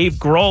rapper. Dave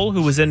Grohl,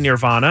 who was in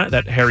Nirvana,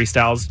 that Harry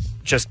Styles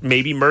just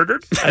maybe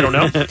murdered. I don't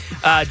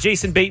know.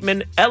 Jason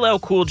Bateman, LL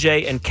Cool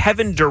J, and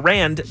Kevin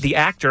Durant, the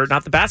actor,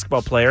 not the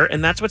basketball player,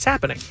 and that's what's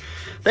happening.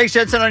 Thanks,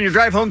 Jensen. On your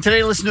drive home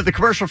today, listen to the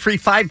commercial-free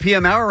 5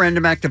 p.m. hour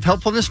random act of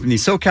helpfulness from the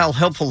SoCal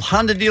Helpful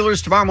Honda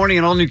dealers tomorrow morning,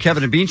 an all-new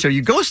Kevin and Bean show.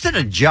 You ghosted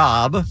a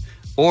job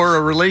or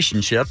a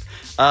relationship.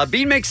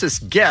 Bean makes us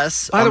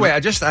guess. By the way,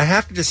 I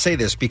have to just say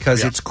this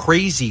because it's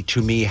crazy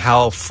to me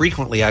how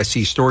frequently I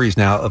see stories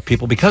now of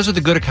people, because of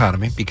the good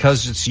economy,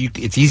 because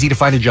it's easy to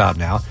find a job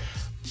now,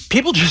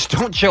 people just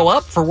don't show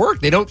up for work.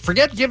 They don't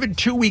forget giving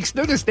 2 weeks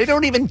notice. They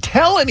don't even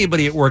tell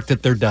anybody at work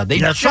that they're done.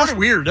 That's sort of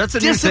weird. That's a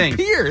new thing.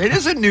 Disappear. It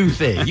is a new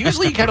thing.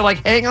 Usually you kind of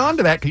like hang on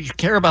to that because you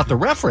care about the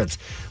reference.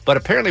 But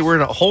apparently we're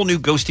in a whole new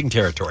ghosting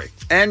territory.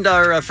 And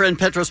our friend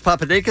Petros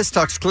Papadakis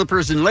talks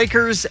Clippers and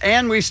Lakers.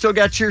 And we've still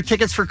got your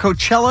tickets for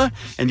Coachella.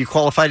 And you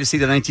qualify to see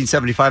the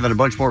 1975 and a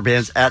bunch more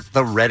bands at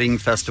the Reading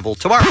Festival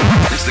tomorrow.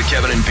 It's the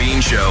Kevin and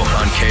Bean Show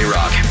on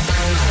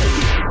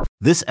K-Rock.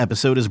 This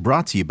episode is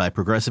brought to you by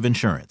Progressive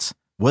Insurance.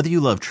 Whether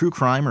you love true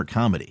crime or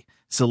comedy,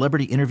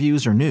 celebrity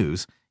interviews or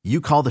news, you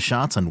call the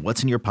shots on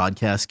what's in your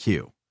podcast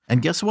queue.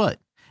 And guess what?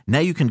 Now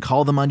you can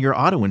call them on your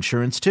auto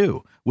insurance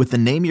too with the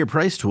Name Your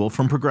Price tool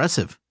from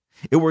Progressive.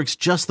 It works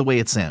just the way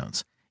it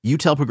sounds. You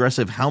tell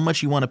Progressive how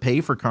much you want to pay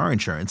for car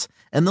insurance,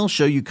 and they'll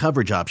show you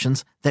coverage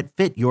options that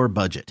fit your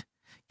budget.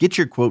 Get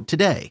your quote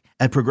today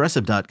at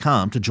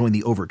Progressive.com to join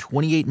the over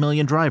 28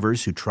 million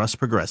drivers who trust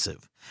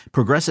Progressive.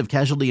 Progressive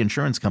Casualty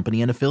Insurance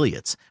Company and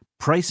Affiliates.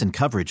 Price and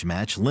coverage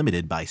match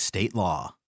limited by state law.